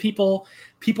believe that people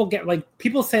get like,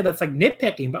 people say that's like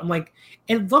nitpicking, but I'm like,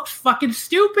 it looks fucking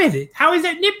stupid. How is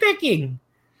that nitpicking?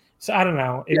 So I don't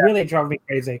know. It really drove me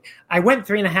crazy. I went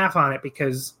 3.5 on it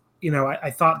because, I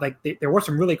thought like there were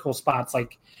some really cool spots,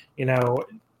 like,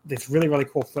 this really, really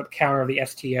cool flip counter of the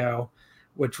STO,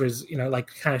 which was,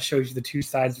 like kind of shows you the two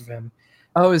sides of him.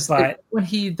 Oh, is that when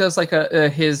he does like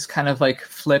his kind of like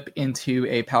flip into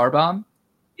a powerbomb?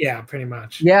 Yeah, pretty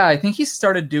much. Yeah, I think he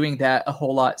started doing that a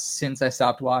whole lot since I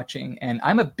stopped watching, and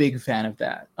I'm a big fan of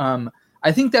that.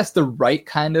 I think that's the right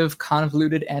kind of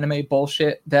convoluted anime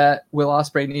bullshit that Will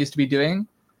Ospreay needs to be doing.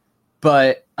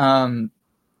 But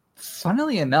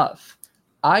funnily enough,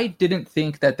 I didn't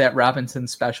think that Robinson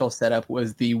special setup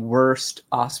was the worst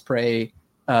Ospreay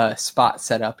spot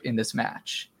setup in this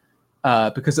match.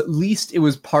 Because at least it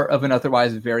was part of an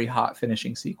otherwise very hot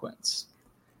finishing sequence.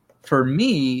 For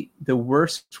me, the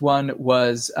worst one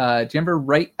was, do you remember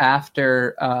right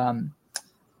after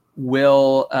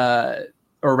Will,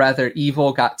 or rather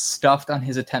Evil got stuffed on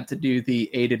his attempt to do the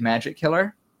aided magic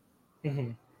killer?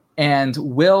 Mm-hmm. And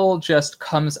Will just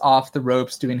comes off the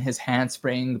ropes doing his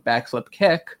handspring backflip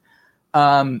kick.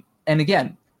 And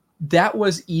again, that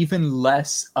was even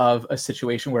less of a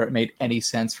situation where it made any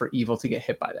sense for Evil to get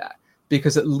hit by that.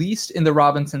 Because at least in the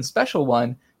Robinson special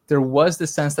one, there was the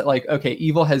sense that, like, okay,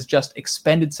 Evil has just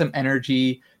expended some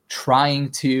energy trying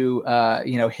to,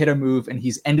 hit a move, and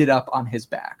he's ended up on his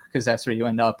back, because that's where you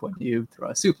end up when you throw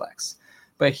a suplex.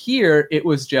 But here, it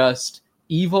was just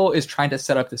Evil is trying to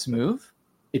set up this move.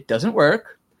 It doesn't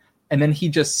work. And then he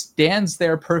just stands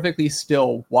there perfectly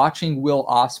still, watching Will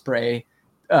Ospreay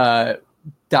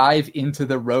dive into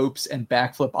the ropes and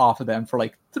backflip off of them for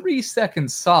like 3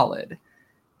 seconds solid.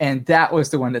 And that was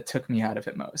the one that took me out of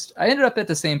it most. I ended up at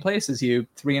the same place as you,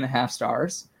 3.5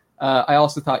 stars. I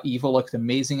also thought Evil looked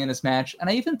amazing in his match. And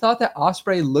I even thought that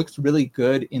Ospreay looked really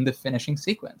good in the finishing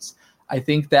sequence. I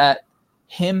think that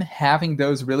him having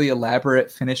those really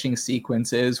elaborate finishing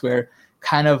sequences where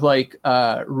kind of like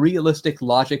realistic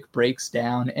logic breaks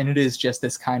down, and it is just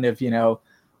this kind of,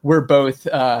 we're both,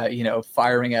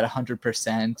 firing at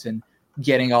 100% and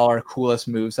getting all our coolest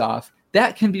moves off.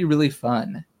 That can be really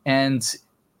fun. And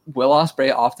Will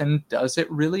Ospreay often does it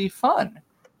really fun.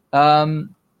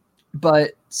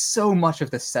 But so much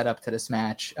of the setup to this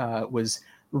match was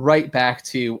right back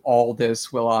to all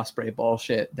this Will Ospreay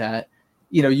bullshit that,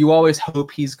 you always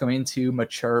hope he's going to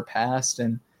mature past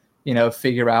and,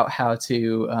 figure out how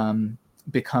to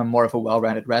become more of a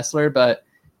well-rounded wrestler. But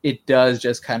it does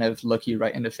just kind of look you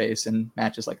right in the face in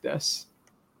matches like this.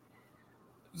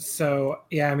 So,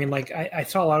 yeah, I mean, like, I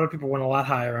saw a lot of people went a lot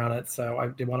higher on it. So I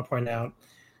did want to point out,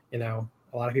 a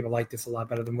lot of people like this a lot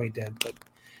better than we did. But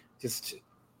just,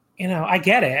 I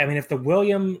get it. I mean, if the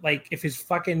William, like, if his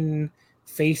fucking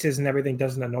faces and everything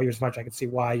doesn't annoy you as much, I can see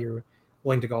why you're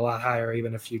willing to go a lot higher,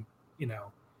 even if you,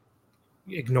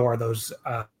 ignore those,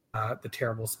 the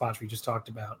terrible spots we just talked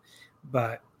about.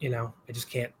 But, I just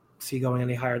can't see going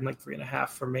any higher than like 3.5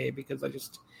 for me, because I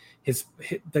just,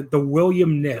 the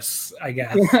Williamness, I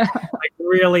guess, like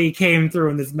really came through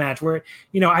in this match where,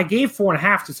 I gave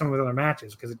 4.5 to some of the other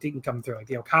matches because it didn't come through. Like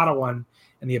the Okada one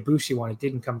and the Ibushi one, it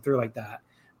didn't come through like that.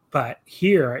 But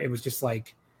here it was just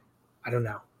like, I don't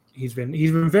know. He's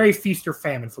been very feast or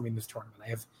famine for me in this tournament. I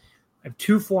have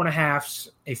 2 4.5s,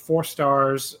 a 4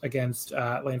 stars against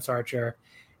Lance Archer,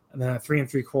 and then a 3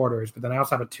 3/4. But then I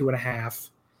also have a 2.5,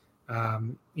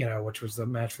 which was the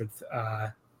match with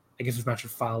I guess it was match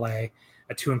with Fale, a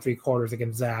 2 3/4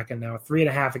 against Zach, and now a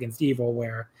 3.5 against Evil,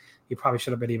 where he probably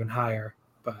should have been even higher.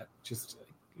 But just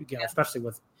especially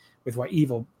with what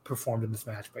Evil performed in this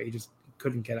match, but he just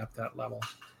couldn't get up that level.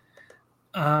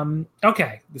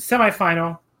 Okay, the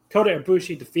semifinal. Kota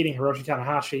Ibushi defeating Hiroshi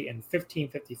Tanahashi in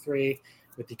 15:53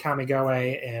 with the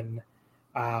Kamigoe and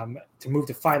to move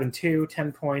to 5-2,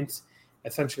 10 points,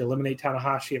 essentially eliminate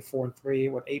Tanahashi at 4-3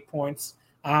 with 8 points.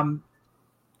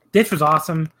 This was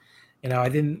awesome.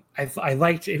 I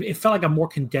liked it. It felt like a more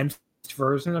condensed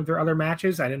version of their other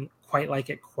matches. I didn't quite like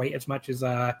it quite as much as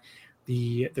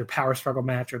their Power Struggle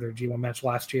match or their G1 match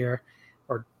last year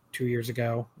or 2 years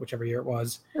ago, whichever year it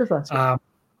was. It was last year.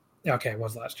 Okay, it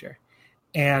was last year.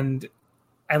 And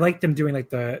I liked them doing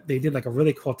they did like a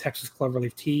really cool Texas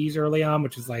Cloverleaf tease early on,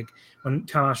 which is like when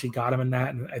Tanahashi got him in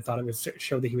that, and I thought it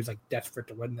showed that he was like desperate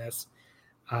to win this.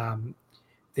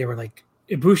 They were like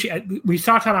Ibushi. We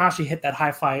saw Tanahashi hit that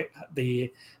high fly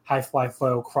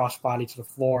flow crossbody to the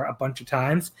floor a bunch of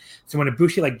times. So when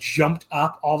Ibushi like jumped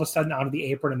up all of a sudden onto the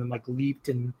apron and then like leaped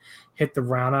and hit the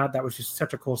Rana, that was just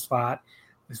such a cool spot,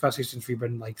 especially since we've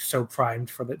been like so primed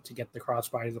to get the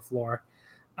crossbody to the floor.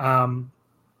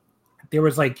 There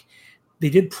was like they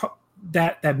did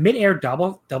that mid-air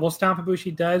double stomp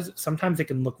Ibushi does. Sometimes it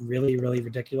can look really, really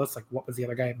ridiculous. Like, what was the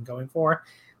other guy even going for?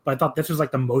 But I thought this was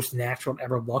like the most natural it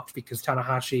ever looked, because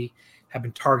Tanahashi had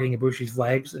been targeting Ibushi's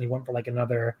legs, and he went for like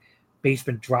another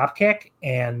basement drop kick,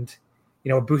 and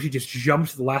Ibushi just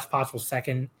jumps to the last possible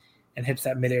second and hits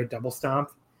that mid-air double stomp.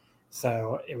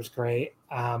 So it was great.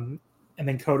 And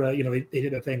then Kota, they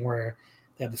did a thing where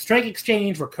they had the strike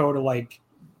exchange where Kota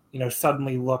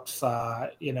suddenly looks,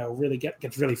 really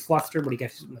gets really flustered when he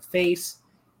gets hit in the face.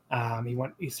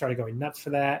 He started going nuts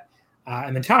for that.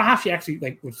 And then Tanahashi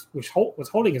actually was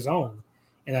holding his own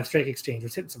in that strike exchange,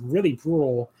 was hitting some really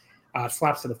brutal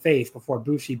slaps to the face before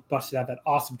Ibushi busted out that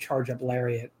awesome charge up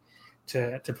lariat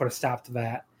to put a stop to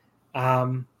that.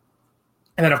 And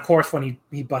then of course when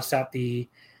he busts out the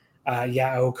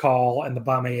Yao call and the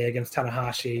Bame against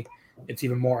Tanahashi, it's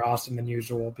even more awesome than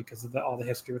usual because of all the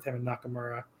history with him and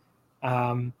Nakamura.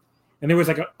 And there was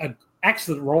like a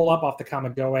excellent roll up off the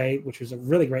Kamigoe, which was a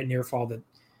really great near fall that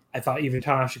I thought even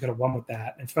Tanahashi could have won with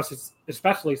that, and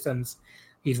especially since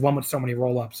he's won with so many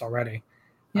roll ups already.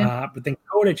 Yeah. But then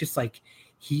Kota just like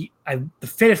the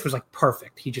finish was like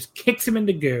perfect. He just kicks him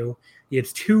into goo. He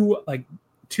hits 2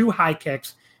 2 high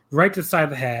kicks right to the side of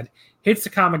the head, hits the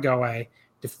Kamigoe,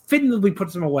 definitively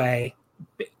puts him away.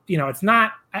 It's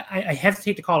not, I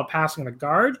hesitate to call it passing the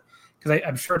guard because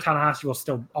I'm sure Tanahashi will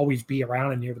still always be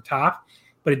around and near the top,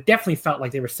 but it definitely felt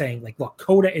like they were saying, like, look,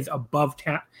 Kota is above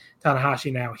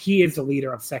Tanahashi now. He is the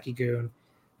leader of Sekigun.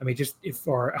 I mean,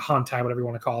 or Hantai, whatever you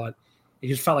want to call it. It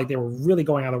just felt like they were really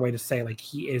going out of their way to say, like,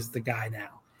 he is the guy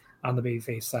now on the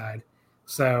babyface side.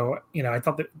 So, I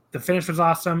thought that the finish was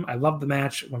awesome. I loved the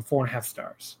match. Went 4.5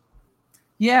 stars.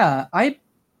 Yeah, I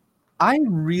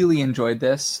really enjoyed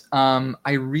this.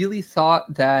 I really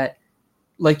thought that,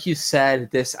 like you said,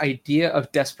 this idea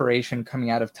of desperation coming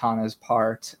out of Tana's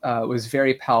part was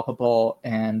very palpable.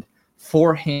 And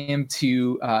for him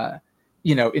to,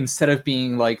 instead of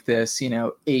being like this,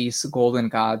 ace golden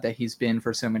god that he's been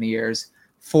for so many years,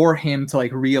 for him to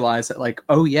like realize that, like,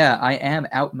 oh yeah, I am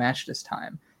outmatched this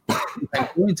time. If I'm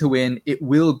going to win, it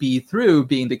will be through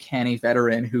being the canny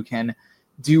veteran who can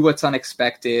do what's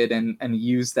unexpected and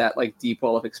use that like deep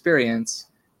well of experience.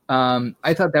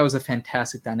 I thought that was a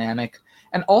fantastic dynamic.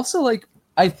 And also, like,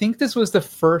 I think this was the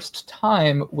first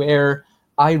time where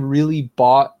I really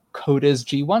bought Kota's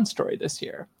G1 story this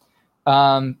year.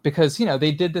 Because,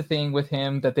 they did the thing with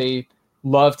him that they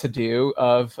love to do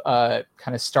of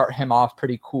kind of start him off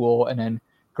pretty cool and then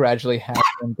gradually have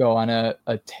him go on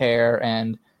a tear.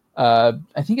 And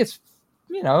I think it's,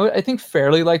 I think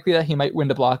fairly likely that he might win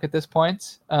the block at this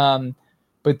point.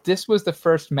 But this was the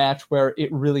first match where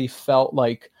it really felt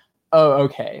like, oh,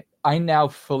 okay, I now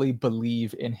fully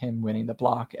believe in him winning the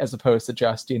block as opposed to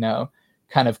just,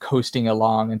 kind of coasting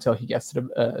along until he gets to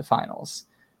the finals.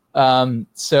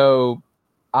 So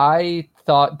I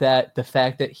thought that the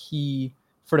fact that he,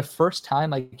 for the first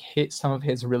time, like hit some of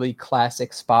his really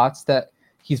classic spots that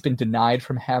he's been denied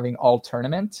from having all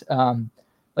tournament.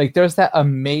 Like there's that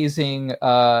amazing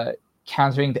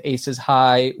countering the aces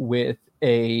high with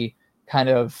a kind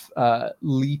of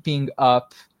leaping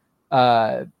up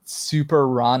super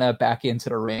Rana back into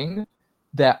the ring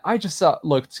that I just thought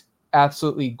looked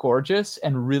absolutely gorgeous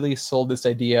and really sold this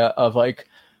idea of like,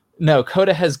 no,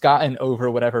 Kota has gotten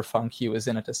over whatever funk he was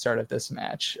in at the start of this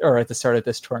match or at the start of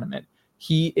this tournament.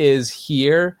 He is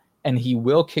here and he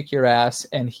will kick your ass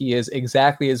and he is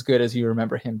exactly as good as you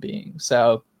remember him being.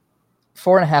 So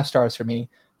 4.5 stars for me.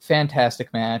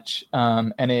 Fantastic match.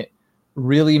 And it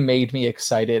really made me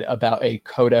excited about a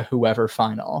Kota whoever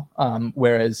final.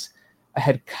 Whereas I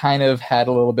had kind of had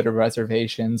a little bit of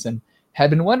reservations and had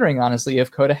been wondering, honestly,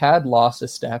 if Kota had lost a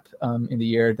step in the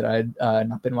year that I'd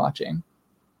not been watching.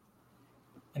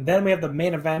 And then we have the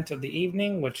main event of the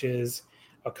evening, which is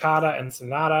Okada and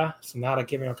Sonata. Sonata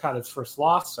giving Okada his first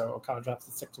loss, so Okada drops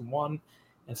to 6-1,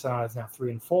 and Sonata is now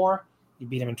 3-4. He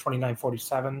beat him in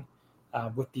 29-47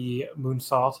 with the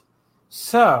moonsault.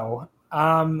 So,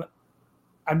 why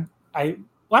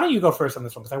don't you go first on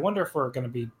this one? Because I wonder if we're going to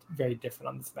be very different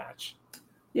on this match.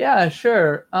 Yeah,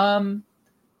 sure.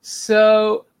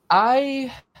 So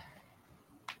it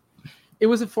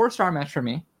was a 4-star match for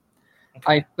me.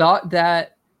 Okay. I thought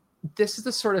that this is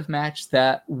the sort of match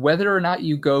that whether or not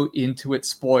you go into it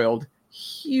spoiled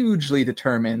hugely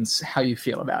determines how you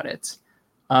feel about it.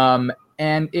 And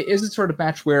it is a sort of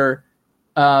match where,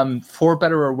 for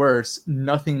better or worse,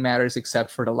 nothing matters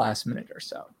except for the last minute or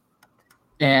so.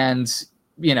 And,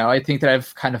 I think that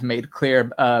I've kind of made clear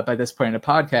by this point in the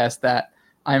podcast that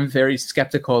I'm very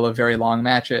skeptical of very long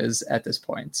matches at this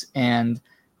point. And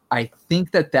I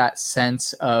think that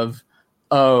sense of,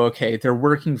 oh, okay, they're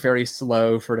working very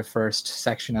slow for the first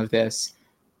section of this.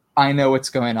 I know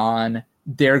what's going on.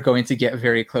 They're going to get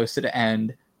very close to the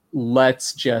end.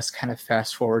 Let's just kind of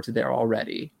fast forward to there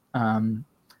already.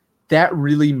 That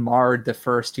really marred the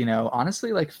first,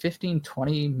 honestly, like 15,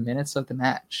 20 minutes of the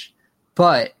match.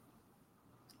 But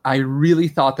I really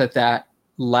thought that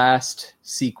last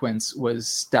sequence was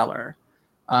stellar.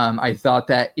 I thought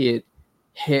that it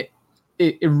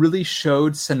really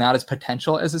showed Sonata's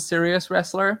potential as a serious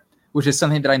wrestler, which is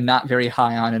something that I'm not very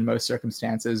high on in most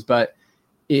circumstances, but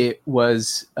it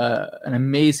was an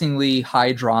amazingly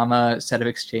high drama set of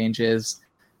exchanges.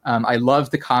 I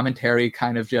love the commentary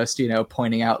kind of just,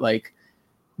 pointing out like,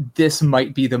 this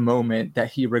might be the moment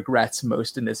that he regrets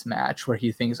most in this match where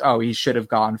he thinks, oh, he should have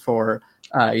gone for,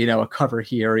 a cover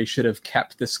here. He should have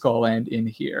kept the skull end in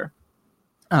here.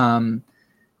 And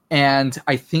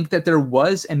I think that there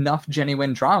was enough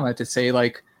genuine drama to say,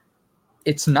 like,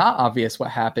 it's not obvious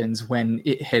what happens when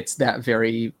it hits that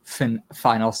very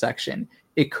final section.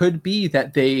 It could be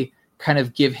that they kind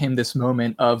of give him this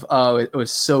moment of, oh, it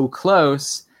was so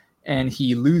close, and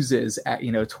he loses at,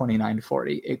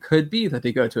 29-40. It could be that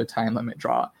they go to a time limit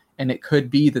draw, and it could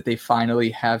be that they finally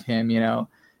have him,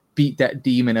 beat that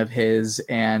demon of his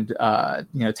and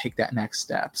take that next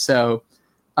step. So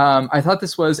I thought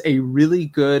this was a really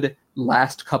good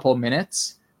last couple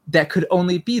minutes that could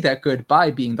only be that good by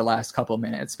being the last couple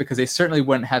minutes, because they certainly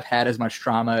wouldn't have had as much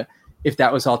drama if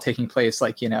that was all taking place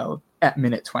at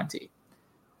minute 20.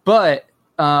 But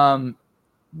kind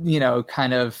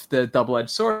of the double-edged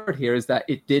sword here is that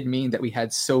it did mean that we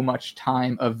had so much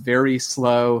time of very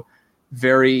slow,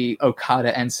 very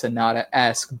Okada and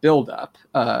Sonata-esque buildup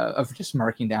of just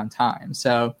marking down time.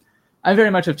 So I'm very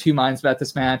much of two minds about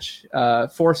this match.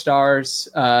 4 stars.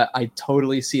 I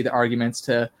totally see the arguments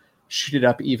to shoot it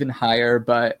up even higher,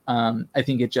 but I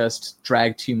think it just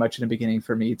dragged too much in the beginning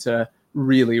for me to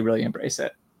really, really embrace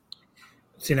it.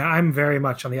 See, now I'm very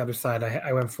much on the other side.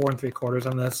 I went 4 3/4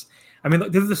 on this. I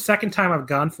mean, this is the second time I've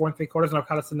gone 4 3/4 on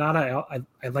Okada Sonata.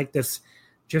 I like this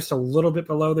just a little bit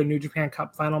below the New Japan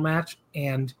Cup final match.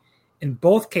 And in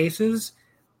both cases,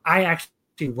 I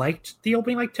actually liked the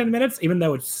opening 10 minutes, even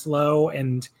though it's slow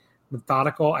and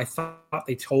methodical. I thought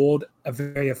they told a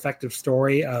very effective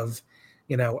story of,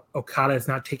 Okada is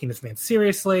not taking this man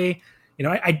seriously.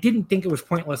 I didn't think it was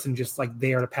pointless and just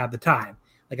there to pad the time.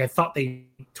 I thought they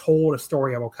told a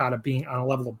story of Okada being on a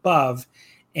level above,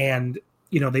 and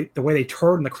the way they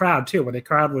turned the crowd too, where the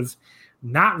crowd was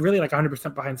not really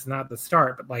 100% behind Sonata at the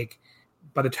start, but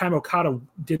by the time Okada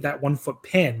did that 1-foot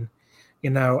pin,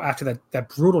 after that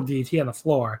brutal DDT on the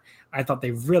floor, I thought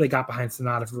they really got behind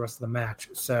Sonata for the rest of the match.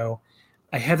 So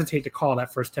I hesitate to call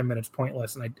that first 10 minutes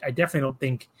pointless, and I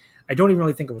definitely I don't even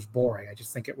really think it was boring. I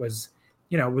just think it was,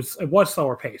 it was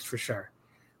slower paced for sure.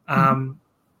 Mm-hmm.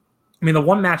 I mean, the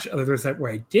one match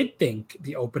where I did think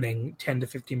the opening 10 to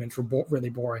 15 minutes were really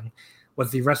boring was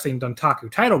the Wrestling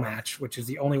Dontaku title match, which is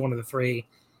the only one of the three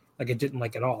I didn't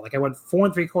like at all. I went 4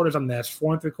 3/4 on this,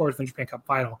 4 3/4 in the Japan Cup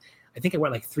final. I think I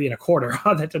went 3 1/4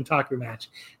 on that Dontaku match.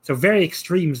 So very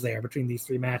extremes there between these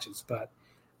three matches. But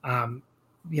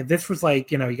this was you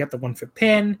got the 1-foot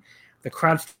pin, the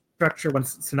crowd structure when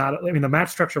Sonata, the match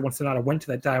structure when Sonata went to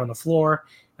that dive on the floor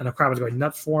and the crowd was going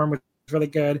nuts for him, which was really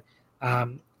good.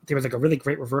 There was a really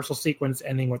great reversal sequence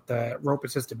ending with the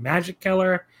rope-assisted Magic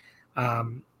Killer.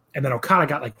 And then Okada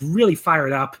got really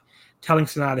fired up, telling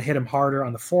Sonata to hit him harder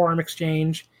on the forearm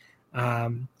exchange.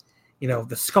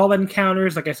 The skull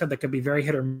encounters, like I said, that could be very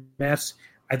hit or miss.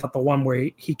 I thought the one where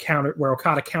where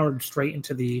Okada countered straight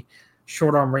into the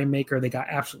short arm Rainmaker, they got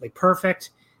absolutely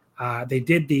perfect. They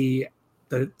did the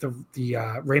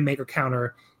Rainmaker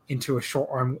counter into a short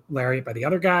arm lariat by the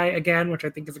other guy again, which I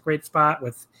think is a great spot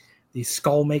with the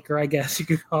Skull Maker, I guess you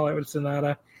could call it, with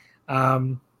Sonata.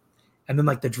 And then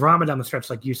the drama down the stretch,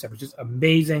 like you said, was just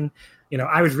amazing.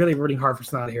 I was really rooting hard for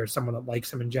Sonata here, someone that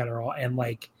likes him in general. And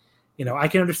I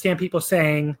can understand people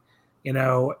saying,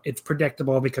 it's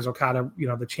predictable because Okada,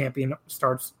 the champion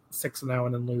starts 6-0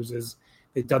 and then loses.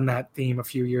 They've done that theme a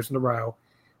few years in a row.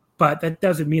 But that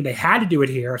doesn't mean they had to do it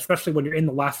here, especially when you're in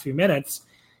the last few minutes,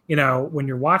 when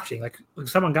you're watching.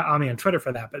 Someone got on me on Twitter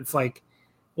for that, but it's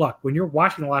look, when you're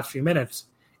watching the last few minutes,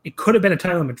 it could have been a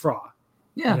time limit draw.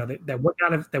 Yeah, that would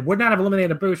not have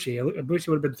eliminated Ibushi. Ibushi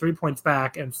would have been 3 points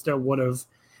back and still would have,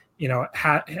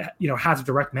 has a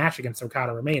direct match against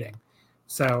Okada remaining.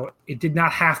 So it did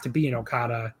not have to be an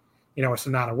Okada, a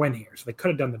Sonata win here. So they could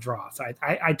have done the draw. So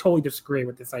I totally disagree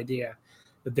with this idea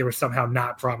that there was somehow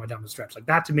not drama down the stretch.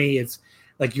 That to me is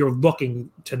you're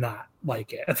looking to not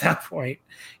like it at that point.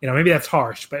 Maybe that's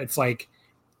harsh, but it's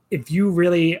if you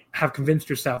really have convinced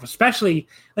yourself, especially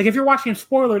if you're watching it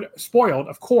spoiled,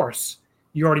 of course,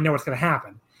 you already know what's going to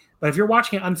happen. But if you're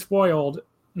watching it unspoiled,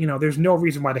 there's no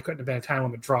reason why they couldn't have been a time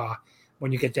limit draw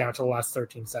when you get down to the last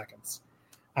 13 seconds.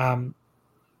 So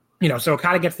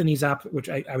Okada gets the knees up, which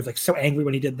I was so angry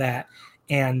when he did that.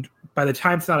 And by the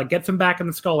time Sonata gets him back in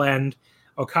the skull end,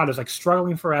 Okada's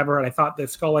struggling forever. And I thought the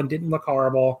skull end didn't look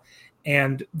horrible.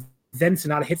 And then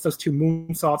Sonata hits those 2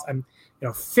 moonsaults. I'm,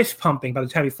 fist pumping by the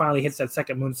time he finally hits that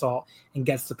second moonsault and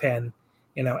gets the pin.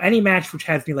 Any match which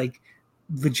has me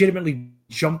legitimately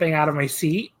jumping out of my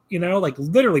seat,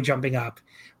 literally jumping up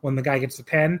when the guy gets the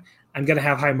pin, I'm going to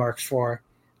have high marks for.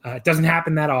 It doesn't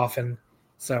happen that often.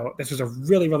 So this was a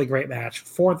really, really great match.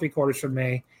 4 3/4 from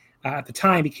me. At the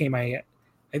time became I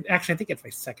think it's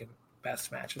my second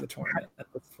best match of the tournament at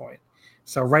this point.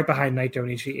 So right behind Naito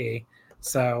and Ishii.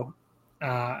 So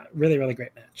really, really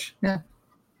great match. Yeah.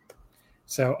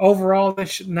 So overall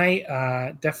this night,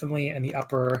 definitely in the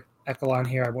upper echelon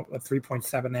here. I went with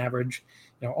 3.7 average.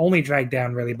 Only dragged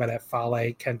down really by that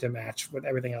Fale Kenta match, with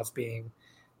everything else being,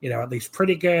 at least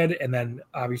pretty good. And then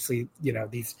obviously,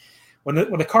 these when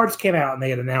the cards came out and they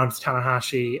had announced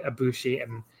Tanahashi, Ibushi,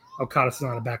 and Okada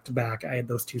Sonata back to back, I had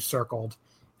those two circled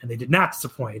and they did not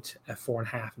disappoint at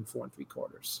 4.5 and 4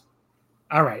 3/4.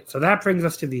 All right, so that brings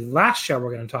us to the last show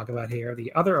we're going to talk about here,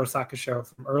 the other Osaka show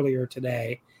from earlier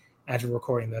today, as we're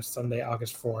recording this, Sunday,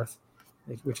 August 4th,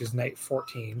 which is night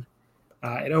 14.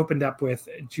 It opened up with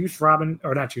Tomohiro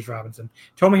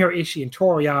Ishii and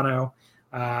Toru Yano.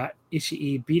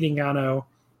 Ishii beating Yano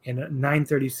in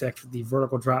 9:36 with the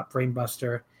vertical drop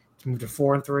brainbuster to move to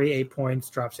 4-3, 8 points,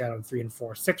 drops out on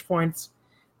 3-4, 6 points.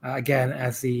 Again,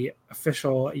 as the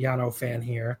official Yano fan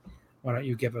here, why don't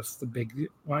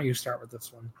you start with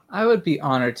this one? I would be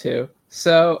honored to.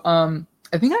 So,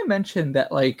 I think I mentioned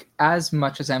that, like, as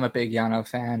much as I'm a big Yano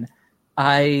fan,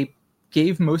 I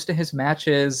gave most of his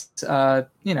matches, for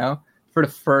the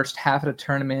first half of the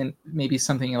tournament, maybe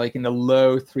something like in the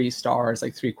low 3 stars,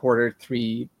 like 3/4,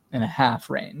 3.5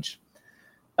 range.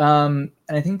 And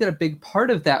I think that a big part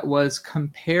of that was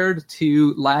compared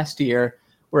to last year,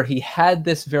 where he had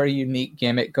this very unique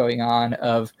gimmick going on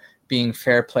of being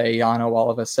fair play Yano all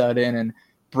of a sudden and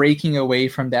breaking away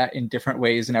from that in different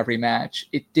ways in every match.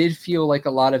 It did feel like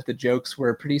a lot of the jokes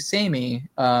were pretty samey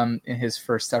in his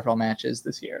first several matches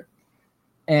this year.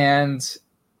 And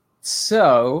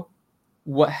so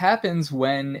what happens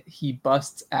when he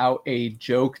busts out a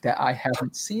joke that I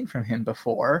haven't seen from him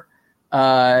before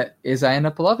is I end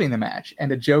up loving the match.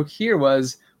 And the joke here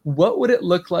was, what would it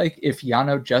look like if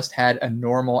Yano just had a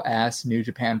normal-ass New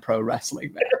Japan Pro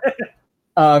Wrestling match?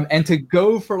 And to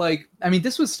go for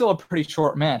this was still a pretty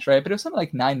short match, right? But it was something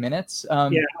like 9 minutes. A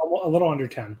little under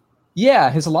 10. Yeah,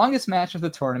 his longest match of the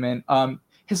tournament.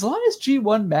 His longest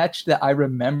G1 match that I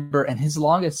remember, and his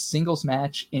longest singles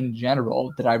match in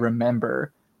general that I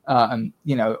remember,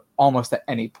 almost at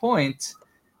any point.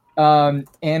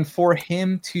 And for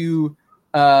him to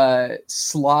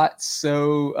slot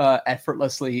so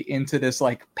effortlessly into this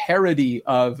like parody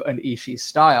of an Ishii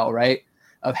style, right?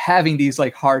 Of having these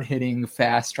like hard-hitting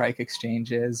fast strike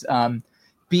exchanges,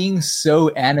 being so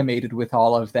animated with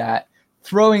all of that,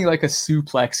 throwing like a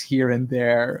suplex here and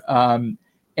there,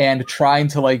 and trying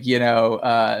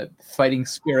to fighting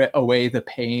spirit away the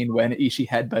pain when Ishii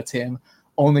headbutts him,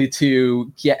 only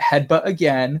to get headbutt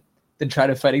again, then try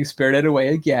to fighting spirit it away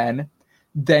again,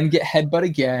 then get headbutt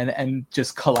again and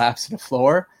just collapse to the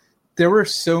floor. There were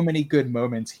so many good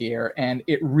moments here, and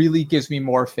it really gives me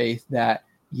more faith that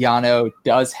Yano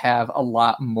does have a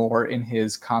lot more in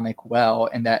his comic well,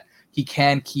 and that he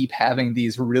can keep having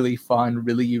these really fun,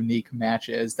 really unique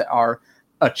matches that are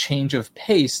a change of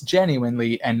pace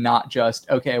genuinely, and not just,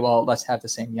 okay, well, let's have the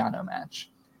same Yano match.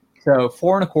 So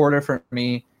 4.25 for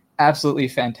me, absolutely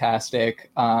fantastic.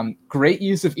 Great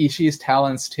use of Ishii's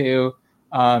talents too.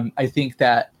 I think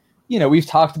that, we've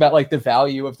talked about like the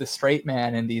value of the straight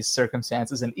man in these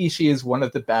circumstances, and Ishii is one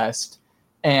of the best.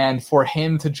 And for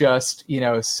him to just,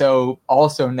 so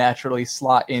also naturally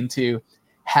slot into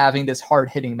having this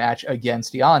hard-hitting match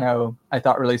against Yano, I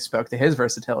thought really spoke to his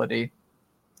versatility.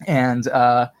 And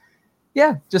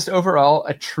just overall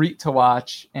a treat to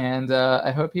watch. And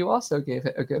I hope you also gave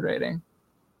it a good rating.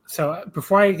 So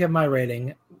before I give my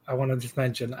rating, I want to just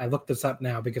mention, I looked this up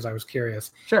now because I was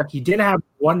curious. Sure. He did have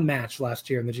one match last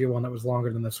year in the G1 that was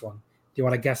longer than this one. Do you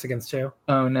want to guess against who?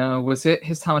 Oh, no. Was it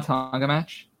his Tamatonga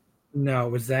match? No,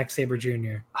 it was Zack Sabre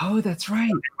Jr. Oh, that's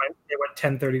right. They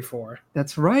went 10:34.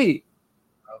 That's right.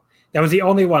 That was the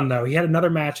only one, though. He had another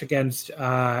match against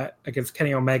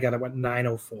Kenny Omega that went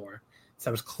 9:04. So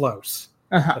it was close,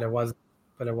 but it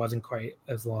wasn't quite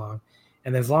as long.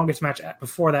 And his longest match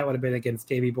before that would have been against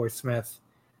Davey Boy Smith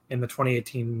in the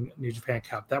 2018 New Japan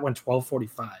Cup. That went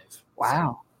 12:45.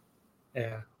 Wow. So,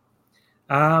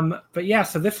 yeah. But yeah,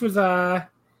 so this was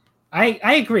I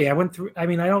agree. I went through. I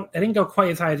mean, I didn't go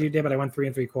quite as high as you did, but I went 3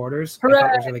 3/4. Hooray! I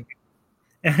thought it was really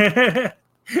good.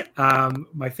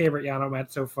 My favorite Yano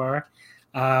match so far.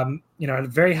 A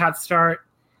very hot start.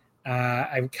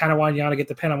 I kind of wanted Yano to get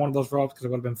the pin on one of those ropes because it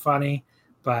would have been funny,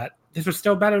 but this was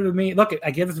still better to me. Look,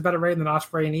 I give this a better rating than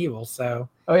Ospreay and Evil. So,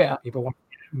 oh yeah, people want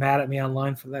to get mad at me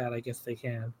online for that. I guess they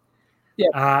can. Yeah,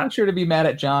 I'm sure to be mad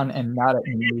at John and not at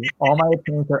me. All my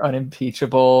opinions are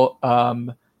unimpeachable.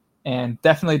 And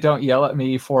definitely don't yell at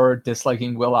me for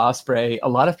disliking Will Ospreay, a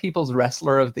lot of people's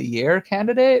Wrestler of the Year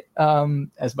candidate,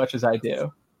 as much as I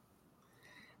do.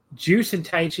 Juice and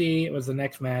Taichi was the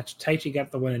next match. Taichi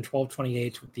got the win in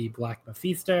 12:28 with the Black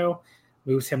Mephisto,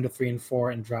 moves him to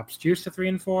 3-4 and drops Juice to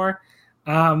 3-4.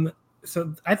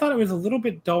 So I thought it was a little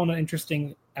bit dull and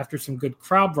uninteresting after some good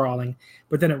crowd brawling,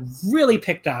 but then it really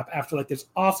picked up after like this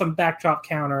awesome backdrop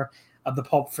counter of the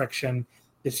Pulp Friction,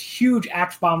 this huge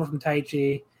axe bomber from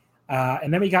Taichi.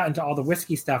 And then we got into all the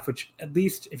whiskey stuff, which at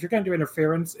least if you're going to do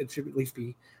interference, it should at least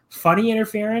be funny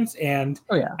interference, and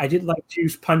I did like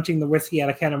Juice punching the whiskey out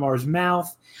of Kanemaru's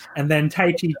mouth, and then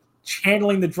Taichi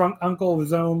channeling the drunk uncle of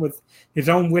his own with his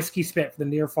own whiskey spit for the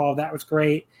near fall. That was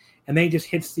great. And then he just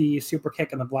hits the super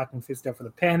kick and the Black Mephisto for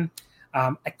the pin.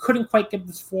 I couldn't quite get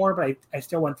this 4, but I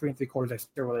still went 3 3/4. I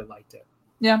still really liked it.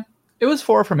 Yeah, it was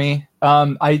 4 for me.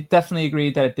 I definitely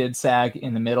agreed that it did sag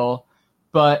in the middle,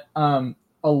 but a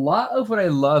lot of what I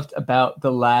loved about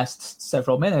the last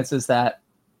several minutes is that,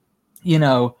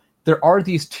 there are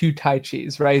these two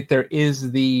Taichis, right? There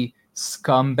is the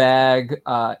scumbag,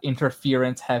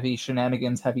 interference-heavy,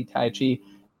 shenanigans-heavy Taichi,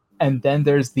 and then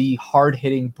there's the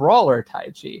hard-hitting brawler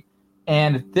Taichi.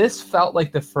 And this felt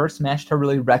like the first match to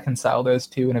really reconcile those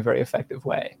two in a very effective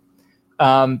way.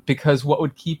 Because what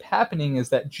would keep happening is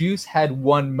that Juice had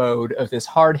one mode of this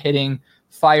hard-hitting,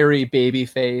 fiery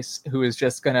babyface who is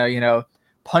just going to,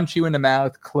 punch you in the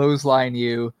mouth, clothesline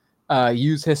you,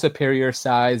 use his superior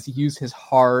size, use his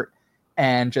heart,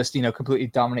 and just, completely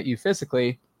dominate you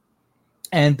physically.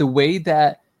 And the way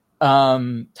that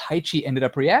Taichi ended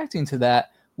up reacting to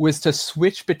that was to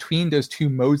switch between those two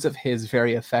modes of his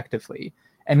very effectively.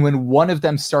 And when one of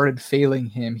them started failing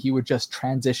him, he would just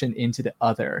transition into the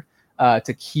other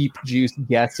to keep Juice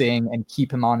guessing and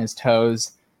keep him on his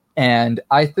toes. And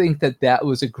I think that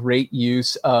was a great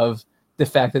use of the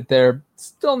fact that they're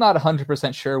still not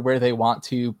 100% sure where they want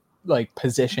to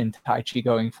position Taichi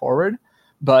going forward.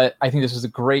 But I think this was a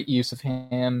great use of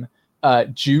him.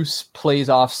 Juice plays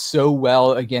off so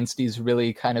well against these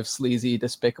really kind of sleazy,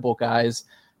 despicable guys.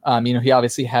 He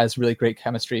obviously has really great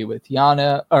chemistry with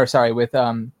with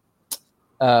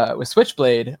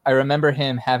Switchblade. I remember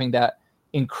him having that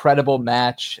incredible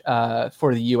match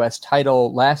for the US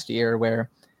title last year where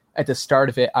at the start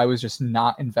of it, I was just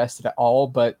not invested at all,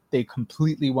 but they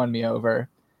completely won me over.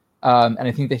 And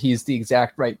I think that he's the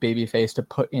exact right babyface to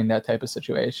put in that type of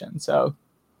situation. So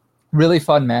really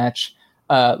fun match.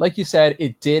 Like you said,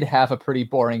 it did have a pretty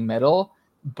boring middle,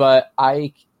 but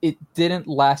it didn't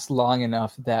last long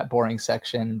enough, that boring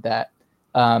section, that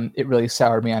it really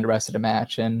soured me on the rest of the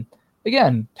match. And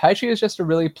again, Taichi is just a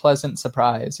really pleasant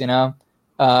surprise,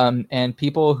 and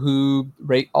people who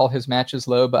rate all his matches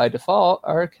low by default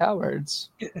are cowards.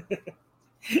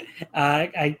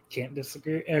 I can't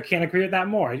disagree. I can't agree with that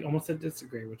more. I almost said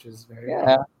disagree, which is very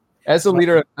As the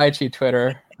leader of Taichi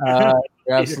Twitter, you're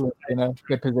absolutely in a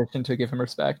good position to give him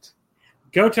respect.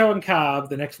 Goto and Cobb,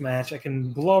 the next match. I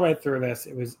can blow right through this.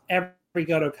 It was every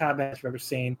Goto Cobb match I've ever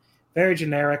seen. Very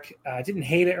generic. I didn't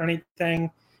hate it or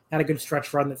anything. Had a good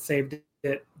stretch run that saved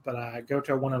it, but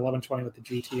Goto won 11-20 with the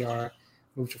GTR.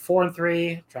 Moved to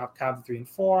 4-3. Dropped Cobb to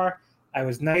 3-4. I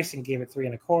was nice and gave it 3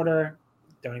 1/4.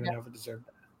 Don't even know if it deserved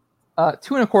that.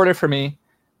 2 1/4 for me.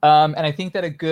 And I think that a good